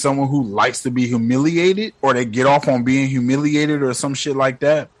means someone who likes to be humiliated, or they get off on being humiliated or some shit like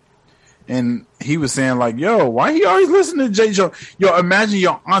that. And he was saying like, yo, why he always listening to J. Jonah? Yo, imagine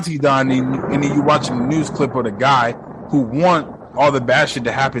your auntie dying and then you watching a news clip of the guy who want all the bad shit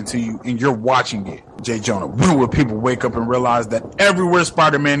to happen to you and you're watching it. J. Jonah, when will people wake up and realize that everywhere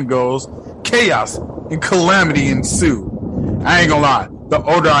Spider-Man goes, chaos and calamity ensue? I ain't gonna lie. The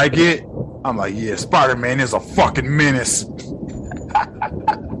older I get, I'm like, yeah, Spider-Man is a fucking menace.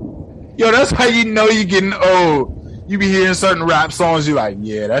 Yo, that's how you know you're getting old. You be hearing certain rap songs, you're like,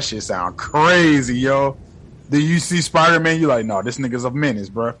 yeah, that shit sound crazy, yo. Then you see Spider-Man, you're like, no, this nigga's a menace,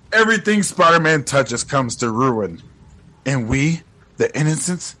 bro. Everything Spider-Man touches comes to ruin. And we, the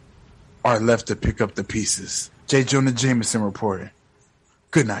innocents, are left to pick up the pieces. J. Jonah Jameson reporting.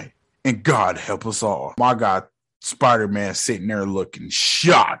 Good night, and God help us all. My God, Spider-Man sitting there looking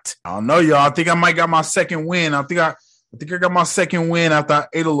shot. I don't know, y'all. I think I might got my second win. I think I got my second win after I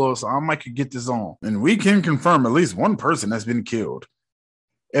ate a little, so I might could get this on. And we can confirm at least one person that's been killed.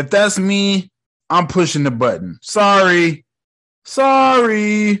 If that's me, I'm pushing the button. Sorry. It's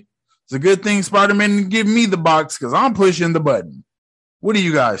a good thing Spider-Man didn't give me the box because I'm pushing the button. What do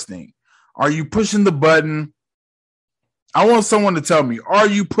you guys think? Are you pushing the button? I want someone to tell me, are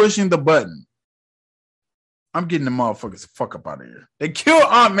you pushing the button? I'm getting the motherfuckers the fuck up out of here. They killed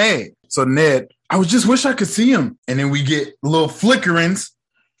Aunt May. So Ned, I would just wish I could see him. And then we get little flickerings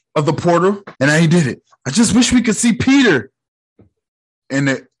of the portal. And he did it. I just wish we could see Peter.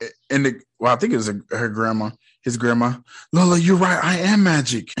 And well, I think it was his grandma. Lola, you're right. I am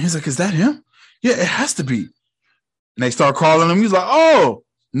magic. And he's like, is that him? Yeah, it has to be. And they start calling him. He's like, oh,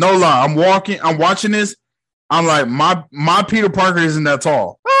 no lie. I'm watching this. I'm like, my Peter Parker isn't that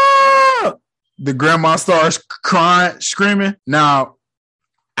tall. Ah! The grandma starts crying, screaming. Now,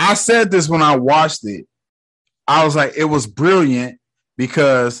 I said this when I watched it. I was like, it was brilliant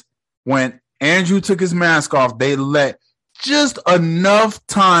because when Andrew took his mask off, they let just enough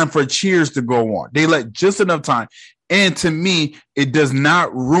time for cheers to go on. They let just enough time. And to me, it does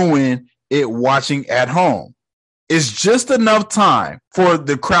not ruin it watching at home. It's just enough time for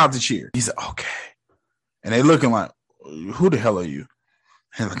the crowd to cheer. He said, okay. And they looking like, who the hell are you?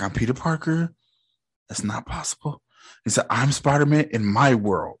 And like, I'm Peter Parker. That's not possible. He said, I'm Spider-Man in my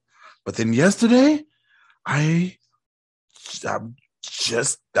world. But then yesterday, I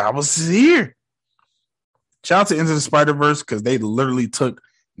was here. Shout out to Into the Spider-Verse because they literally took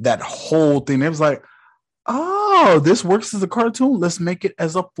that whole thing. It was like, oh, this works as a cartoon. Let's make it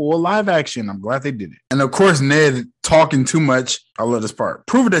as a full live action. I'm glad they did it. And of course, Ned talking too much. I love this part.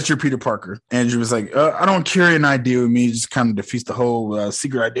 Prove it that you're Peter Parker. Andrew was like, I don't carry an idea with me. Just kind of defeats the whole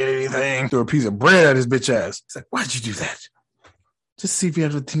secret identity thing. Threw a piece of bread at his bitch ass. He's like, why'd you do that? Just see if you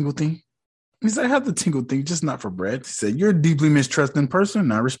have the tingle thing. He's like, I have the tingle thing, just not for bread. He said, you're a deeply mistrusting person,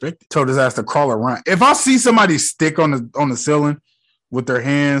 and I respect it. Told his ass to crawl around. If I see somebody stick on the ceiling with their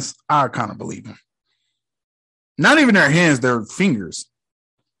hands, I kind of believe him. Not even their hands, their fingers.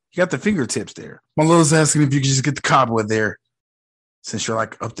 You got the fingertips there. My little's asking if you could just get the cobweb there, since you're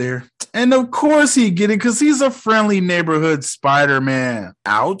like up there. And of course he'd get it, because he's a friendly neighborhood Spider-Man.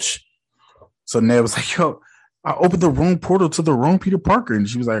 Ouch. So Ned was like, yo, I opened the wrong portal to the wrong Peter Parker. And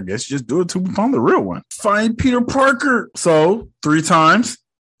she was like, I guess you just do it till we find the real one. Find Peter Parker. So 3 times,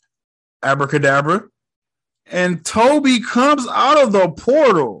 abracadabra. And Toby comes out of the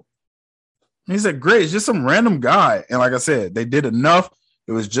portal. He said, great, it's just some random guy. And like I said, they did enough.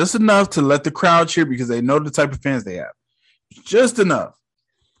 It was just enough to let the crowd cheer because they know the type of fans they have. Just enough.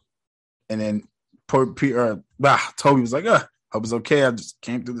 And then Toby was like, hope it's okay. I just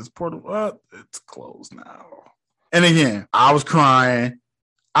came through this portal. It's closed now. And again, I was crying.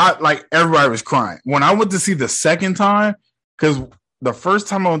 Everybody was crying. When I went to see the second time, because the first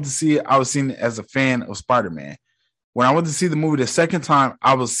time I went to see it, I was seeing it as a fan of Spider-Man. When I went to see the movie the second time,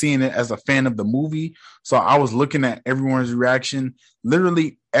 I was seeing it as a fan of the movie. So I was looking at everyone's reaction.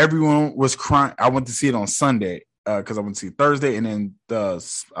 Literally, everyone was crying. I went to see it on Sunday because I went to see Thursday and then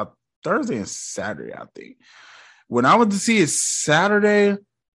Thursday and Saturday, I think. When I went to see it Saturday,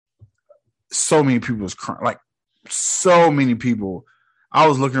 so many people was crying. Like, so many people. I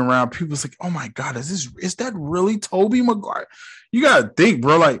was looking around. People was like, oh my God, is that really Tobey Maguire? You got to think,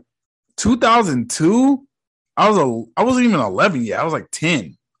 bro. Like, 2002, I wasn't even 11 yet. I was like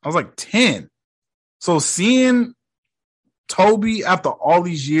 10. I was like 10. So seeing Tobey after all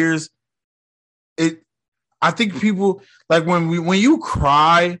these years, I think people like when you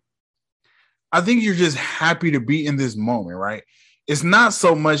cry, I think you're just happy to be in this moment, right? It's not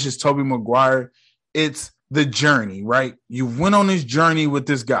so much as Tobey Maguire, it's the journey, right? You went on this journey with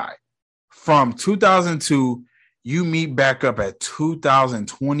this guy from 2002. You meet back up at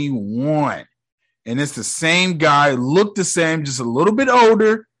 2021, and it's the same guy, look the same, just a little bit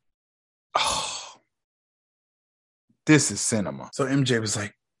older. Oh, this is cinema. So MJ was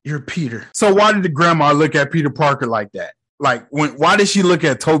like, "You're Peter." So why did the grandma look at Peter Parker like that? Like, why did she look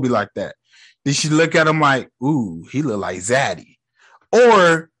at Tobey like that? Did she look at him like, "Ooh, he look like Zaddy,"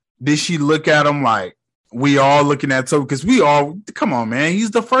 or did she look at him like we all looking at Tobey? Because we all, come on, man,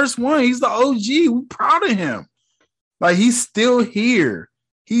 he's the first one. He's the OG. We're proud of him. Like, he's still here.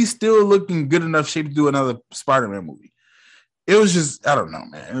 He's still looking good enough shape to do another Spider-Man movie. It was just, I don't know,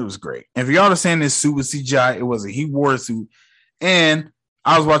 man. It was great. And if y'all are saying this suit was CGI, it wasn't. He wore a suit. And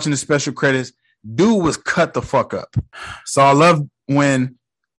I was watching the special credits. Dude was cut the fuck up. So I love when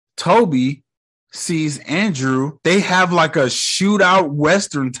Tobey sees Andrew. They have like a shootout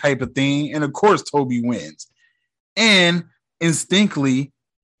Western type of thing. And of course, Tobey wins. And instinctively,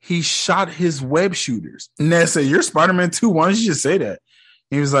 he shot his web shooters. And they said, "You're Spider-Man 2. Why don't you just say that?"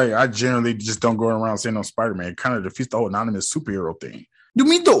 He was like, "I generally just don't go around saying I'm Spider-Man. It kind of defeats the whole anonymous superhero thing. Do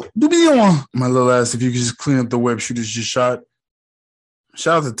me though. My little ass, if you could just clean up the web shooters you shot."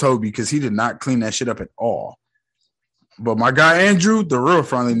 Shout out to Tobey, because he did not clean that shit up at all. But my guy Andrew, the real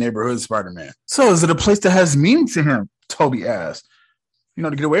friendly neighborhood Spider-Man. "So is it a place that has meaning to him?" Tobey asked.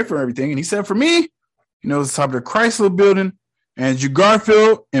 To get away from everything. And he said, "For me, it's the top of the Chrysler building. Andrew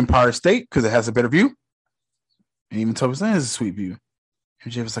Garfield, Empire State, because it has a better view." And even Tobey said, "It has a sweet view."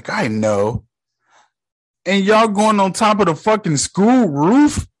 And Jay was like, "I know." And y'all going on top of the fucking school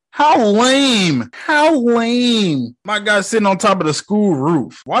roof? How lame. How lame. My guy sitting on top of the school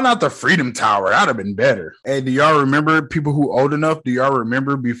roof. Why not the Freedom Tower? That'd have been better. Hey, do y'all remember, people who old enough, do y'all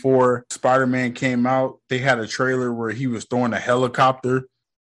remember before Spider-Man came out, they had a trailer where he was throwing a helicopter?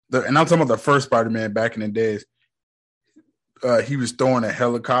 And I'm talking about the first Spider-Man back in the days. He was throwing a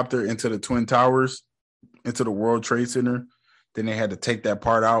helicopter into the Twin Towers, into the World Trade Center. Then they had to take that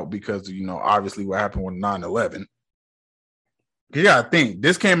part out because, obviously what happened with 9/11. You gotta think,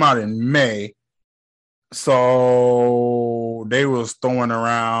 this came out in May. So they was throwing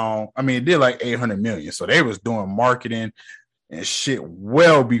around, it did like 800 million. So they was doing marketing and shit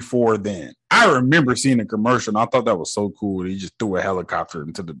well before then. I remember seeing a commercial and I thought that was so cool. He just threw a helicopter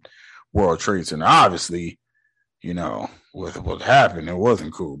into the World Trade Center. Obviously, with what happened, it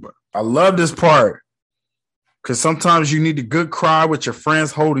wasn't cool. But I love this part because sometimes you need a good cry with your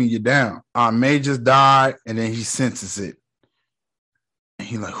friends holding you down. Aunt May just died, and then he senses it. And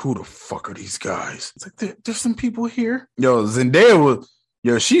he like, "Who the fuck are these guys?" It's like, there's some people here. Zendaya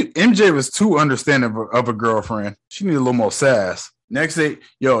MJ was too understanding of a girlfriend. She needed a little more sass. Next day,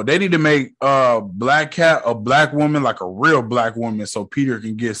 they need to make Black Cat a black woman, like a real black woman, so Peter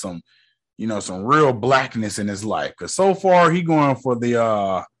can get some real blackness in his life. Because so far he going for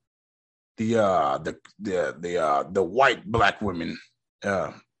the white black women,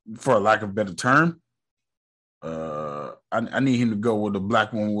 for lack of a better term. I need him to go with a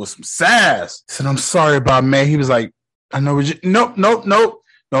black woman with some sass. I said, "I'm sorry about May." He was like, "I know what you." Nope.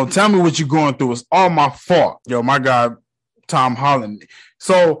 Don't tell me what you're going through. It's all my fault. My guy Tom Holland.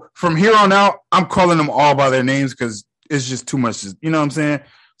 So from here on out, I'm calling them all by their names because it's just too much. You know what I'm saying?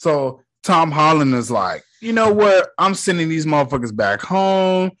 So Tom Holland is like, "You know what? I'm sending these motherfuckers back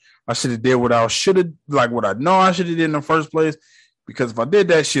home. I should have did what I should have, like what I know I should have did in the first place. Because if I did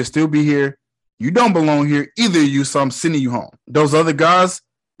that, she'll still be here. You don't belong here, either of you, so I'm sending you home. Those other guys,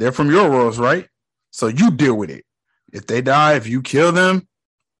 they're from your worlds, right? So you deal with it. If they die, if you kill them,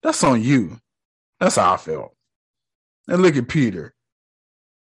 that's on you." That's how I felt. And look at Peter.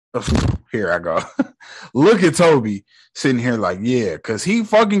 Here I go. Look at Tobey sitting here like, yeah, because he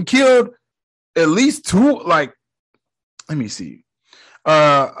fucking killed at least two, like, let me see.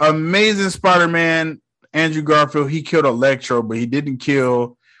 Amazing Spider-Man, Andrew Garfield, he killed Electro, but he didn't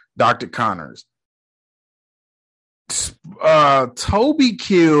kill Dr. Connors. Tobey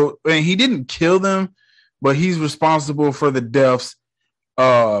killed, and he didn't kill them, but he's responsible for the deaths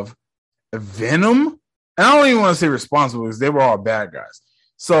of Venom. And I don't even want to say responsible because they were all bad guys.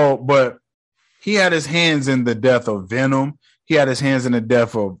 So, but he had his hands in the death of Venom. He had his hands in the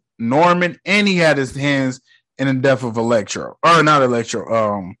death of Norman, and he had his hands in the death of Electro, or not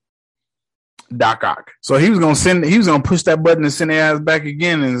Electro, Doc Ock. So he was gonna push that button and send their ass back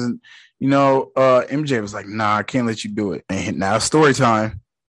again. And MJ was like, "Nah, I can't let you do it." And now it's story time.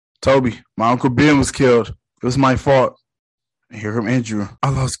 Toby, my Uncle Ben was killed. It was my fault. And here come Andrew. I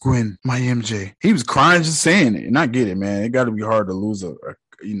lost Gwen, my MJ. He was crying just saying it. And I get it, man. It got to be hard to lose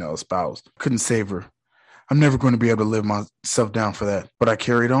a spouse. Couldn't save her. I'm never going to be able to live myself down for that. But I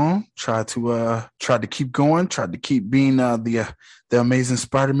carried on, tried to keep going, tried to keep being the amazing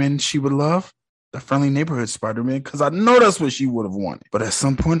Spider-Man she would love, the friendly neighborhood Spider-Man, because I know that's what she would have wanted. But at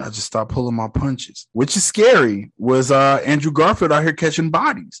some point, I just stopped pulling my punches, which is scary. Was Andrew Garfield out here catching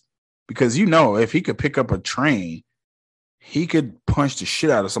bodies? Because if he could pick up a train, he could punch the shit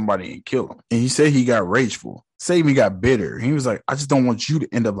out of somebody and kill them. And he said he got rageful. Say he got bitter. He was like, I just don't want you to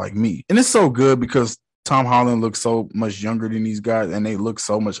end up like me. And it's so good because Tom Holland looks so much younger than these guys, and they look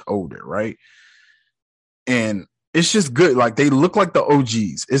so much older, right? And it's just good. Like, they look like the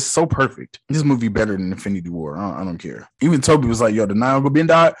OGs. It's so perfect. This movie better than Infinity War. I don't care. Even Toby was like, yo, the night Uncle Ben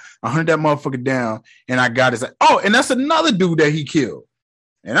died, I hunted that motherfucker down, and I got his. Oh, and that's another dude that he killed.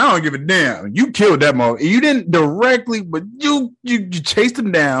 And I don't give a damn. You killed that motherfucker. You didn't directly, but you chased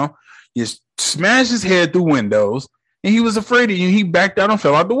him down. You smashed his head through windows, and he was afraid of you. He backed out and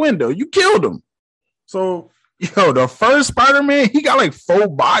fell out the window. You killed him. So, the first Spider-Man, he got like 4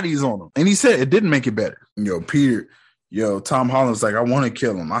 bodies on him. And he said it didn't make it better. Tom Holland's like, I want to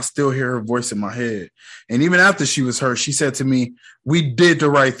kill him. I still hear her voice in my head. And even after she was hurt, she said to me, we did the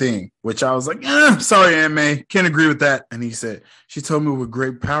right thing. Which I was like, sorry, Aunt May. Can't agree with that. And he said, she told me with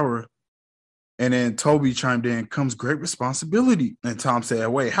great power. And then Toby chimed in, comes great responsibility. And Tom said,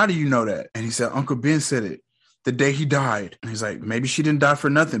 wait, how do you know that? And he said, Uncle Ben said it the day he died. And he's like, maybe she didn't die for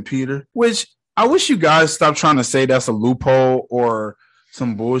nothing, Peter. Which I wish you guys stop trying to say that's a loophole or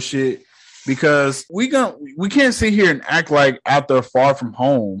some bullshit, because we can't sit here and act like after Far From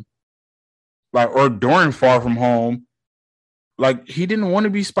Home, like, or during Far From Home, like, he didn't want to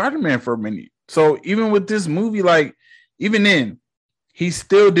be Spider-Man for a minute. So even with this movie, like, even then, he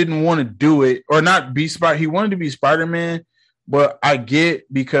still didn't want to do it or not be He wanted to be Spider-Man, but I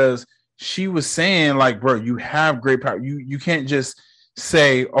get, because she was saying, like, bro, you have great power. You can't just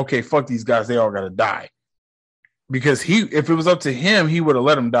say, okay, fuck these guys, they all gotta die. Because if it was up to him, he would have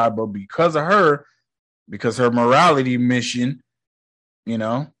let them die. But because of her morality mission, she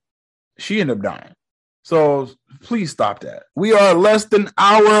ended up dying. So please stop that. We are less than an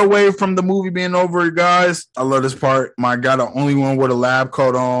hour away from the movie being over, guys. I love this part. My God, the only one with a lab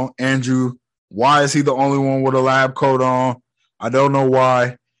coat on. Andrew, why is he the only one with a lab coat on? I don't know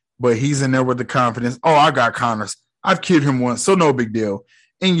why, but he's in there with the confidence. Oh, I got Connors. I've killed him once, so no big deal.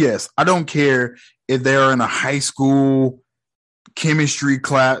 And yes, I don't care if they're in a high school chemistry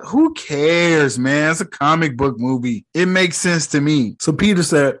class. Who cares, man? It's a comic book movie. It makes sense to me. So Peter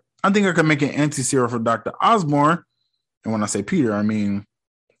said, I think I could make an anti-serum for Dr. Osborn. And when I say Peter, I mean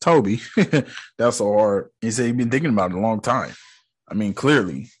Toby. That's so hard. He said he'd been thinking about it a long time. I mean,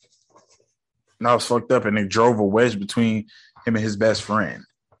 clearly. And I was fucked up, and they drove a wedge between him and his best friend.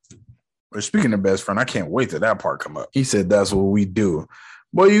 But speaking of best friend, I can't wait till that part come up. He said, that's what we do.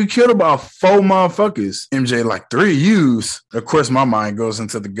 Boy, you killed about 4 motherfuckers. MJ, like 3 U's. Of course, my mind goes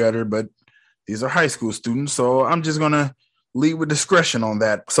into the gutter, but these are high school students, so I'm just going to lead with discretion on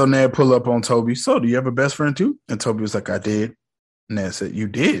that. So Ned pull up on Toby. So, do you have a best friend too? And Toby was like, I did. Ned said, you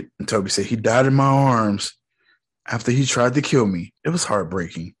did? And Toby said, he died in my arms after he tried to kill me. It was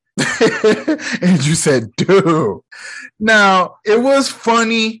heartbreaking. And you said, dude. Now, it was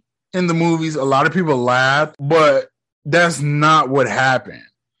funny in the movies. A lot of people laughed, but that's not what happened.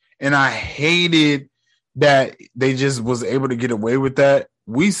 And I hated that they just was able to get away with that.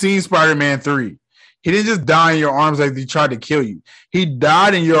 We seen Spider-Man 3. He didn't just die in your arms like he tried to kill you. He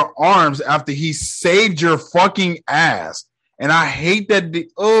died in your arms after he saved your fucking ass. And I hate that.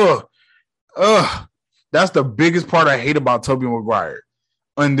 That's the biggest part I hate about Tobey Maguire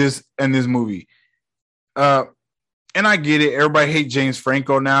in this movie. And I get it. Everybody hates James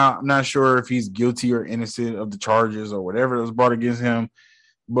Franco now. I'm not sure if he's guilty or innocent of the charges or whatever that was brought against him,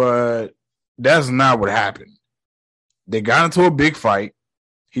 but that's not what happened. They got into a big fight.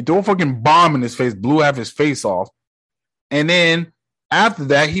 He threw a fucking bomb in his face, blew half his face off. And then after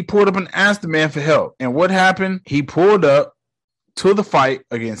that, he pulled up and asked the man for help. And what happened? He pulled up to the fight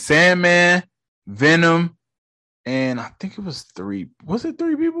against Sandman, Venom, and I think it was 3. Was it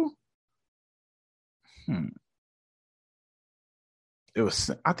 3 people? It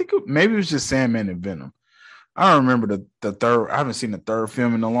was. I think maybe it was just Sandman and Venom. I don't remember the third. I haven't seen the third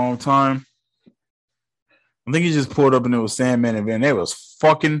film in a long time. I think he just pulled up and it was Sandman and Venom. They was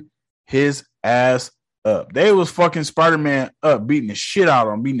fucking his ass up. They was fucking Spider-Man up, beating the shit out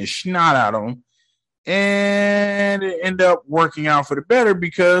of him, beating the snot out of him. And it ended up working out for the better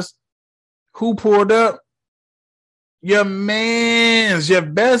because who pulled up? your man's, your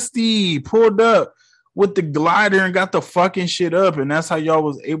bestie pulled up with the glider and got the fucking shit up, and that's how y'all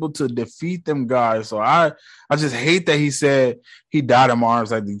was able to defeat them guys. So I just hate that he said he died in my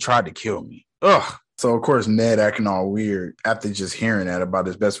arms like he tried to kill me. Ugh. So of course Ned acting all weird after just hearing that about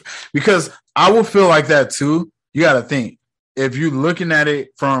his best friend. Because I would feel like that too. You got to think, if you're looking at it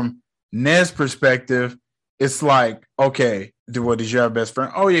from Ned's perspective, it's like, okay, did you have a best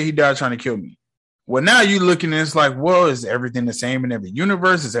friend? Oh yeah, he died trying to kill me. Well, now you looking and it's like, well, is everything the same in every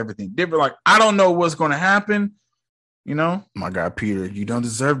universe? Is everything different? Like, I don't know what's going to happen. You know, my God, Peter, you don't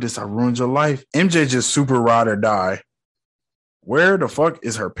deserve this. I ruined your life. MJ just super ride or die. Where the fuck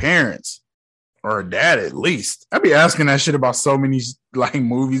is her parents? Or her dad, at least. I be asking that shit about so many like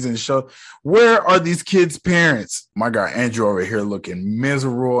movies and shows. Where are these kids' parents? My God, Andrew over here looking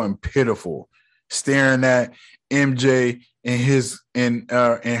miserable and pitiful, staring at MJ and his and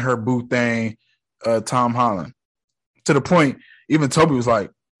her boo thing. Tom Holland, to the point even Toby was like,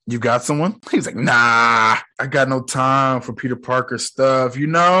 you got someone? He was like, nah, I got no time for Peter Parker stuff, you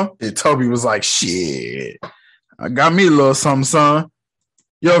know? And Toby was like, shit, I got me a little something, son.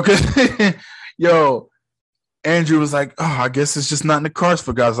 Yo, Andrew was like, oh, I guess it's just not in the cards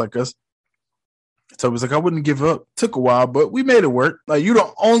for guys like us. Toby was like, I wouldn't give up. Took a while, but we made it work. Like, you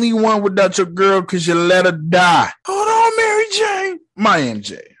the only one without your girl because you let her die. Hold on, Mary Jane. My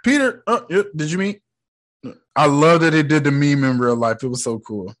MJ. Peter, did you meet? I love that they did the meme in real life. It was so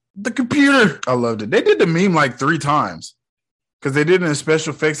cool. The computer. I loved it. They did the meme like 3 times because they did it in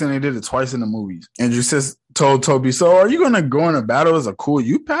special effects and they did it twice in the movies. Andrew told Toby, so are you going to go in a battle as a cool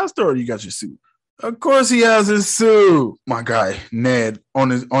youth pastor or you got your suit? Of course he has his suit. My guy, Ned, on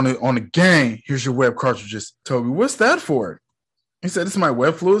the gang. Here's your web cartridges. Toby, what's that for? He said, it's my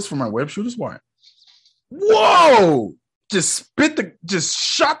web fluids for my web shooters. Why? Whoa! Just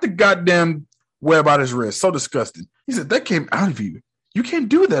shot the goddamn web out his wrist. So disgusting. He said, that came out of you. You can't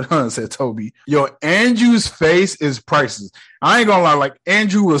do that, huh? Said Toby. Yo, Andrew's face is priceless. I ain't gonna lie, like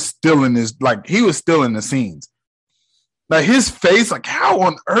Andrew was still in this, like he was still in the scenes. Like his face, like how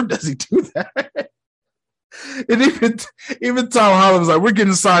on earth does he do that? And even Tom Holland was like, we're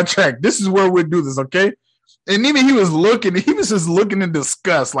getting sidetracked. This is where we do this, okay? And even he was just looking in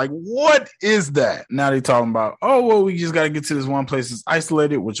disgust. Like, what is that? Now they talking about, oh, well, we just got to get to this one place that's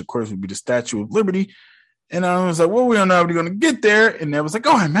isolated, which of course would be the Statue of Liberty. And I was like, well, we don't know how we're going to get there. And I was like,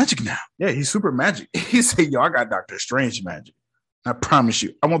 oh, I'm magic now. Yeah, he's super magic. He said, yo, I got Doctor Strange magic. I promise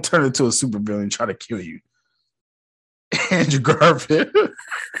you, I won't turn into a supervillain and try to kill you. Andrew Garfield.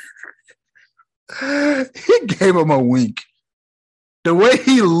 He gave him a wink. The way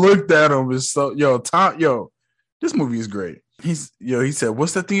he looked at him is so, this movie is great. He said,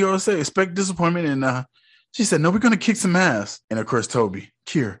 what's that thing you always say? Expect disappointment. And she said, no, we're going to kick some ass. And of course, Toby,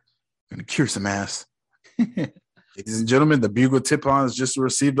 we're going to cure some ass. Ladies and gentlemen, the Bugle Tip-On has just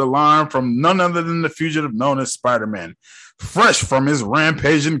received a line from none other than the fugitive known as Spider-Man, fresh from his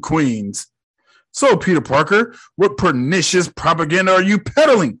rampage in Queens. So, Peter Parker, what pernicious propaganda are you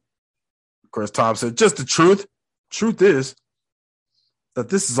peddling? Of course, Tom said, just the truth. Truth is that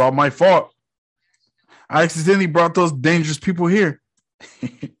this is all my fault. I accidentally brought those dangerous people here.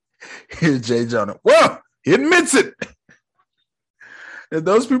 Here's Jay Jonah. Well, he admits it. If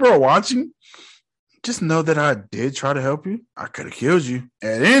those people are watching, just know that I did try to help you. I could have killed you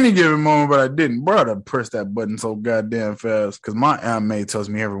at any given moment, but I didn't. Bro, I'd press that button so goddamn fast because my Aunt May tells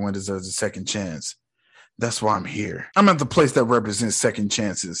me everyone deserves a second chance. That's why I'm here. I'm at the place that represents second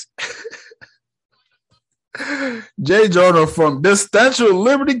chances. Jay Jonah from the Statue of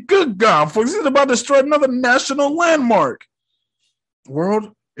Liberty. Good God, folks. He's about to destroy another national landmark.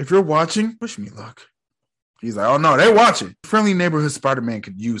 World, if you're watching, wish me luck. He's like, oh no, they're watching. Friendly neighborhood Spider-Man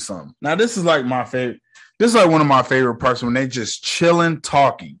could use something. Now, this is like my favorite. This is like one of my favorite parts when they just chilling,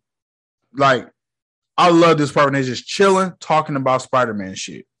 talking. Like, I love this part when they just chilling, talking about Spider-Man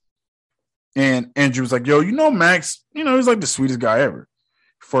shit. And Andrew was like, yo, Max, he's like the sweetest guy ever.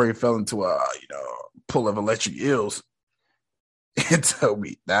 Before he fell into a, pull of electric eels. And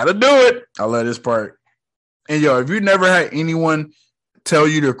Toby, that'll do it. I love this part. And if you never had anyone tell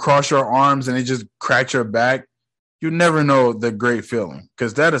you to cross your arms and it just cracked your back, you never know the great feeling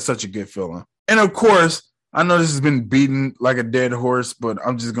because that is such a good feeling. And of course, I know this has been beaten like a dead horse, but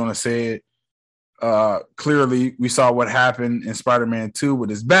I'm just going to say it. Clearly, we saw what happened in Spider-Man 2 with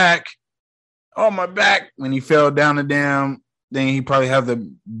his back. Oh, my back. When he fell down the dam, then he probably had the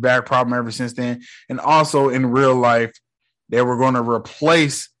back problem ever since then. And also in real life, they were going to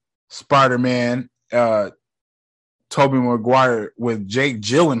replace Spider-Man, Tobey Maguire, with Jake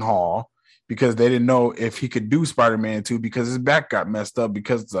Gyllenhaal because they didn't know if he could do Spider-Man 2 because his back got messed up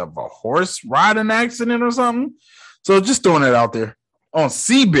because of a horse riding accident or something. So just throwing it out there. On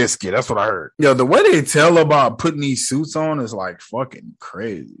Seabiscuit, that's what I heard. Yo, the way they tell about putting these suits on is like fucking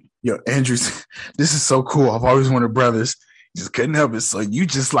crazy. Yo, Andrews, this is so cool. I've always wanted brothers. Just couldn't help it. So you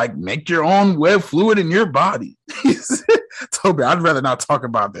just like make your own web fluid in your body. Toby, I'd rather not talk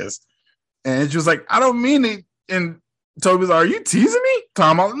about this. And Andrew's like, I don't mean it. And Toby's like, are you teasing me?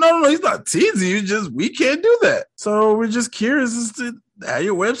 Tom, no, he's not teasing you. Just we can't do that. So we're just curious as to how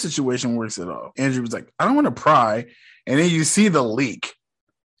your web situation works at all. Andrew was like, I don't want to pry. And then you see the leak.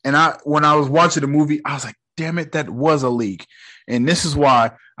 And when I was watching the movie, I was like, damn it, that was a leak. And this is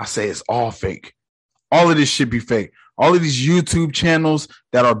why I say it's all fake. All of this should be fake. All of these YouTube channels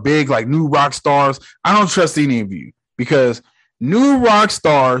that are big, like New Rock Stars, I don't trust any of you because New Rock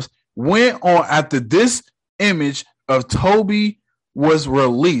Stars went on after this image of Toby was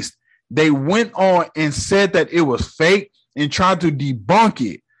released. They went on and said that it was fake and tried to debunk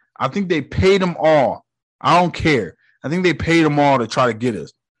it. I think they paid them all. I don't care. I think they paid them all to try to get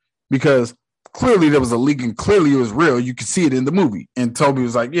us because clearly there was a leak and clearly it was real. You could see it in the movie. And Toby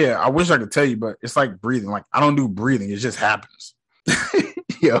was like, yeah, I wish I could tell you, but it's like breathing. Like, I don't do breathing. It just happens.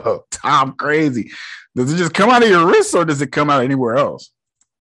 Yo, Tom, crazy. Does it just come out of your wrist or does it come out anywhere else?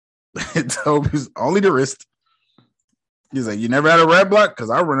 Toby's only the wrist. He's like, you never had a red block? Because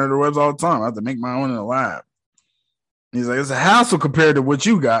I run under webs all the time. I have to make my own in the lab. He's like, it's a hassle compared to what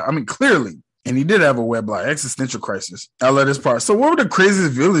you got. I mean, clearly. And he did have a web block, existential crisis. I love this part. So what were the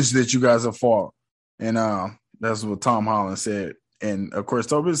craziest village that you guys have fought? And that's what Tom Holland said. And of course,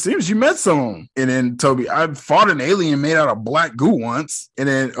 Toby, it seems you met someone. And then Toby, I fought an alien made out of black goo once. And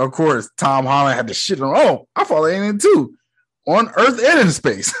then, of course, Tom Holland had to shit on, oh, I fought an alien too. On Earth and in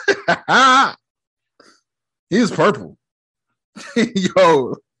space. He was purple.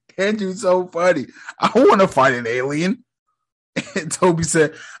 Yo, Andrew's so funny. I want to fight an alien. And Toby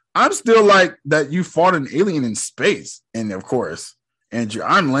said, I'm still like that you fought an alien in space. And of course, Andrew,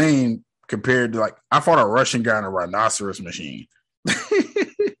 I'm lame compared to like, I fought a Russian guy in a rhinoceros machine.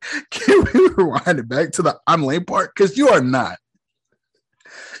 Can we rewind it back to the I'm lame part? Because you are not.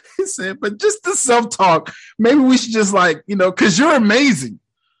 He said, but just the self-talk, maybe we should just like, because you're amazing.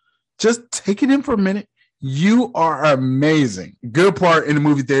 Just take it in for a minute. You are amazing. Good part in the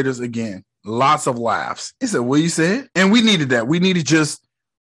movie theaters again. Lots of laughs. He said, what you said? And we needed that. We needed just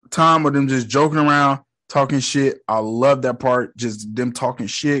time with them just joking around, talking shit. I love that part. Just them talking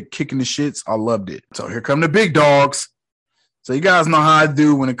shit, kicking the shits. I loved it. So here come the big dogs. So you guys know how I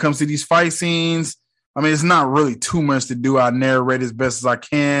do when it comes to these fight scenes. I mean, it's not really too much to do. I narrate as best as I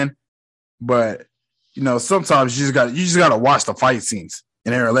can. But, sometimes you just gotta watch the fight scenes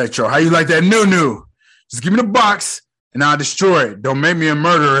in Air Electro. How you like that new? Just give me the box and I'll destroy it. Don't make me a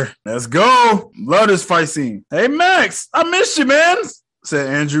murderer. Let's go. Love this fight scene. Hey, Max, I miss you, man, said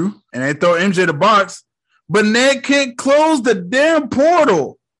Andrew. And they throw MJ the box. But Ned can't close the damn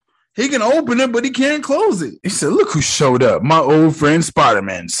portal. He can open it, but he can't close it. He said, look who showed up. My old friend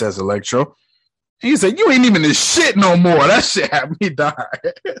Spider-Man, says Electro. And he said, you ain't even this shit no more. That shit had me die.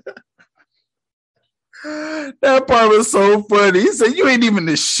 That part was so funny. He said, you ain't even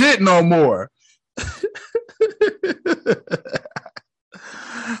this shit no more.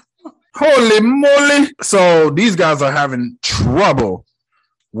 Holy moly. So these guys are having trouble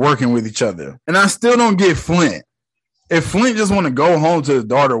working with each other. And I still don't get Flint. If Flint just want to go home to his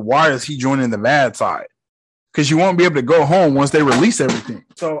daughter, why is he joining the bad side? Because you won't be able to go home once they release everything.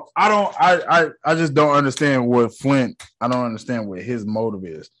 So I just don't understand what Flint, I don't understand what his motive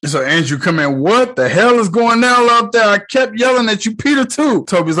is. So Andrew come in, what the hell is going on out there? I kept yelling at you, Peter too.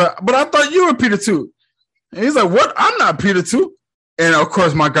 Toby's like, but I thought you were Peter too. And he's like, what? I'm not Peter too. And of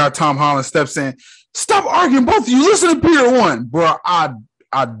course, my guy Tom Holland steps in. Stop arguing, both of you. Listen to Peter one. Bro, I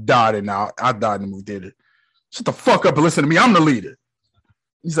died in the movie theater. Shut the fuck up and listen to me. I'm the leader.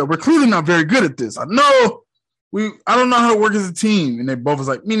 He said, we're clearly not very good at this. I know. I don't know how to work as a team. And they both was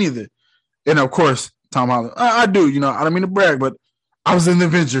like, me neither. And of course, Tom Holland, I do, I don't mean to brag, but I was in the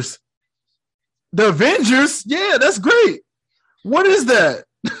Avengers. The Avengers? Yeah, that's great. What is that?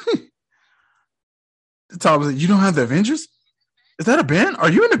 Tom was like, you don't have the Avengers? Is that a band? Are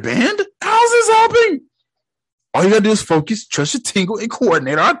you in a band? How's this helping? All you gotta do is focus, trust your tingle, and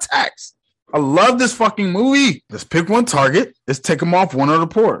coordinate our attacks. I love this fucking movie. Let's pick one target. Let's take them off one of the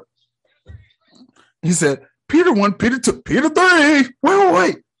port. He said, Peter 1, Peter 2, Peter 3.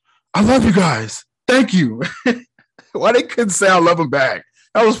 Wait. I love you guys. Thank you. Why they couldn't say I love them back?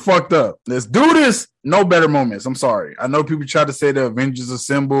 That was fucked up. Let's do this. No better moments. I'm sorry. I know people try to say the Avengers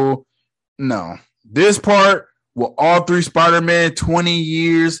Assemble. No. This part with all three Spider-Man, 20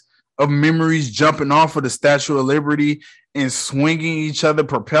 years of memories jumping off of the Statue of Liberty and swinging each other,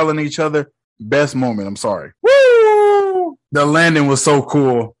 propelling each other. Best moment. I'm sorry. Woo! The landing was so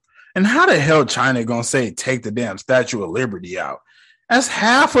cool. And how the hell China gonna say take the damn Statue of Liberty out? That's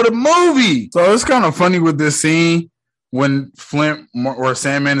half of the movie. So it's kind of funny with this scene when Flint or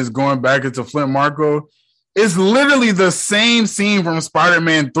Sandman is going back into Flint Marko. It's literally the same scene from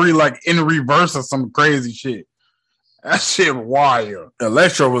Spider-Man 3, like in reverse or some crazy shit. That shit wild.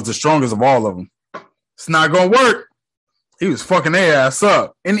 Electro was the strongest of all of them. It's not gonna work. He was fucking their ass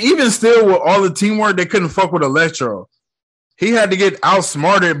up. And even still with all the teamwork, they couldn't fuck with Electro. He had to get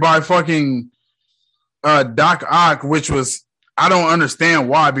outsmarted by fucking Doc Ock, which was, I don't understand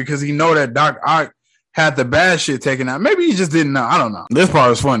why, because he know that Doc Ock had the bad shit taken out. Maybe he just didn't know. I don't know. This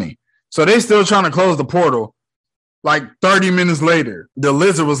part was funny. So they still trying to close the portal. Like 30 minutes later, the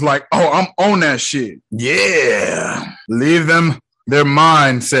Lizard was like, oh, I'm on that shit. Yeah. Leave them their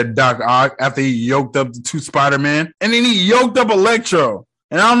mind, said Doc Ock after he yoked up the two Spider-Man. And then he yoked up Electro.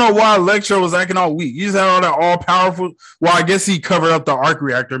 And I don't know why Electro was acting all weak. He just had all that all-powerful. Well, I guess he covered up the arc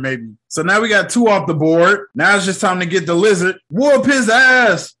reactor, maybe. So now we got 2 off the board. Now it's just time to get the Lizard. Whoop his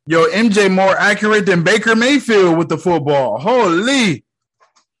ass. Yo, MJ more accurate than Baker Mayfield with the football. Holy.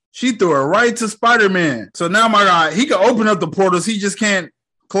 She threw it right to Spider-Man. So now my guy, he can open up the portals. He just can't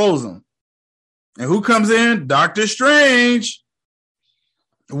close them. And who comes in? Doctor Strange.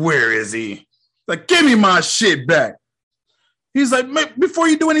 Where is he? Like, give me my shit back. He's like, before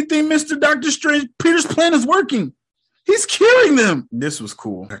you do anything, Mr. Doctor Strange, Peter's plan is working. He's curing them. This was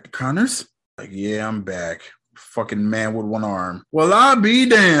cool. Dr. Connors? Like, yeah, I'm back. Fucking man with one arm. Well, I'll be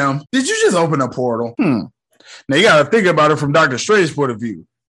damned. Did you just open a portal? Now, you got to think about it from Doctor Strange's point of view.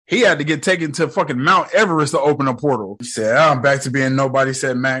 He had to get taken to fucking Mount Everest to open a portal. He said, I'm back to being nobody,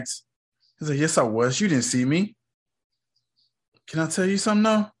 said Max. He's like, yes, I was. You didn't see me. Can I tell you something,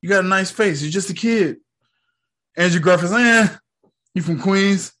 though? You got a nice face. You're just a kid. Andrew Garfield's like, you from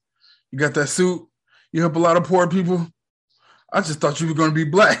Queens? You got that suit? You help a lot of poor people? I just thought you were going to be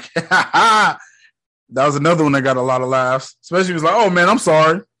black. That was another one that got a lot of laughs. Especially he was like, oh, man, I'm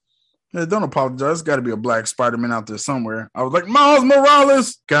sorry. Yeah, don't apologize. Got to be a black Spider-Man out there somewhere. I was like, Miles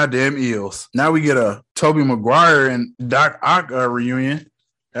Morales. Goddamn eels. Now we get a Tobey Maguire and Doc Ock reunion.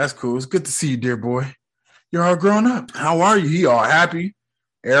 That's cool. It's good to see you, dear boy. You're all grown up. How are you? He all happy.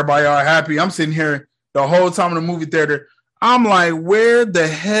 Everybody all happy. I'm sitting here the whole time in the movie theater. I'm like, where the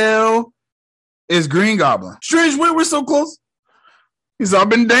hell is Green Goblin? Strange, we're so close. He said, I've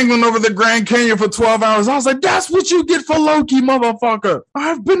been dangling over the Grand Canyon for 12 hours. I was like, that's what you get for Loki, motherfucker.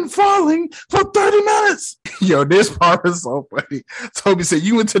 I've been falling for 30 minutes. Yo, this part is so funny. Toby said,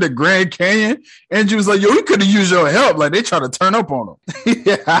 you went to the Grand Canyon? Andrew was like, yo, we could have used your help. Like, they try to turn up on him.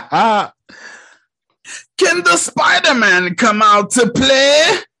 Yeah. Can the Spider-Man come out to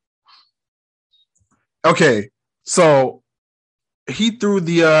play? Okay, so he threw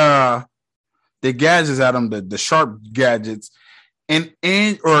the gadgets at him, the sharp gadgets, and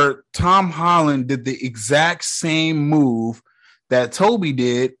Tom Holland did the exact same move that Toby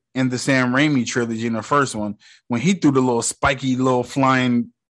did in the Sam Raimi trilogy in the first one when he threw the little spiky little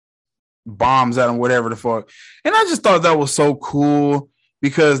flying bombs at him, whatever the fuck. And I just thought that was so cool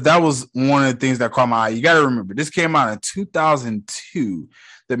because that was one of the things that caught my eye. You got to remember, this came out in 2002.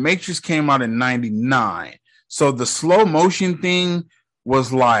 The Matrix came out in 99. So the slow motion thing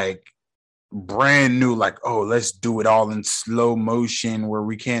was like brand new, like, oh, let's do it all in slow motion where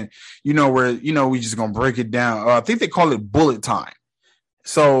we can't, we just gonna break it down. I think they call it bullet time.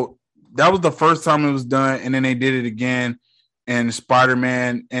 So that was the first time it was done, and then they did it again in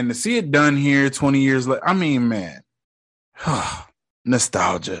Spider-Man, and to see it done here 20 years later, I mean, man,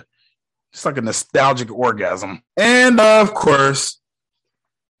 nostalgia. It's like a nostalgic orgasm. And of course,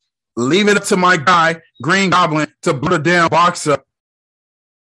 leave it up to my guy, Green Goblin, to put a damn box up.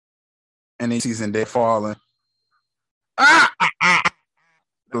 And he sees Zendaya falling.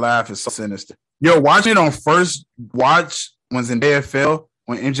 The laugh is so sinister. Yo, watching it on first watch when Zendaya fell,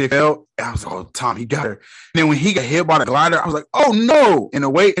 when MJ fell, I was like, oh, Tom, he got her. And then when he got hit by the glider, I was like, oh, no. In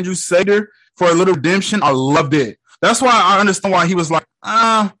the way Andrew saved her for a little redemption, I loved it. That's why I understand why he was like,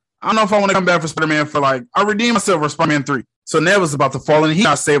 I don't know if I want to come back for Spider-Man for I redeemed myself for Spider-Man 3. So Ned was about to fall and he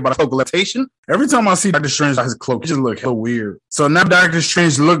got saved by the cloak of levitation. Every time I see Doctor Strange like his cloak, he just look hell weird. So now Doctor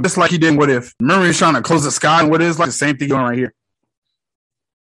Strange looked just like he did in What If. Remember he was trying to close the sky and What If? Like the same thing going right here.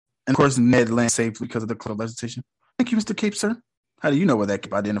 And of course, Ned lands safely because of the cloak of levitation. Thank you, Mr. Cape, sir. How do you know what that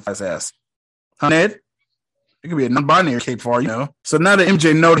cape identifies as? Huh, Ned? It could be a non-binary cape for all you know. So now that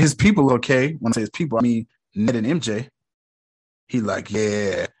MJ know his people okay, when I say his people, I mean Ned and MJ. He like,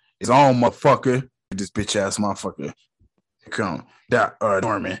 yeah, his own motherfucker. This bitch ass motherfucker. Come,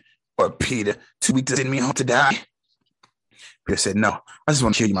 Norman or Peter, 2 weeks to send me home to die. Peter said, no, I just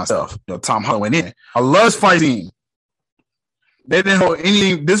want to kill you myself. Tom Holland went in. I love his fight scene. They didn't hold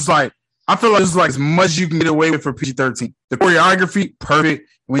anything. This is like, I feel like this is like as much as you can get away with for PG-13. The choreography, perfect.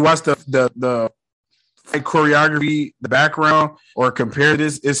 When you watch the fight choreography, the background, or compare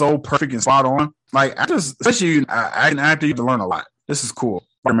this, it's so perfect and spot on. Like, especially an actor, you have to learn a lot. This is cool.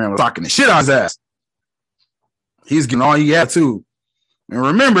 Spider-Man was talking the shit out of his ass. He's getting all he had too. And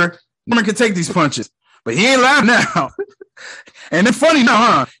remember, Norman can take these punches, but he ain't laughing now. And it's funny now,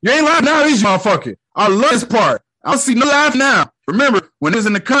 huh? You ain't laughing now, these motherfucker. I love this part. I don't see no laugh now. Remember, when he was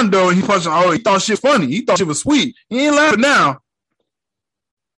in the condo and he punched, he thought shit funny. He thought shit was sweet. He ain't laughing now.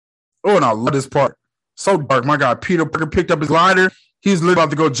 Oh, and I love this part. So dark. My God, Peter Parker picked up his glider. He's literally about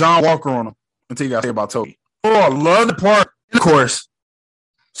to go John Walker on him until you got to say about Toby. Oh, I love the part. And of course,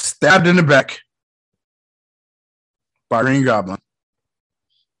 stabbed in the back by Green Goblin.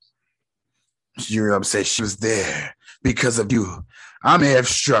 You're upset she was there because of you. I may have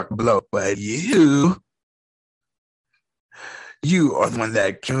struck a blow, but you are the one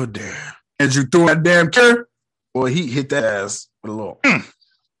that killed her. And you threw that damn care. Well, he hit that ass with a little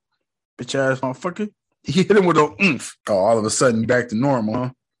bitch ass motherfucker. He hit him with a oomph. Oh, all of a sudden back to normal, huh?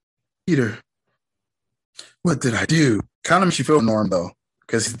 Peter, what did I do? Kind of makes you feel normal though,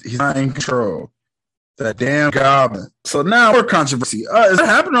 because he's not in control. That damn goblin. So now we're controversy. Is that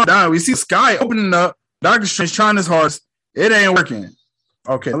happening now? We see Sky opening up. Doctor Strange trying his hardest. It ain't working.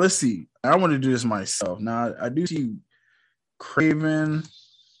 Okay, let's see. I want to do this myself. Now, I do see Craven.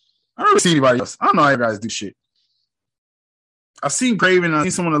 I don't really see anybody else. I don't know how you guys do shit. I've seen Craven. I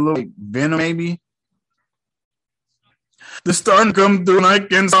see someone a little like Venom, maybe. They're starting to come through and I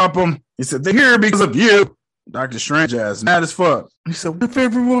can't stop them. He said, they're here because of you. Doctor Strange ass mad as fuck. He said, what if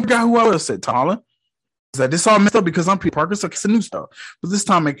everyone forgot who I was? I said, Tom Holland. He said, this all messed up because I'm Peter Parker, so it's a new stuff. But this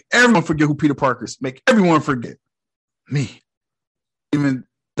time, make everyone forget who Peter Parker is. Make everyone forget me. Even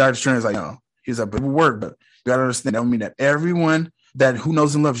Doctor Strange is like, no. He's like, but it will work, but you gotta understand that would mean that everyone that who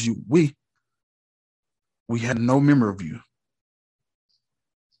knows and loves you, we had no memory of you.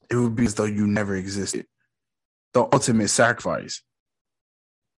 It would be as though you never existed. The ultimate sacrifice.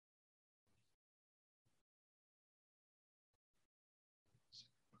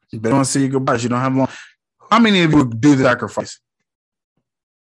 You better want to say your goodbyes. You don't have long. How many of you would do the sacrifice?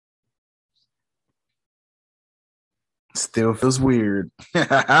 Still feels weird.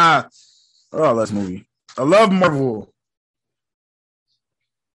 Oh, let's movie. I love Marvel.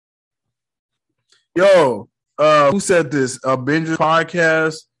 Yo, who said this? Avengers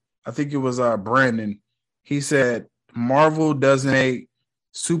podcast. I think it was Brandon. He said Marvel doesn't make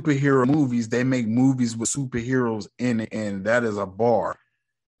superhero movies. They make movies with superheroes in it, and that is a bar.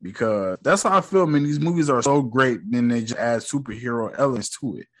 Because that's how I feel, man. These movies are so great, then they just add superhero elements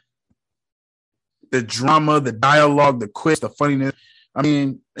to it. The drama, the dialogue, the quiz, the funniness. I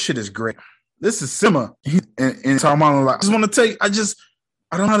mean, shit is great. This is Sima. And Tom Holland, like, I just want to tell you, I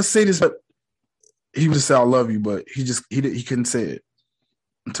don't know how to say this, but he would just say, I love you, but he couldn't say it.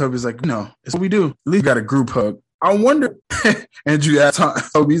 And Toby's like, no, it's what we do. At least we got a group hug. I wonder, Andrew asked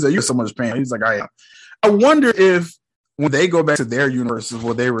Toby, like, you're so much pain. He's like, I am. I wonder if when they go back to their universes,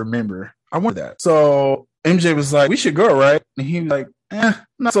 will they remember? I wonder that. So MJ was like, we should go, right? And he was like,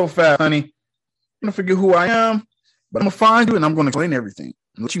 not so fast, honey. I'm going to forget who I am, but I'm going to find you and I'm going to explain everything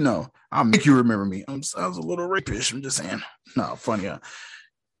and let you know. I'll make you remember me. Sounds a little rapish. I'm just saying. No, funny.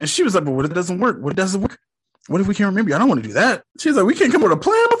 And she was like, but what if it doesn't work? What doesn't work? What if we can't remember you? I don't want to do that. She's like, we can't come up with a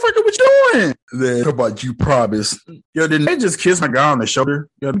plan. Motherfucker, what you doing? Then, how about you promise? Yo, didn't they just kiss my guy on the shoulder?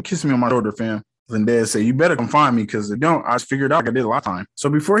 Yo, kiss me on my shoulder, fam. And Dad said, you better come find me because if you don't, I figured out like I did a lot of time. So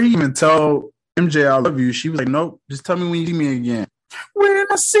before he even tell MJ I love you, she was like, nope, just tell me when you see me again. When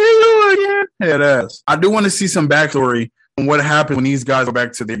I see you again. Head ass. I do want to see some backstory on what happened when these guys go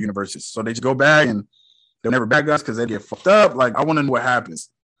back to their universes. So they just go back and they're never bad guys because they get fucked up. Like, I want to know what happens.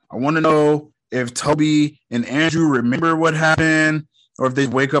 I want to know if Toby and Andrew remember what happened or if they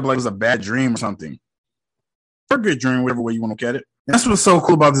wake up like it was a bad dream or something. Or a good dream, whatever way you want to look at it. And that's what's so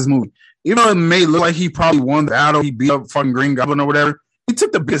cool about this movie. Even though it may look like he probably won the battle, he beat up fucking Green Goblin or whatever, he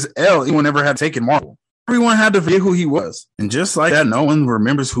took the biggest L anyone ever had taken Marvel. Everyone had to forget who he was. And just like that, no one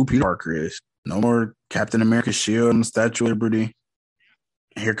remembers who Peter Parker is. No more Captain America's shield and Statue of Liberty.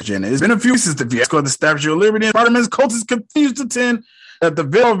 Here, Jenna. It's been a few weeks since the fiasco of the Statue of Liberty, and Spider-Man's cultists continues to contend that the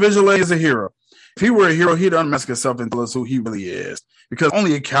villain Vigilante is a hero. If he were a hero, he'd unmask himself and tell us who he really is. Because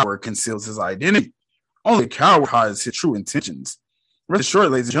only a coward conceals his identity. Only a coward hides his true intentions. Rest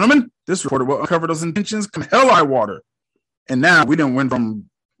assured, ladies and gentlemen, this reporter will uncover those intentions come hell or high water. And now we done went from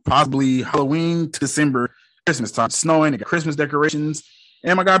possibly Halloween to December, Christmas time, snowing, and Christmas decorations.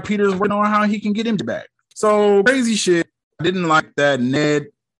 And my guy Peter's working on how he can get MJ back. So crazy shit. I didn't like that Ned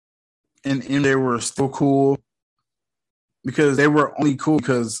and MJ were still cool. because they were only cool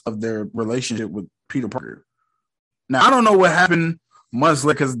because of their relationship with Peter Parker. Now I don't know what happened months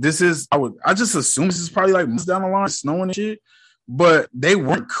later because I just assume this is probably like months down the line, snowing and shit. But they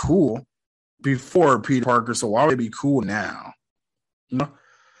weren't cool before Peter Parker, so why would they be cool now? You know?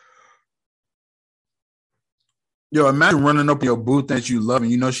 Yo, imagine running up your booth that you love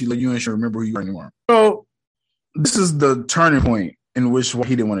and you know she let you and she remember who you are anymore. So this is the turning point in which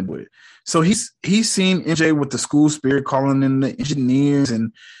he didn't want to do it. So he's seen MJ with the school spirit calling in the engineers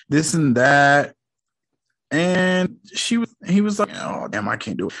and this and that. And he was like, oh damn, I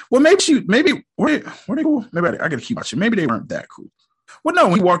can't do it. Well, maybe were they cool? Maybe I gotta keep watching. Maybe they weren't that cool. Well, no,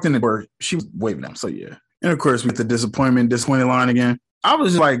 when he walked in the door, she was waving at him. So yeah. And of course, we get the disappointed line again. I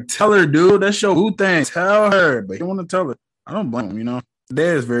was like, tell her, dude, that's your who thing. Tell her. But he don't want to tell her. I don't blame him, you know. The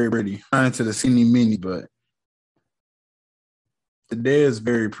dad is very pretty. Not into the skinny mini, but the dad is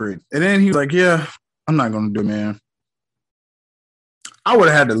very pretty. And then he was like, yeah, I'm not gonna do it, man. I would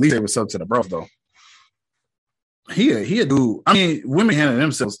have had to at least say what's up to the bros, though. He a dude. I mean, women handle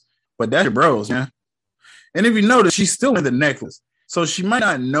themselves, but that's your bros, man. And if you notice, she's still wearing the necklace. So she might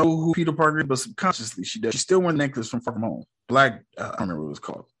not know who Peter Parker is, but subconsciously she does. She's still wearing the necklace from Far From Home. Black, I don't remember what it was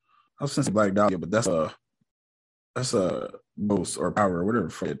called. I was saying Black Dahlia, but that's a ghost or power or whatever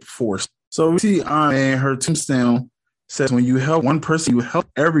for it, force. So we see and her tombstone says, when you help one person, you help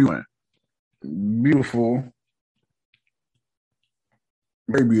everyone. Beautiful.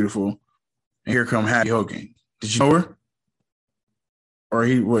 Very beautiful. And here come Happy Hogan. Did you know her? Or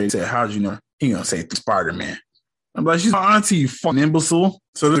he said, how'd you know her? He gonna say Spider-Man. I'm like, she's my auntie, you fucking imbecile.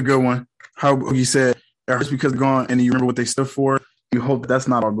 So that's a good one. How you said, it's because they're gone and you remember what they stood for. You hope that's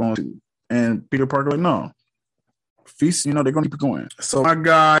not all going to. And Peter Parker like, no. Feast, you know, they're going to keep it going. So my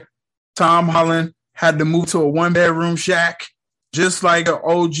guy, Tom Holland, had to move to a one-bedroom shack, just like an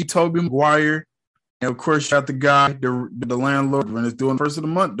OG Tobey Maguire. And of course, you got the guy, the landlord, when it's doing the first of the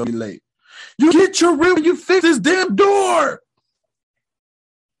month, don't be late. You get your rent when you fix this damn door.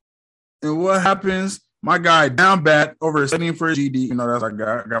 And what happens? My guy down bad over studying for his GD. You know, that's I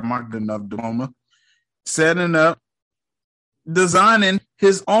got my good enough diploma. Setting up, designing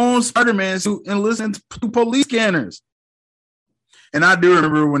his own Spider-Man suit and listening to police scanners. And I do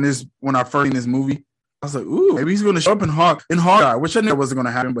remember when I first seen this movie, I was like, ooh, maybe he's going to show up in Hawkeye, which I knew wasn't going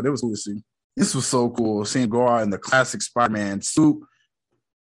to happen, but it was cool to see. This was so cool, seeing go out in the classic Spider-Man suit.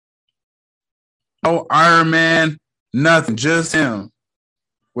 No Iron Man, nothing, just him.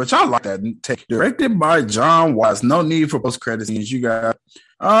 Which I like that take. Directed by John Watts. No need for post-credit scenes. You got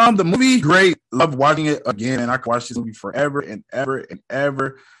the movie, great. Love watching it again. And I can watch this movie forever and ever and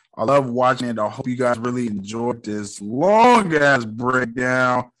ever. I love watching it. I hope you guys really enjoyed this long-ass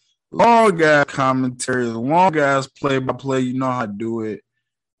breakdown, long-ass commentary, long-ass play-by-play. You know how to do it.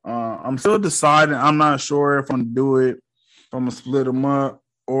 I'm still deciding. I'm not sure if I'm going to do it, if I'm going to split them up,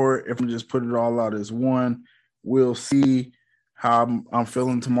 or if I'm just put it all out as one. We'll see how I'm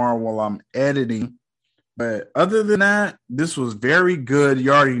feeling tomorrow while I'm editing. But other than that, this was very good.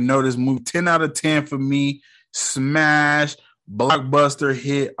 You already know this movie. 10 out of 10 for me. Smash. Blockbuster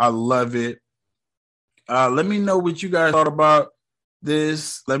hit. I love it. Let me know what you guys thought about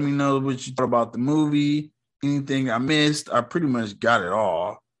this. Let me know what you thought about the movie. Anything I missed. I pretty much got it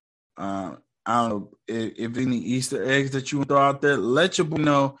all. I don't know if any Easter eggs that you want to throw out there. Let your boy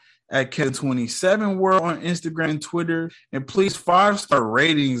know at Kevin27 World on Instagram and Twitter. And please 5-star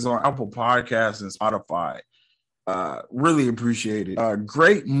ratings on Apple Podcasts and Spotify. Really appreciate it.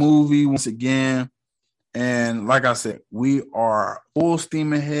 Great movie once again. And like I said, we are full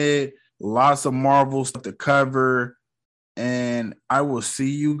steam ahead. Lots of Marvel stuff to cover. And I will see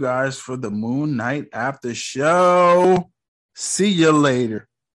you guys for the Moon Knight after show. See you later.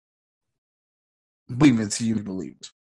 Believe it till you believe it.